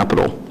Chinese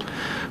capital,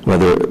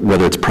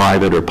 whether it's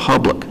private or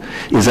public,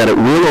 is that it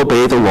will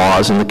obey the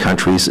laws in the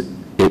countries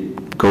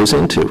it goes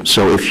into.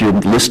 So if you're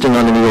listing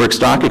on the New York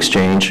Stock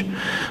Exchange,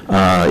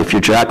 if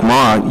you're Jack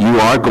Ma, you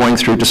are going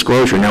through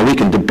disclosure. Now, we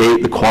can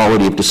debate the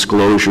quality of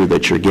disclosure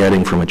that you're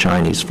getting from a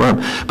Chinese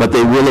firm, but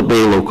they will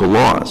obey local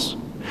laws.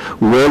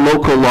 Where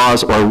local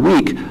laws are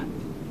weak,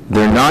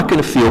 they're not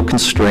going to feel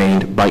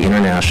constrained by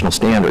international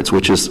standards,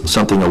 which is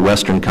something a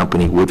Western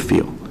company would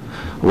feel.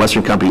 A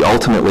Western company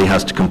ultimately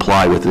has to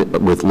comply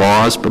with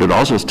laws, but it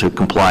also has to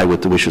comply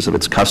with the wishes of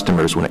its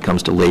customers when it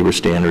comes to labor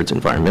standards,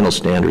 environmental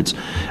standards,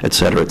 et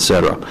cetera, et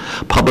cetera.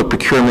 Public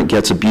procurement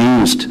gets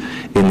abused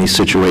in these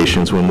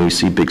situations when we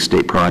see big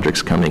state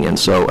projects coming in.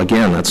 So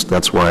again,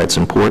 that's why it's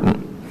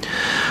important.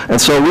 And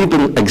so we've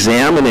been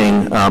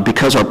examining,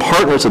 because our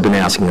partners have been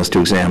asking us to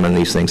examine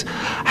these things,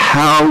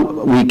 how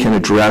we can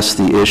address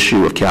the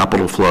issue of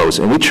capital flows.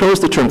 And we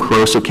chose the term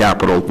corrosive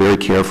capital very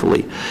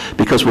carefully,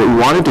 because what we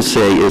wanted to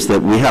say is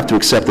that we have to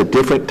accept that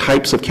different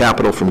types of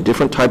capital from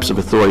different types of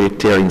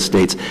authoritarian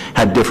states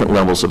had different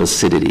levels of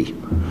acidity.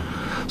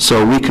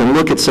 So we can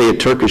look at, say, a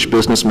Turkish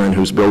businessman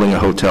who's building a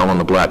hotel on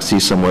the Black Sea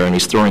somewhere, and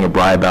he's throwing a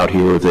bribe out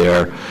here or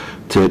there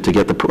to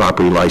get the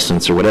property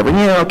license or whatever.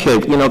 Yeah,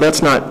 okay, you know,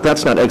 that's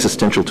not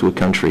existential to a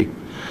country.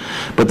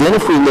 But then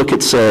if we look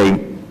at,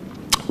 say,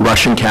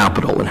 Russian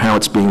capital and how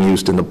it's being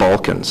used in the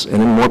Balkans,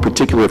 and in more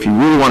particular, if you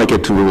really want to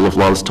get to rule of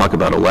law, let's talk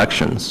about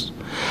elections.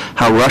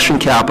 How Russian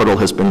capital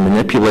has been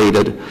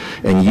manipulated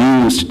and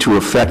used to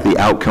affect the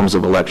outcomes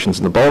of elections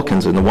in the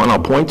Balkans, and the one I'll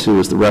point to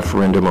is the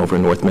referendum over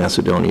North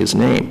Macedonia's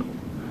name.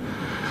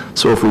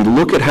 So if we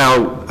look at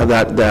how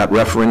that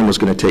referendum was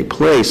going to take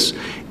place,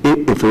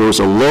 if there was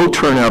a low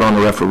turnout on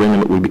the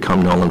referendum, it would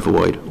become null and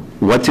void.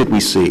 What did we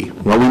see?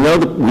 Well, we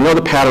know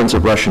the patterns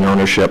of Russian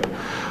ownership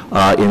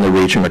in the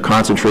region are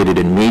concentrated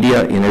in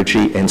media,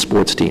 energy, and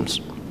sports teams.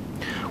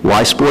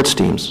 Why sports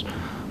teams?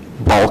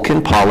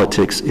 Balkan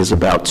politics is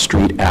about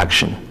street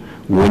action.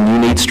 When you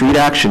need street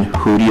action,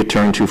 who do you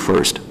turn to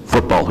first?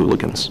 Football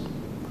hooligans.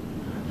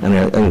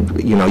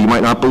 And you know, you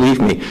might not believe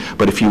me,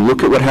 but if you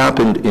look at what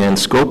happened in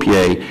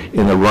Skopje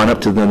in the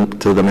run-up to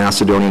the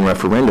Macedonian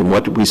referendum,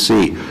 what did we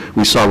see?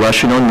 We saw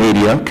Russian-owned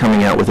media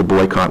coming out with a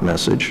boycott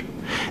message,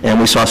 and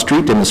we saw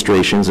street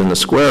demonstrations in the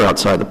square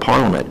outside the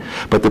parliament.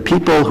 But the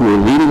people who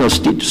were leading those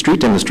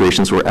street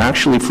demonstrations were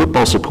actually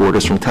football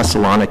supporters from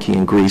Thessaloniki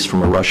in Greece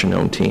from a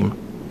Russian-owned team.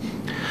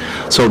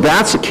 So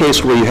that's a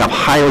case where you have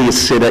highly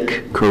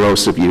acidic,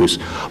 corrosive use.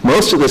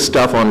 Most of this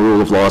stuff on rule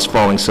of law is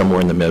falling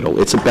somewhere in the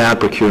middle. It's a bad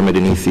procurement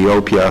in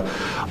Ethiopia.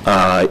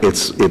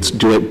 It's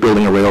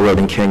building a railroad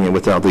in Kenya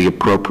without the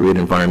appropriate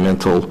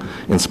environmental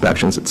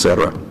inspections, et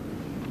cetera.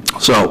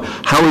 So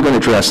how are we going to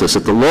address this?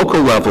 At the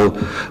local level,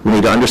 we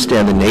need to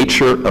understand the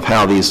nature of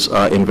how these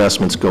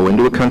investments go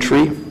into a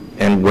country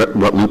and what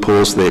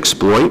loopholes they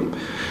exploit.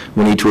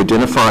 We need to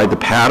identify the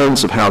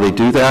patterns of how they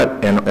do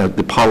that and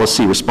the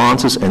policy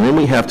responses, and then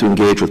we have to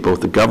engage with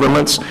both the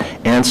governments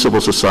and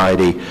civil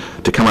society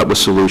to come up with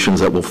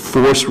solutions that will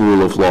force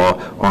rule of law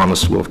on the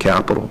flow of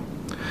capital.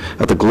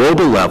 At the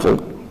global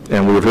level,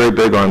 and we're very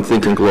big on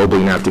thinking globally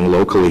and acting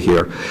locally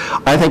here,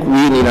 I think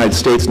we in the United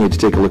States need to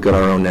take a look at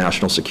our own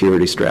national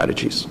security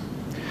strategies.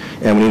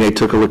 And we need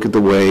to take a look at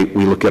the way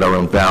we look at our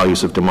own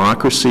values of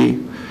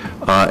democracy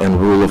and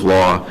rule of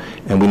law.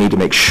 And we need to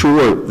make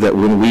sure that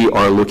when we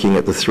are looking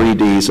at the 3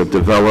 Ds of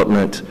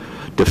development,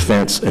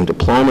 defense, and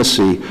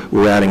diplomacy,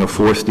 we're adding a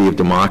 4th D of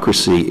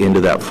democracy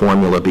into that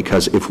formula,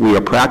 because if we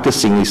are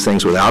practicing these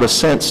things without a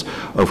sense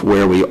of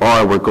where we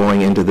are, we're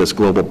going into this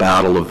global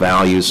battle of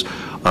values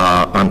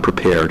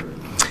unprepared.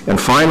 And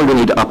finally, we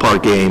need to up our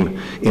game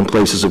in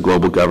places of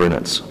global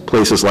governance,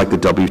 places like the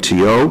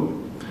WTO,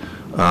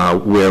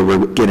 where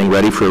we're getting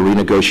ready for a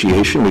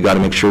renegotiation. We've got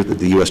to make sure that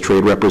the U.S.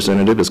 Trade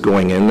Representative is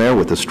going in there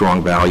with a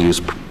strong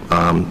values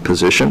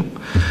position.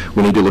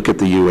 We need to look at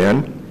the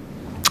UN,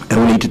 and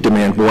we need to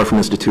demand more from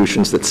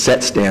institutions that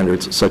set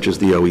standards such as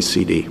the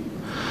OECD,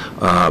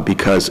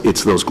 because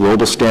it's those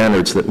global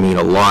standards that mean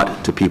a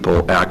lot to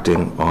people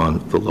acting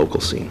on the local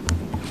scene.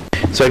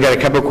 So I've got a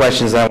couple of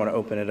questions. I want to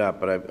open it up,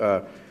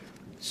 but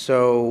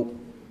so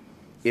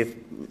if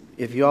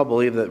you all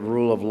believe that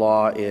rule of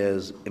law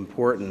is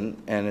important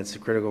and it's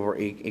critical for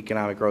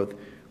economic growth,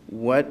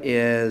 what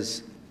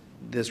is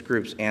this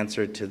group's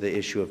answer to the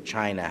issue of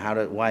China?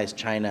 Why does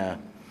China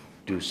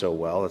do so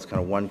well? That's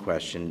kind of one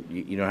question.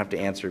 You don't have to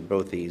answer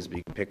both these, but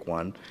you can pick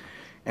one.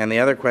 And the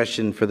other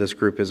question for this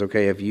group is,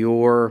 okay, if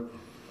you're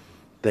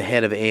the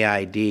head of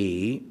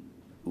AID,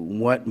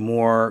 what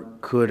more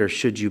could or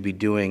should you be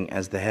doing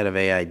as the head of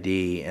AID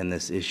in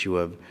this issue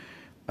of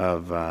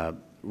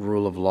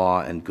rule of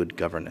law and good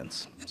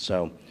governance?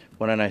 So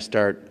why don't I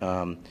start,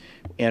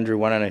 Andrew,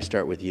 why don't I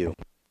start with you?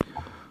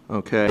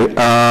 Okay.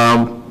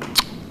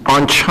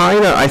 On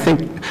China, I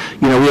think,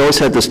 we always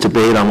had this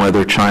debate on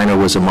whether China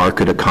was a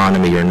market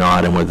economy or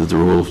not and whether the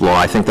rule of law.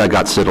 I think that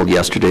got settled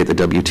yesterday at the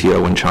WTO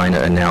when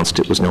China announced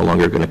it was no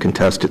longer going to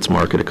contest its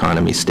market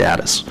economy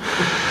status.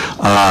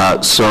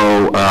 But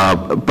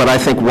I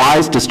think,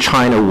 why does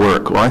China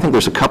work? Well, I think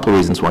there's a couple of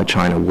reasons why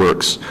China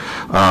works.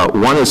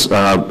 One is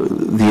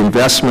the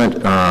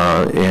investment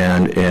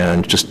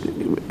and just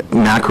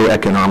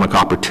macroeconomic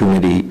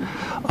opportunity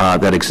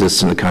that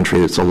exists in the country.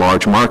 It's a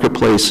large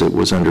marketplace. It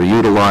was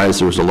underutilized.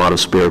 There was a lot of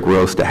spare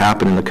growth to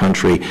happen in the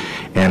country,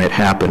 and it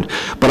happened.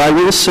 But I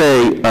will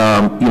say,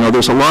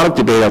 there's a lot of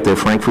debate out there.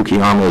 Frank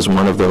Fukuyama is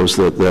one of those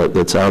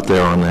that's out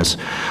there on this,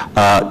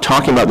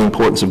 talking about the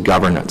importance of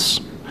governance.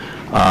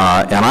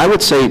 And I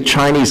would say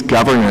Chinese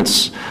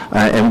governance,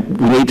 and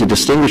we need to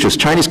distinguish this,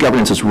 Chinese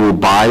governance is ruled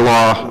by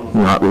law,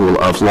 not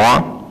rule of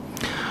law,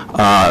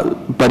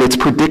 but it's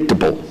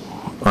predictable.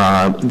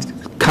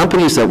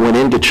 Companies that went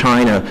into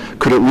China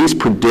could at least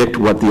predict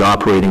what the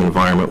operating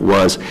environment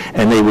was,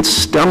 and they would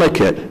stomach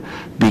it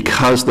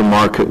because the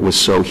market was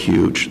so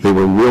huge. They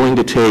were willing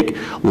to take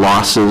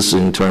losses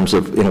in terms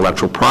of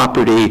intellectual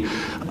property,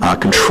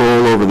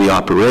 control over the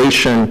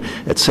operation,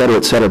 et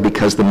cetera,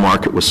 because the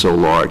market was so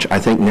large. I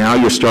think now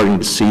you're starting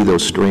to see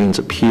those strains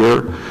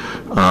appear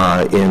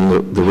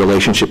in the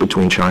relationship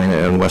between China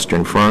and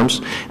Western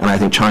firms, and I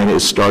think China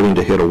is starting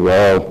to hit a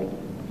wall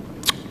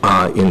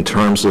in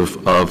terms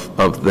of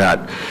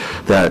that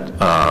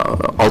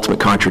ultimate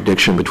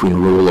contradiction between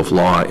rule of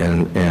law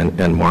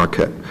and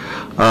market.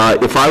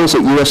 If I was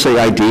at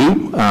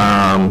USAID,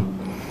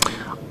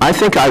 I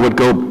think I would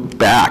go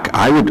back.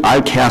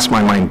 I'd cast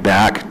my mind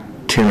back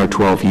 10 or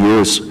 12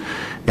 years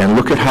and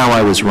look at how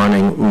I was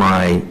running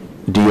my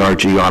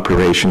DRG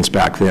operations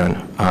back then,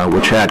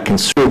 which had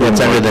considerable...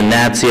 That's under the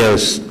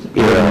Natsios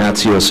era. The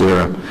Natsios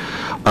era.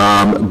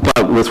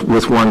 But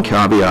with one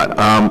caveat.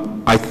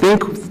 I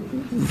think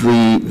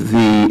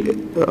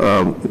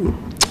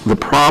the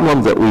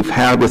problem that we've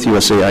had with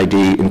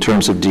USAID in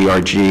terms of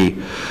DRG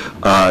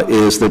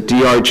is that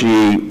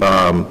DRG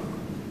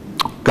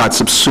got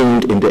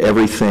subsumed into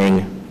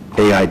everything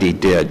AID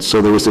did.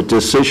 So there was a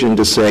decision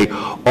to say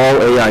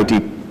all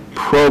AID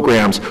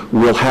programs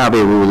will have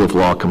a rule of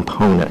law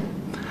component.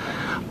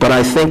 But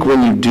I think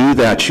when you do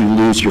that, you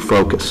lose your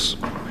focus.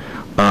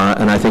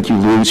 And I think you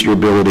lose your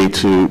ability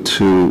to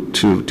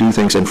do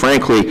things, and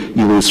frankly,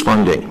 you lose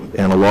funding.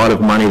 And a lot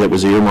of money that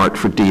was earmarked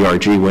for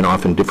DRG went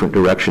off in different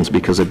directions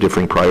because of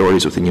different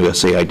priorities within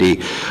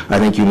USAID. I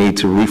think you need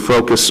to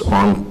refocus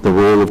on the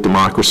role of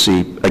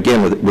democracy,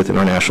 again, within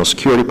our national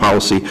security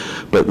policy,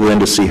 but then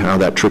to see how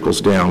that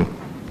trickles down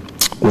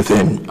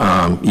within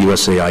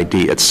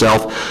USAID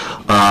itself.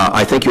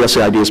 I think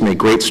USAID has made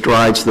great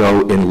strides,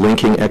 though, in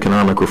linking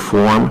economic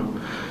reform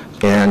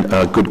and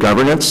good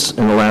governance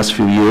in the last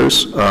few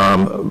years,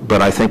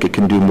 but I think it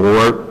can do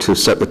more to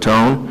set the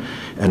tone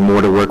and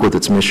more to work with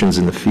its missions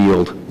in the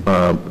field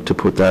to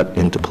put that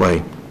into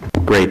play.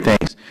 Great,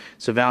 thanks.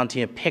 So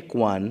Valentina, pick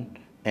one,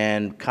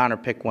 and Connor,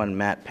 pick one,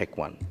 Matt, pick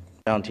one.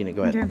 Valentina,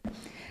 go ahead.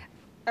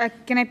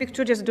 Can I pick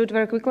two, just do it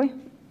very quickly?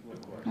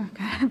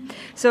 Okay.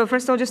 So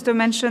first of all, just to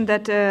mention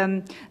that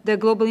the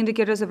Global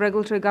Indicators of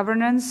Regulatory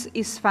Governance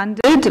is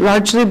funded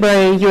largely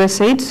by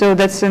USAID, so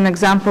that's an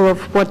example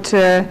of what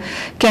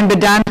can be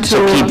done to...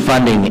 So keep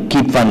funding it.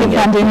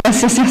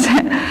 Yes, yes,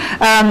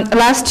 yes.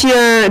 Last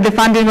year, the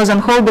funding was on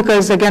hold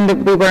because,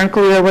 again, we weren't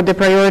clear what the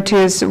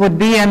priorities would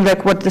be and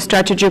like what the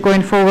strategy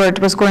going forward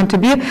was going to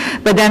be.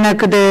 But then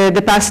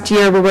the past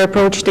year, we were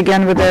approached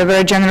again with a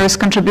very generous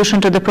contribution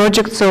to the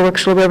project, so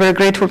actually we're very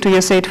grateful to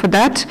USAID for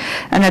that.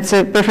 And it's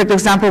a perfect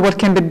example what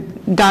can be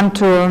done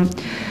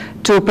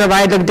to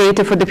provide like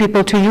data for the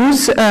people to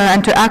use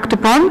and to act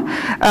upon.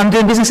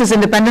 The business is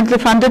independently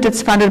funded.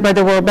 It's funded by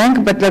the World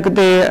Bank, but like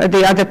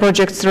the other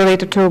projects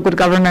related to good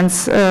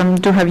governance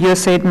do have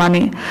USAID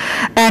money.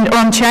 And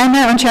on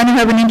China we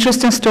have an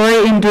interesting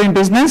story in doing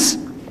business.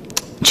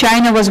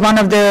 China was one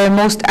of the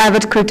most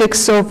avid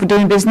critics of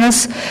doing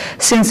business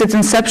since its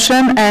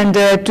inception, and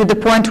to the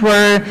point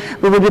where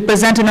we would be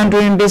presenting on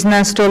doing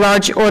business to a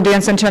large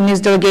audience, and Chinese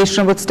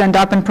delegation would stand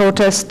up and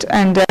protest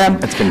and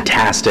That's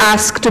fantastic.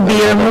 ask to be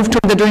removed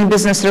from the doing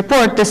business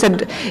report. They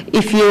said,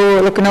 if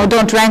you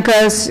don't rank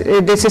us,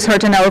 this is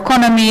hurting our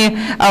economy,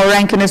 our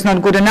ranking is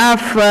not good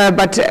enough,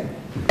 but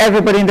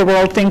everybody in the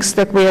world thinks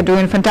that we are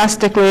doing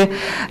fantastically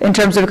in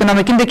terms of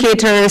economic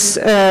indicators,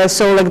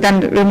 so then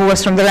remove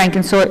us from the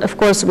ranking. So of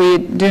course we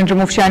didn't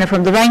remove China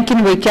from the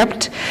ranking, we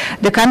kept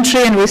the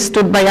country and we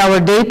stood by our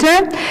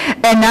data.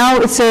 And now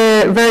it's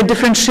a very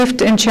different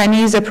shift in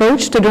Chinese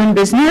approach to doing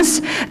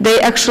business. They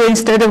actually,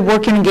 instead of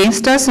working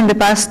against us in the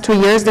past 2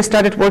 years, they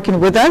started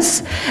working with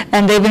us,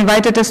 and they've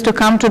invited us to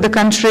come to the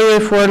country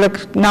for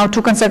now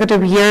 2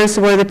 consecutive years,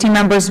 where the team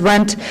members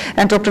went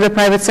and talked to the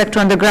private sector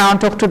on the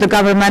ground, talked to the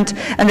government,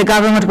 and the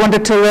government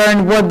wanted to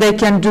learn what they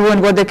can do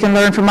and what they can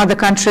learn from other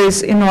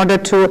countries in order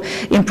to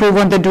improve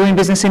on the doing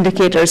business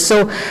indicators.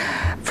 So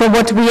from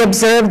what we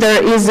observed,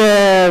 there is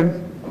a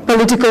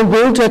political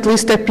will to at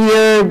least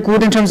appear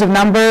good in terms of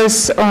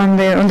numbers on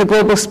the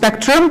global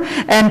spectrum,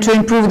 and to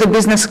improve the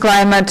business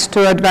climate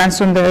to advance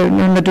on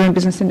the doing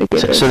business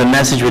indicators. So the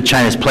message with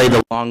China is play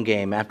the long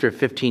game. After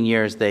 15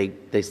 years, they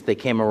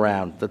came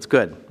around. That's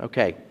good.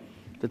 Okay.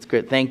 That's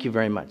good. Thank you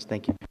very much.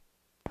 Thank you.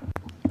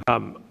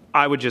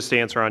 I would just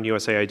answer on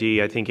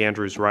USAID. I think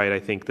Andrew's right. I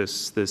think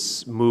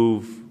this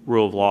move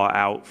rule of law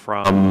out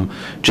from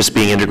just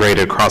being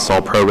integrated across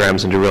all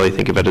programs and to really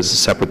think of it as a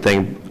separate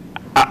thing.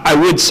 I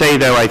would say,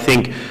 though, I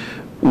think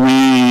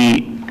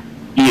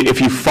if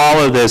you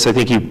follow this, I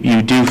think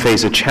you do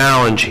face a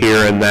challenge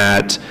here in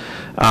that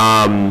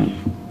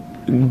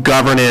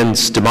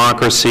governance,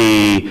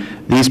 democracy,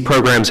 these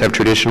programs have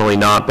traditionally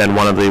not been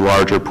one of the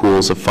larger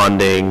pools of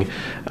funding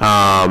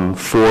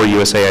for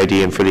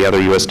USAID and for the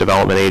other U.S.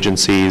 development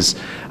agencies.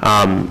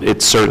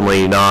 It's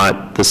certainly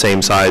not the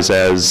same size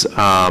as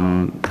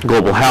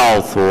Global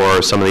Health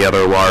or some of the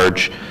other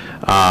large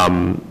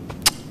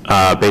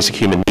basic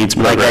human needs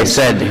programs. Like I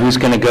said, who's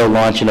going to go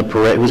launch in a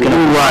parade? Who's going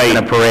to launch in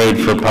a parade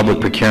for public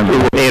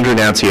procurement? Andrew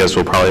Natsios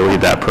will probably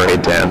lead that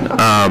parade, Dan,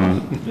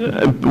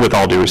 with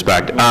all due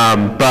respect.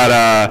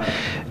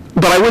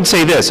 But I would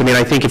say this, I mean,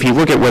 I think if you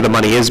look at where the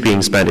money is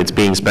being spent, it's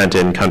being spent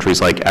in countries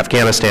like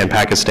Afghanistan,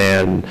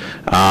 Pakistan,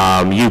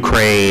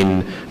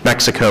 Ukraine,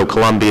 Mexico,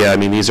 Colombia. I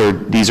mean, these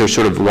are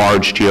sort of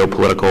large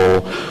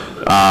geopolitical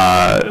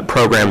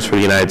programs for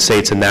the United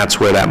States, and that's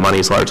where that money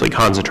is largely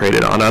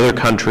concentrated. On other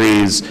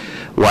countries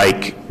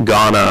like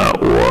Ghana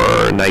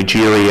or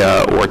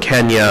Nigeria or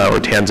Kenya or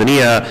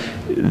Tanzania,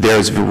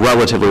 there's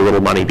relatively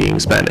little money being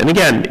spent. And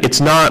again,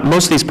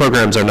 most of these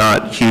programs are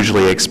not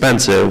hugely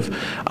expensive.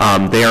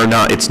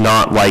 It's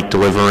not like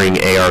delivering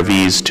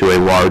ARVs to a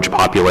large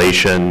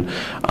population.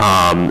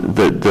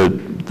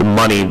 The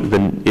money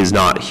is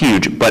not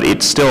huge, but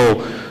it's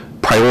still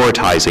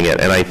prioritizing it,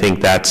 and I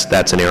think that's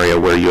an area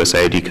where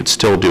USAID could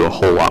still do a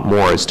whole lot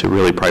more, is to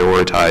really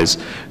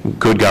prioritize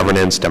good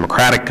governance,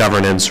 democratic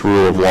governance,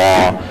 rule of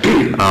law,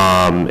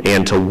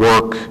 and to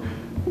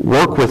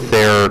work with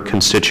their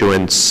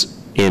constituents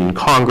in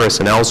Congress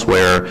and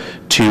elsewhere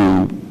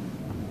to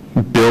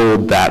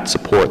build that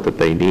support that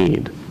they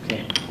need.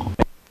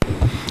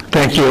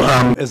 Thank you.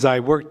 As I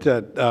worked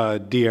at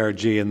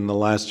DRG in the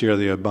last year of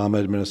the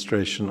Obama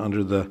administration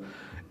under the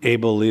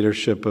able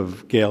leadership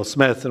of Gail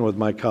Smith, and with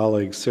my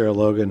colleague Sarah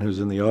Logan, who's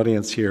in the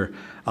audience here,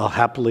 I'll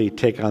happily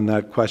take on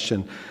that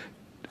question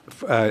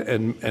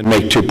and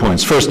make 2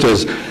 points. First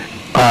is,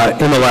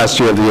 in the last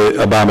year of the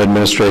Obama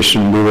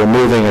administration, we were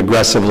moving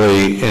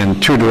aggressively in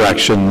 2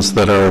 directions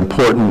that are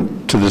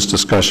important to this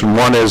discussion.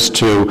 One is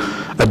to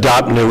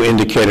adopt new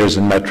indicators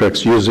and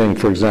metrics using,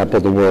 for example,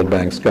 the World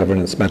Bank's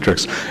governance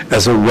metrics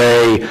as a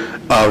way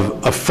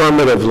of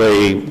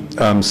affirmatively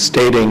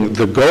stating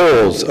the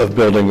goals of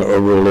building a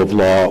rule of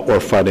law or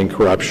fighting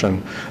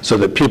corruption, so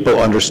that people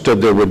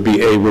understood there would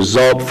be a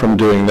result from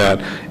doing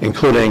that,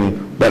 including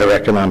better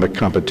economic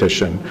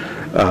competition,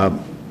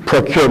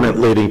 procurement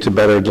leading to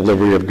better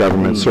delivery of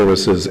government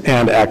services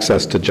and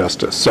access to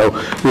justice. So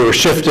we were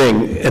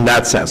shifting in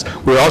that sense.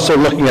 We were also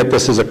looking at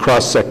this as a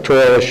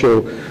cross-sectoral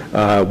issue.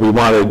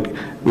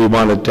 We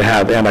wanted to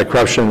have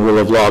anti-corruption, rule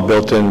of law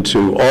built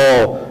into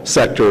all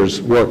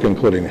sectors' work,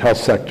 including the health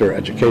sector,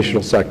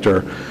 educational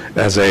sector,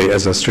 as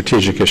a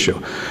strategic issue.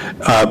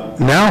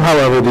 Now,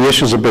 however, the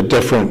issue is a bit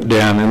different,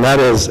 Dan,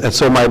 and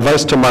so my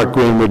advice to Mark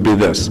Green would be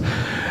this.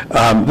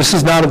 This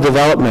is not a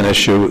development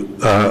issue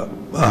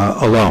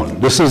alone.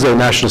 This is a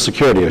national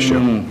security issue.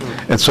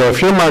 And so if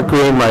you're Mark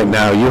Green right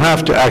now, you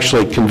have to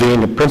actually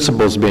convene a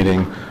principals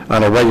meeting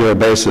on a regular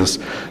basis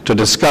to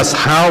discuss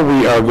how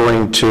we are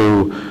going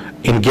to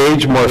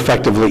engage more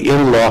effectively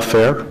in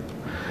lawfare,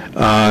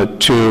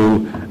 to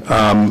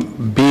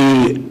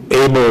be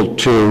able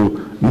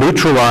to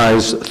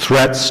neutralize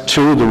threats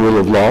to the rule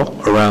of law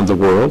around the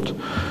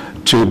world,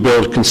 to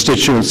build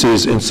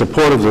constituencies in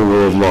support of the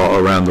rule of law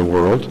around the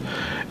world,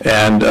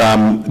 and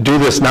do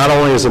this not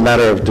only as a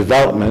matter of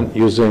development,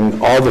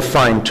 using all the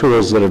fine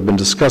tools that have been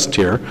discussed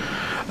here,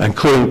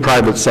 including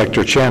private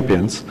sector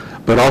champions,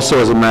 but also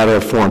as a matter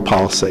of foreign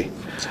policy.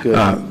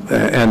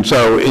 And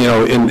so,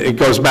 it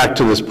goes back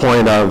to this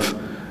point of,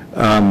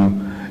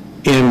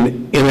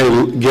 in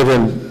a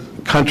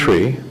given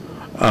country,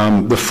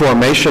 the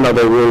formation of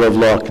a rule of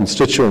law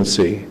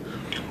constituency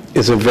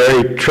is a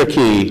very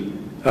tricky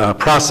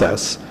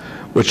process,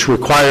 which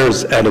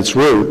requires at its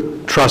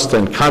root trust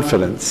and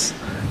confidence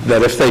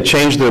that if they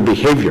change their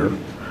behavior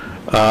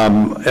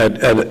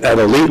at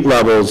elite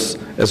levels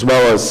as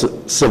well as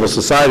civil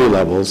society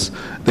levels,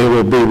 they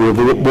will be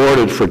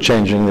rewarded for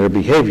changing their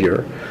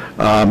behavior.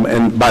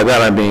 And by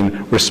that I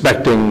mean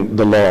respecting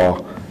the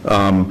law,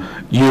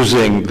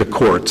 using the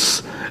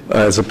courts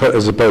as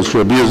opposed to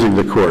abusing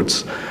the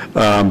courts,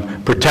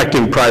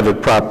 protecting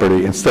private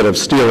property instead of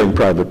stealing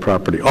private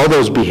property. All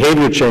those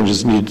behavior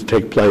changes need to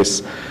take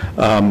place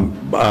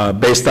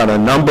based on a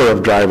number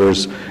of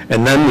drivers,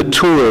 and then the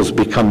tools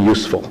become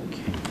useful.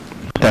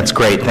 That's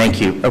great,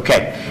 thank you.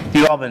 Okay,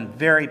 you've all been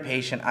very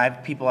patient. I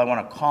have people I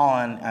want to call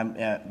on,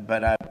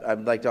 but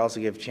I'd like to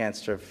also give a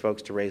chance to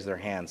folks to raise their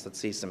hands. Let's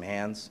see some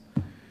hands.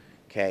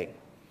 Okay,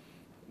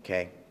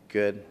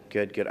 good.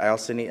 I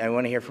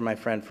want to hear from my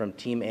friend from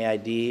Team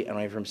AID, I want to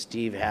hear from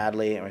Steve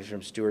Hadley, I want to hear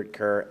from Stuart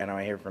Kerr, and I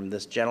want to hear from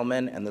this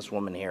gentleman and this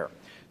woman here.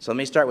 So let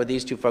me start with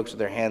these two folks with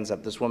their hands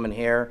up. This woman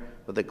here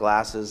with the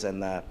glasses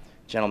and the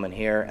gentleman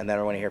here, and then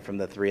I want to hear from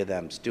the three of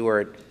them,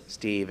 Stuart,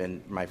 Steve,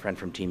 and my friend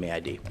from Team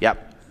AID.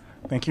 Yep.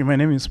 Thank you. My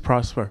name is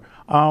Prosper.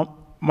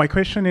 My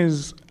question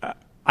is,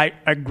 I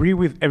agree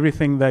with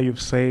everything that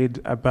you've said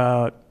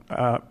about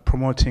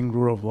promoting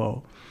rule of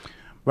law.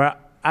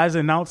 But as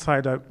an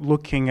outsider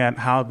looking at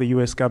how the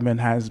U.S. government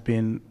has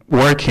been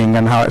working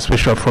and how,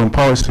 especially foreign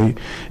policy,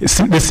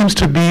 there seems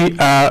to be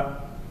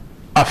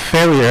a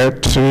failure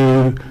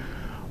to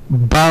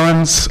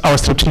balance our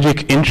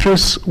strategic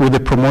interests with the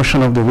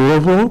promotion of the rule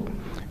of law,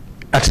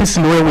 at least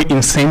in the way we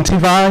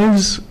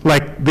incentivize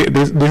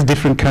these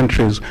different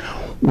countries.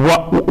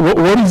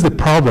 What is the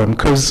problem?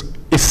 Because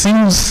it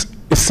seems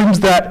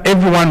that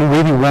everyone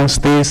really wants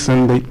this,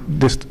 and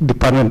this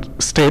Department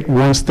of State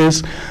wants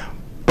this,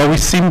 but we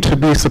seem to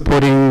be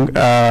supporting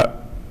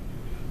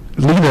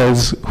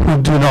leaders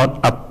who do not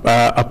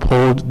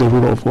uphold the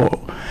rule of law.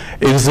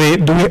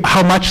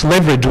 How much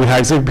leverage do we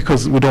have? Is it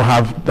because we don't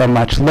have that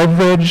much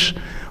leverage?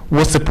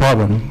 What's the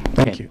problem?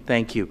 Thank you.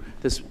 Thank you.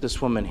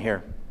 This woman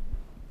here.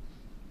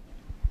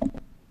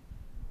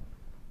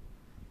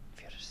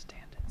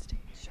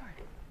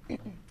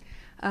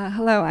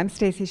 Hello, I'm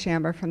Stacy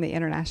Shamber from the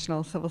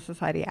International Civil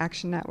Society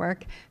Action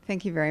Network.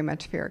 Thank you very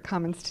much for your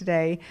comments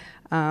today.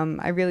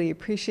 I really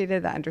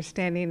appreciated the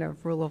understanding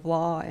of rule of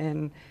law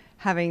and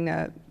having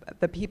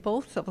the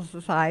people, civil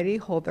society,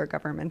 hold their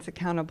governments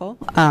accountable.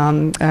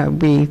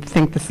 We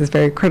think this is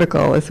very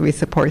critical as we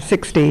support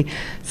 60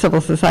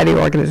 civil society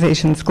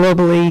organizations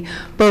globally,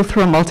 both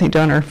through a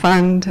multi-donor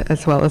fund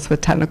as well as with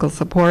technical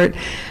support.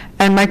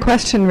 And my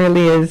question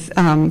really is,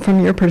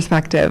 from your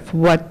perspective,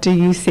 what do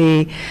you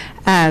see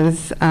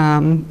as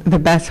the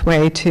best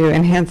way to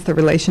enhance the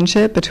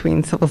relationship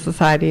between civil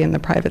society and the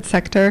private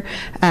sector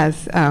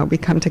as we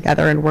come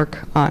together and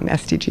work on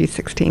SDG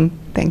 16?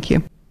 Thank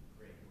you.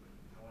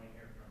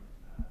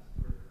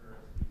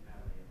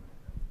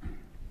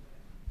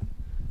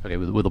 Okay,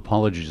 with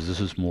apologies, this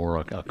is more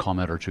a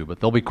comment or two,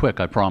 but they'll be quick,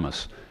 I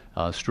promise.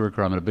 Stuart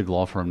Kerr, I'm at a big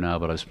law firm now,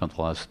 but I spent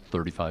the last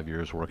 35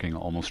 years working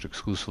almost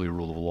exclusively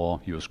rule of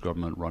law, U.S.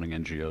 government, running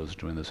NGOs,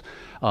 doing this.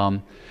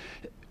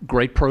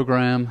 Great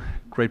program,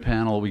 great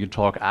panel. We could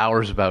talk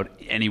hours about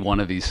any one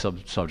of these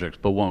subjects,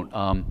 but won't.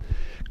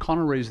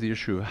 Connor raised the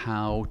issue of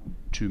how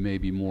to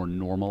maybe more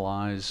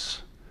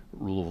normalize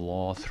rule of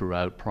law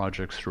throughout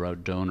projects,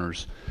 throughout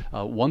donors.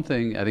 One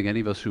thing, I think any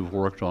of us who've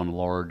worked on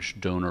large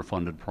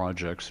donor-funded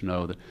projects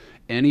know that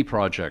any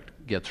project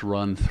gets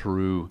run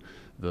through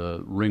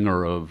the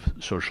ringer of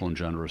social and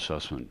gender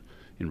assessment,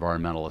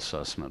 environmental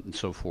assessment, and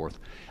so forth.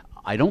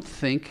 I don't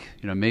think,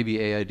 maybe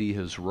AID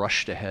has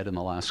rushed ahead in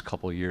the last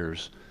couple of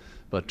years,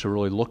 but to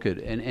really look at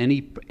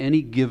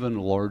any given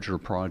larger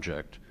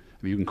project,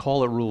 I mean, you can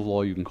call it rule of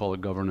law, you can call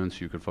it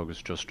governance, you could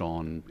focus just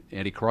on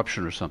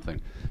anti-corruption or something.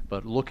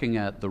 But looking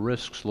at the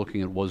risks,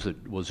 looking at was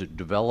it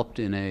developed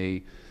in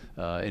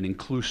an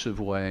inclusive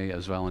way,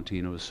 as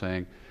Valentina was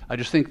saying, I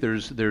just think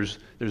there's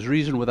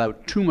reason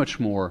without too much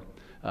more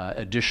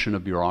addition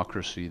of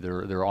bureaucracy.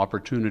 There are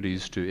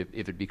opportunities to,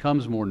 if it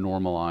becomes more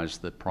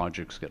normalized that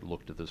projects get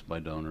looked at this by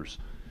donors,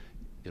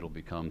 it'll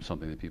become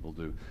something that people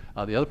do.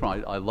 The other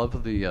point, I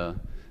love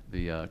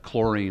the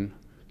chlorine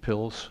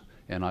pills,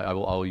 and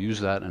I'll use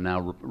that and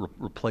now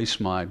replace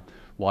my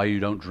why you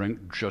don't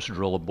drink, just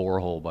drill a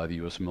borehole by the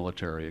U.S.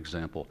 military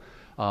example.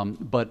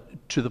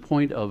 But to the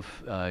point of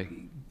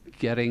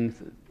getting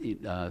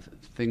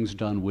things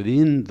done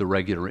within the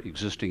regular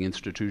existing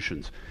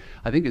institutions,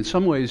 I think in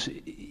some ways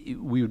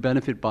we would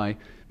benefit by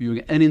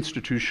viewing an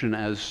institution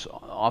as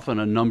often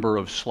a number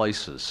of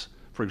slices.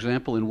 For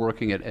example, in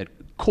working at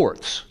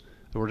courts,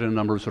 I worked in a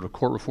number of sort of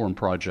court reform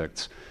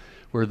projects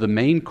where the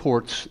main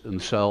courts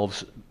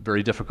themselves,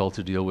 very difficult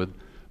to deal with,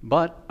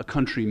 but a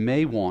country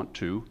may want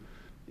to,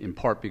 in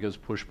part because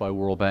pushed by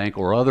World Bank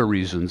or other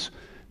reasons,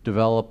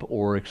 develop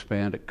or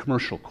expand a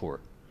commercial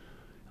court.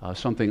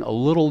 Something a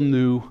little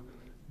new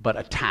but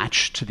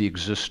attached to the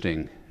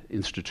existing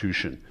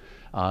institution.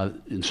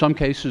 In some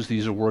cases,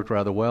 these have worked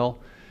rather well.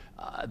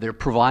 They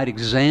provide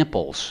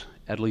examples,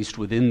 at least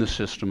within the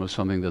system, of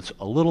something that's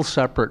a little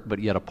separate but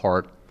yet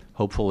apart,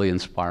 hopefully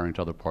inspiring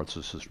to other parts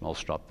of the system. I'll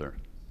stop there.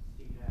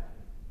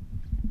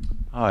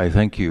 Hi,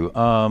 thank you.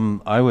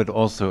 I would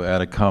also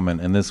add a comment,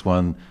 and this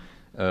one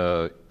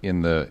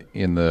in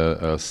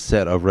the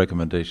set of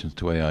recommendations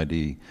to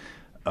AID.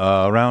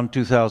 Around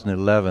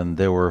 2011,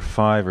 there were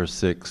 5 or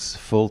 6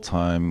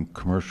 full-time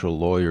commercial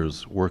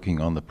lawyers working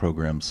on the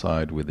program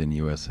side within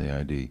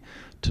USAID.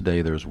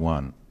 Today, there's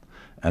 1.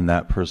 And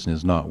that person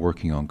is not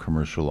working on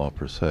commercial law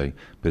per se,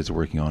 but is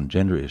working on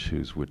gender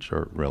issues, which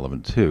are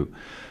relevant too.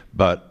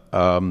 But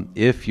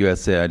if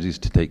USAID is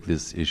to take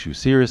this issue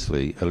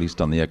seriously, at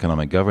least on the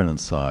economic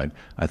governance side,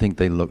 I think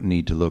they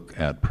need to look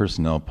at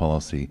personnel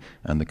policy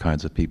and the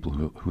kinds of people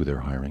who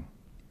they're hiring.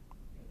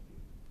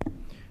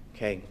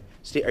 Okay.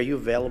 Steve, are you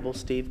available,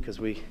 Steve? Because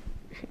will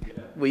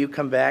you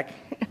come back?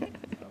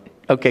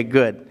 Okay,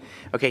 good.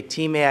 Okay,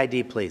 Team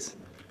AID, please.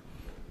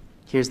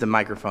 Here's the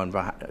microphone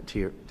there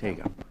you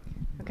go.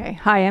 Okay,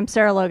 hi, I'm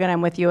Sarah Logan.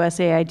 I'm with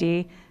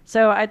USAID.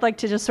 So I'd like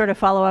to just sort of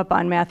follow up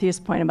on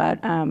Matthew's point about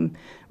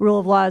rule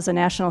of law as a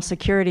national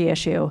security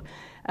issue.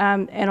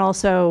 And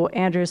also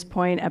Andrew's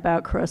point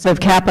about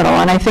corrosive capital.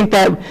 And I think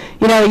that,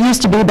 you know, it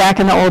used to be back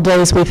in the old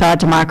days we thought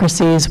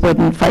democracies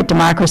wouldn't fight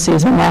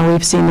democracies, and now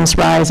we've seen this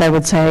rise, I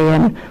would say,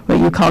 in what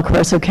you call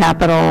corrosive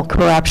capital,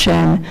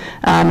 corruption,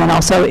 and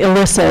also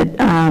illicit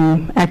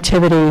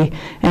activity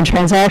and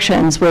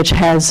transactions, which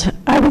has,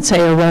 I would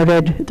say,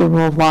 eroded the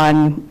rule of law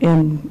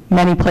in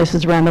many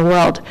places around the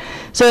world.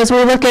 So as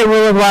we look at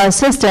rule of law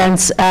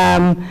assistance,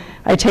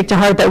 I take to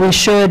heart that we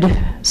should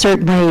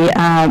certainly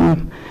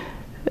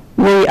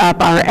weigh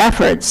up our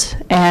efforts,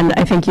 and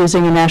I think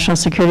using a national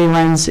security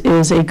lens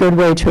is a good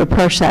way to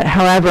approach that.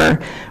 However,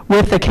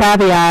 with the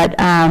caveat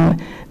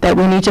that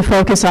we need to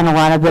focus on a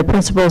lot of the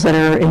principles that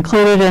are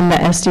included in the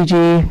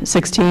SDG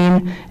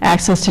 16,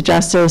 access to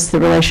justice, the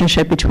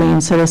relationship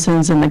between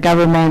citizens and the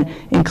government,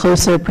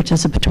 inclusive,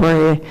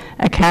 participatory,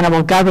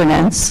 accountable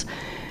governance,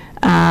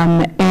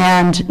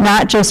 and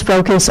not just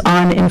focus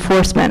on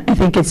enforcement. I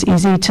think it's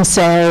easy to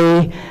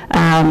say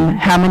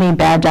how many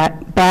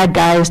bad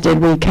guys did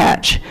we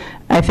catch.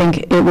 I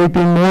think it would be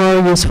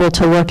more useful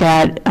to look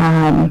at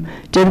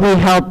did we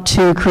help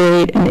to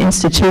create an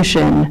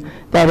institution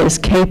that is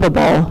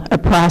capable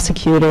of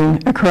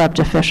prosecuting a corrupt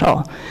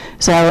official.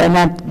 So, and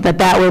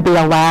that would be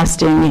a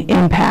lasting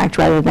impact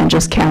rather than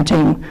just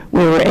counting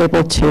we were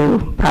able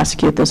to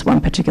prosecute this one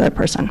particular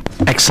person.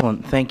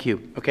 Excellent, thank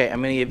you. Okay,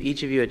 I'm going to give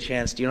each of you a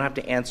chance. You don't have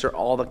to answer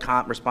all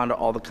the respond to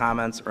all the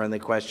comments or any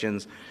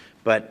questions,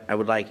 but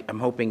I'm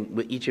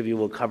hoping each of you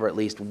will cover at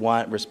least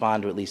one,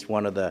 respond to at least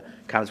one of the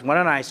comments. Why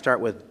don't I start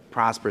with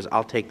Prospers?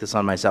 I'll take this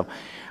on myself.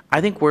 I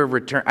think from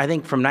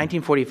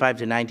 1945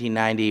 to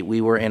 1990,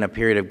 we were in a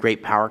period of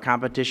great power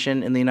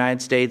competition in the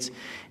United States,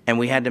 and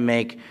we had to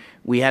make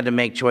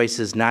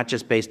choices not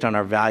just based on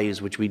our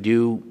values, which we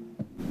do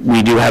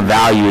have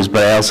values,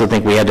 but I also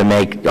think we had to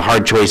make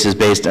hard choices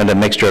based on a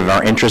mixture of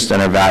our interests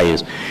and our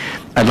values.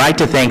 I'd like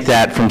to think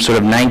that from sort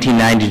of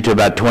 1990 to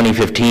about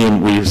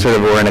 2015, we sort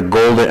of were in a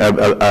golden,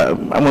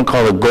 I wouldn't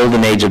call it a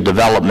golden age of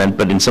development,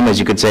 but in some ways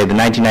you could say the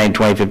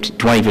 1990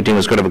 2015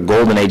 was sort of a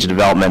golden age of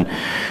development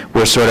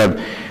where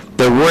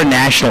there were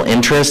national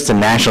interests and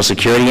national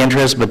security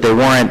interests, but they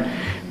weren't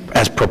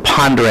as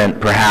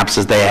preponderant perhaps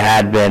as they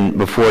had been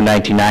before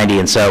 1990.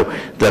 And so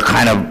the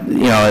kind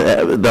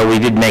of, though we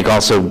did make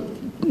also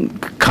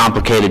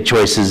complicated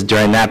choices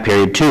during that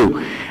period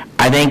too,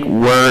 I think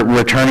we're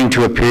returning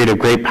to a period of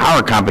great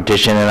power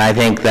competition, and I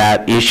think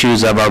that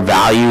issues of our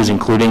values,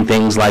 including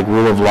things like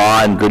rule of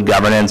law and good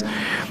governance,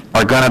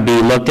 are going to be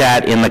looked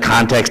at in the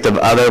context of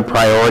other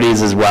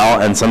priorities as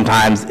well, and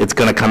sometimes it's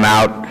going to come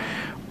out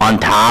on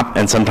top,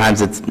 and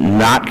sometimes it's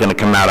not going to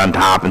come out on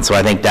top. And so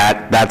I think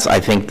that's I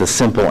think the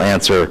simple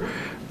answer,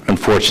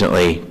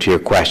 unfortunately, to your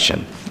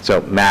question. So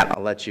Matt,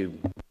 I'll let you.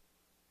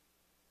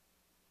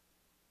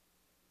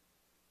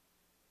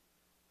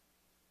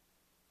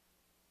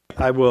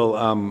 I will,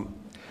 a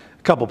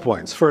couple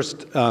points.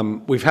 First,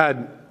 we've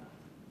had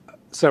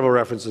several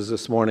references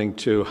this morning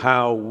to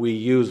how we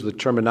use the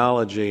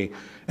terminology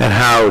and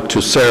how,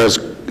 to Sarah's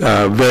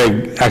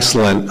very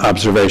excellent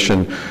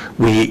observation,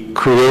 we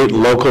create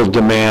local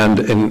demand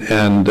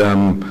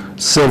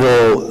and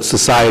civil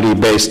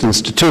society-based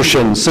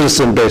institutions,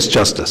 citizen-based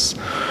justice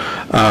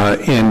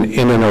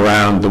in and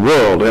around the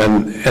world.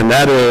 And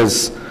that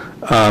is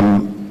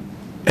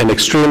an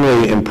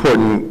extremely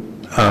important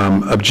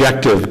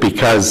objective,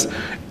 because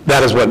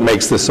that is what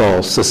makes this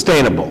all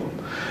sustainable.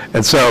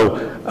 And so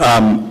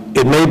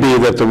it may be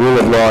that the rule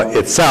of law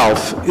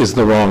itself is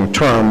the wrong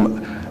term,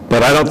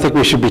 but I don't think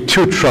we should be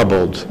too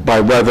troubled by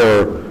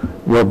whether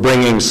we're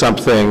bringing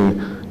something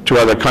to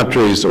other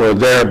countries or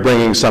they're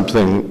bringing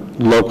something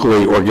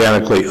locally,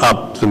 organically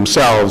up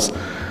themselves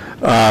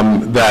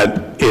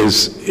that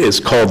is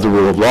called the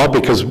rule of law,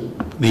 because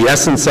the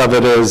essence of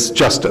it is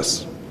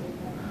justice.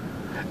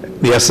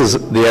 The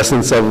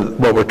essence of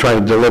what we're trying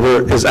to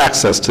deliver is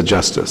access to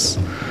justice.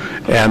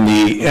 And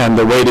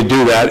the way to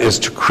do that is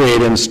to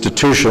create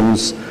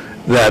institutions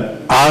that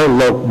are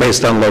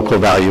based on local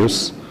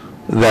values,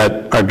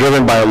 that are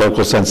driven by a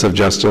local sense of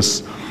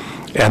justice,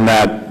 and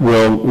that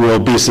will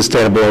be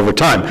sustainable over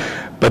time.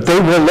 But they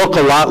will look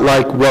a lot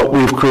like what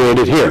we've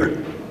created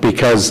here,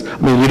 because I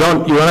mean you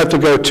don't have to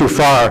go too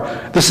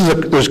far.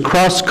 There's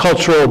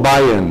cross-cultural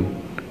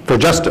buy-in for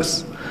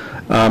justice.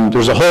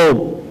 There's a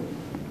whole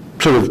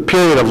sort of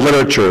period of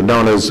literature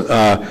known as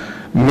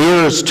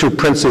mirrors to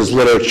princes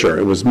literature.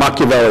 It was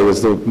Machiavelli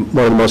was one of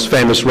the most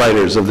famous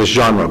writers of this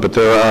genre, but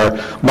there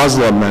are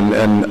Muslim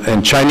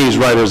and Chinese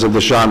writers of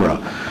this genre.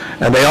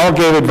 And they all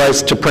gave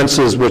advice to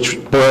princes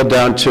which boiled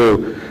down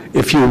to,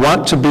 if you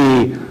want to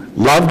be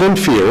loved and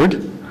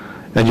feared,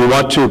 and you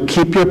want to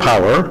keep your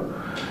power,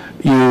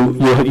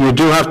 you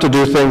do have to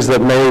do things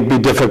that may be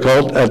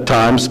difficult at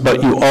times,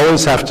 but you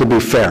always have to be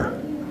fair.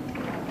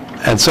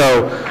 And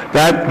so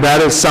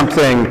that is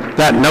something,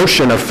 that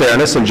notion of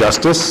fairness and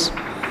justice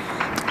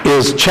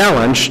is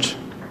challenged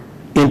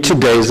in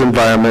today's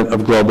environment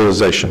of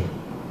globalization.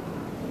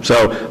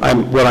 So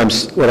what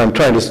I'm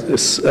trying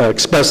to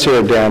express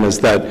here, Dan, is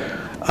that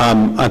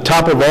on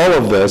top of all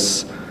of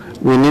this,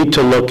 we need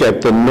to look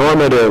at the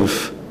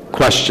normative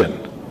question.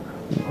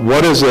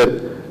 What is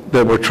it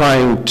that we're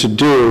trying to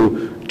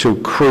do to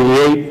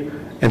create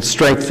and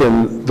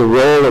strengthen the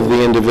role of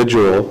the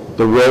individual,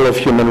 the role of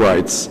human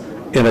rights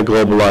in a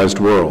globalized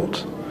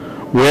world,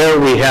 where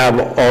we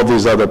have all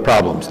these other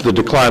problems, the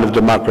decline of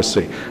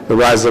democracy, the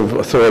rise of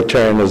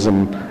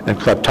authoritarianism and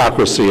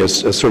kleptocracy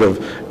as sort of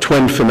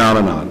twin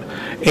phenomenon,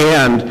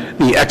 and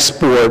the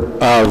export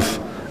of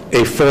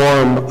a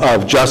form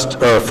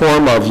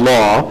of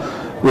law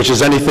which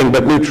is anything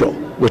but neutral,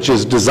 which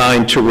is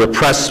designed to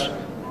repress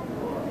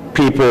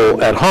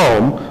people at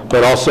home,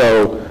 but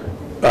also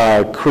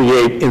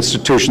create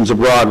institutions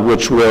abroad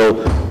which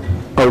will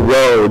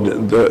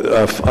erode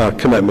the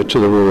commitment to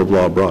the rule of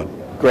law abroad.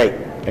 Great.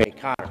 Hey,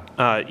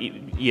 Connor.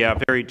 Yeah,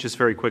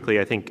 very quickly,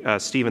 I think,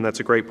 Stephen,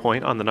 that's a great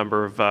point on the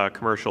number of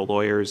commercial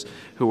lawyers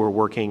who are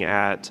working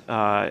at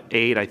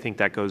aid. I think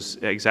that goes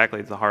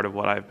exactly to the heart of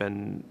what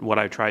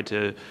I've tried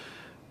to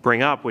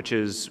bring up, which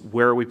is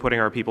where are we putting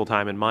our people,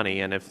 time, and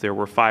money? And if there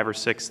were 5 or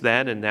 6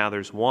 then, and now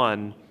there's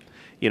 1,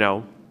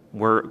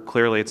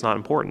 clearly it's not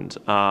important.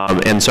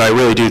 And so I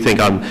really do think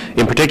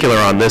in particular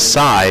on this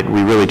side,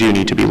 we really do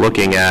need to be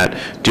looking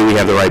at, do we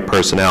have the right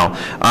personnel?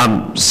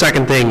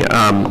 Second thing,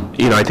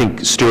 I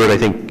think, Stuart,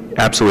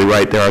 absolutely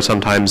right. There are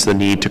sometimes the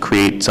need to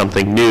create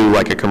something new,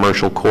 like a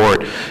commercial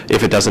court,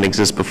 if it doesn't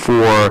exist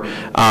before.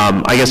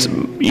 I guess,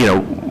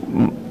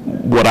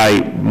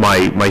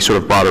 my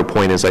sort of broader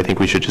point is I think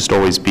we should just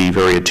always be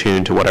very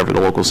attuned to whatever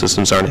the local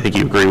systems are, and I think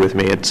you agree with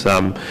me. It's,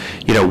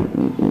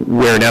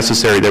 where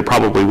necessary, there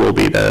probably will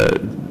be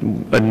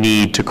a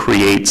need to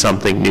create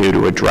something new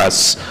to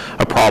address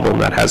a problem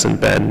that hasn't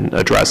been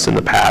addressed in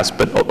the past.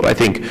 But I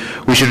think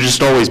we should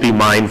just always be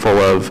mindful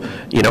of,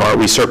 are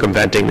we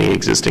circumventing the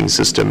existing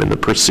system in the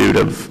pursuit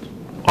of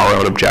our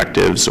own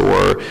objectives,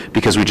 or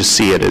because we just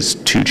see it as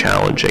too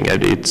challenging?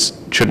 It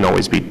shouldn't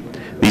always be.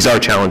 These are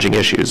challenging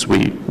issues.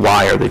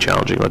 Why are they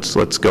challenging?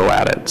 Let's go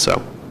at it.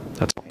 So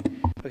that's all.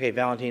 Okay,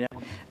 Valentina.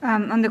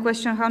 On the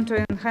question how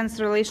to enhance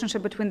the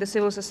relationship between the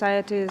civil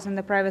societies and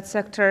the private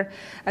sector,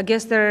 I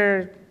guess there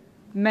are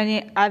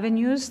many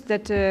avenues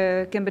that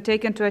can be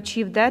taken to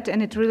achieve that, and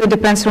it really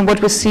depends on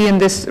what we see in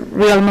this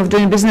realm of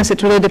doing business.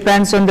 It really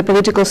depends on the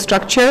political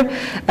structure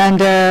and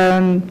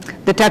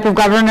the type of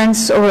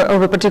governance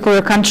of a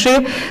particular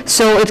country.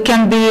 So it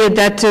can be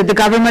that the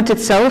government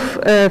itself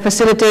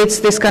facilitates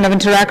this kind of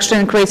interaction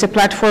and creates a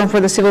platform for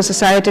the civil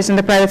societies and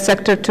the private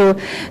sector to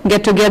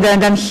get together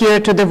and then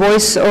hear to the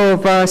voice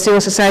of civil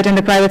society and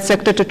the private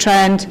sector to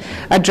try and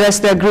address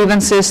their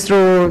grievances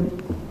through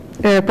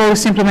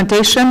policy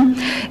implementation.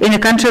 In a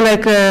country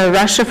like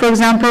Russia, for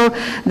example,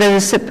 there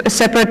is a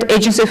separate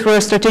agency for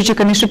strategic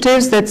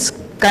initiatives that's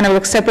kind of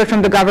like separate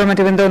from the government,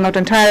 even though not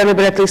entirely,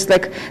 but at least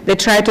like they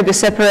try to be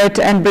separate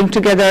and bring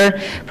together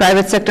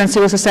private sector and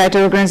civil society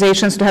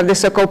organizations to have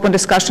this like open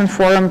discussion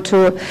forum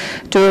to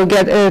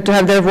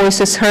have their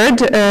voices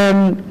heard.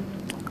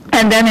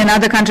 And then in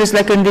other countries,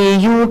 like in the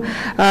EU,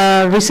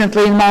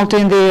 recently in Malta,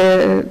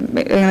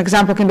 an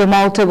example can be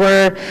Malta,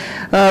 where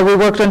we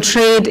worked on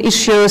trade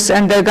issues,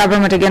 and the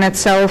government again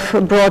itself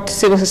brought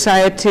civil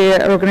society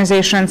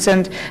organizations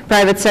and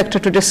private sector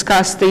to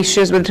discuss the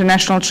issues with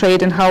international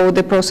trade and how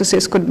the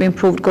processes could be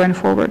improved going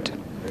forward.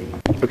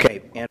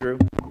 Okay, Andrew?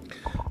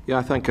 Yeah,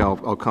 I think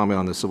I'll comment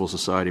on the civil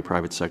society,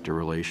 private sector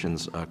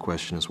relations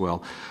question as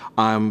well.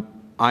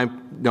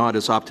 I'm not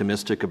as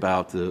optimistic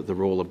about the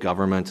role of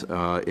government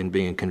in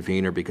being a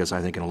convener, because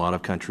I think in a lot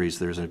of countries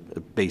there's a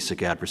basic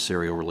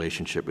adversarial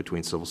relationship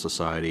between civil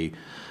society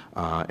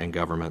and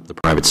government, the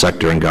private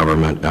sector and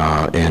government,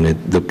 and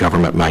the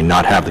government might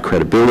not have the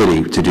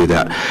credibility to do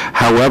that.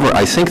 However,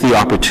 I think the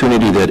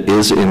opportunity that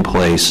is in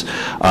place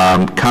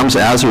comes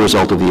as a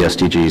result of the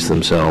SDGs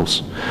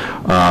themselves,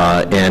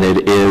 and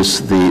it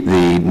is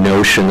the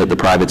notion that the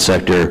private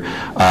sector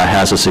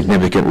has a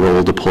significant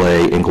role to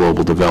play in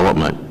global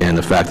development, and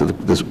the fact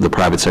that the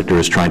private sector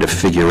is trying to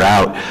figure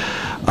out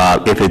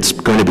if it's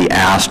going to be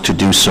asked to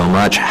do so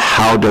much,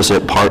 how does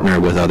it partner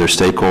with other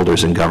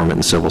stakeholders in government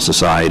and civil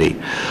society?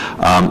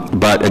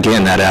 But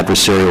again, that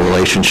adversarial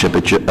relationship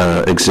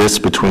exists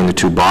between the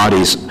two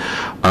bodies.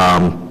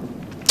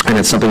 And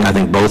it's something I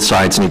think both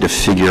sides need to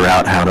figure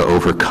out how to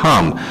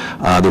overcome.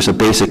 There's a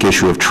basic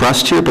issue of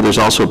trust here, but there's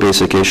also a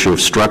basic issue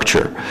of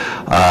structure.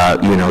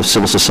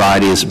 Civil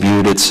society has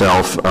viewed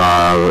itself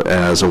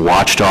as a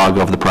watchdog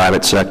of the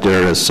private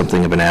sector, as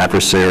something of an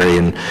adversary,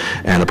 and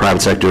the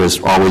private sector has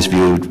always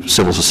viewed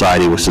civil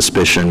society with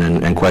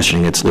suspicion and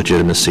questioning its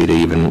legitimacy to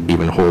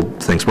even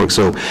hold things work.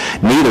 So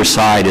neither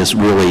side has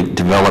really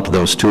developed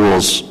those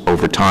tools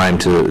over time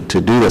to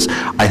do this.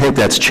 I think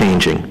that's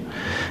changing.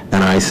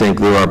 And I think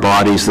there are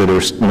bodies that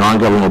are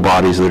non-governmental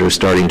bodies that are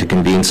starting to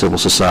convene civil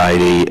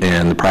society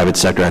and the private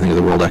sector. I think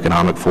the World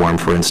Economic Forum,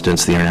 for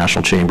instance, the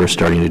International Chamber is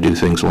starting to do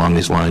things along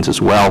these lines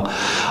as well,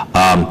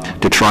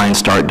 to try and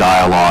start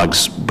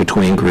dialogues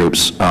between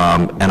groups.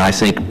 And I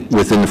think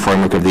within the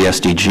framework of the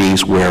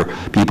SDGs, where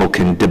people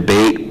can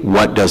debate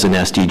what does an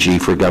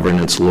SDG for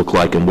governance look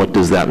like and what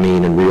does that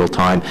mean in real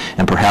time,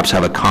 and perhaps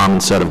have a common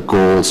set of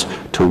goals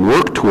to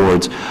work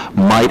towards,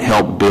 might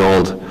help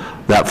build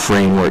that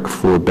framework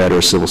for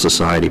better civil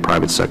society,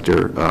 private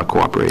sector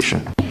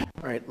cooperation.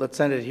 All right, let's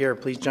end it here.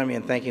 Please join me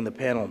in thanking the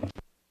panel.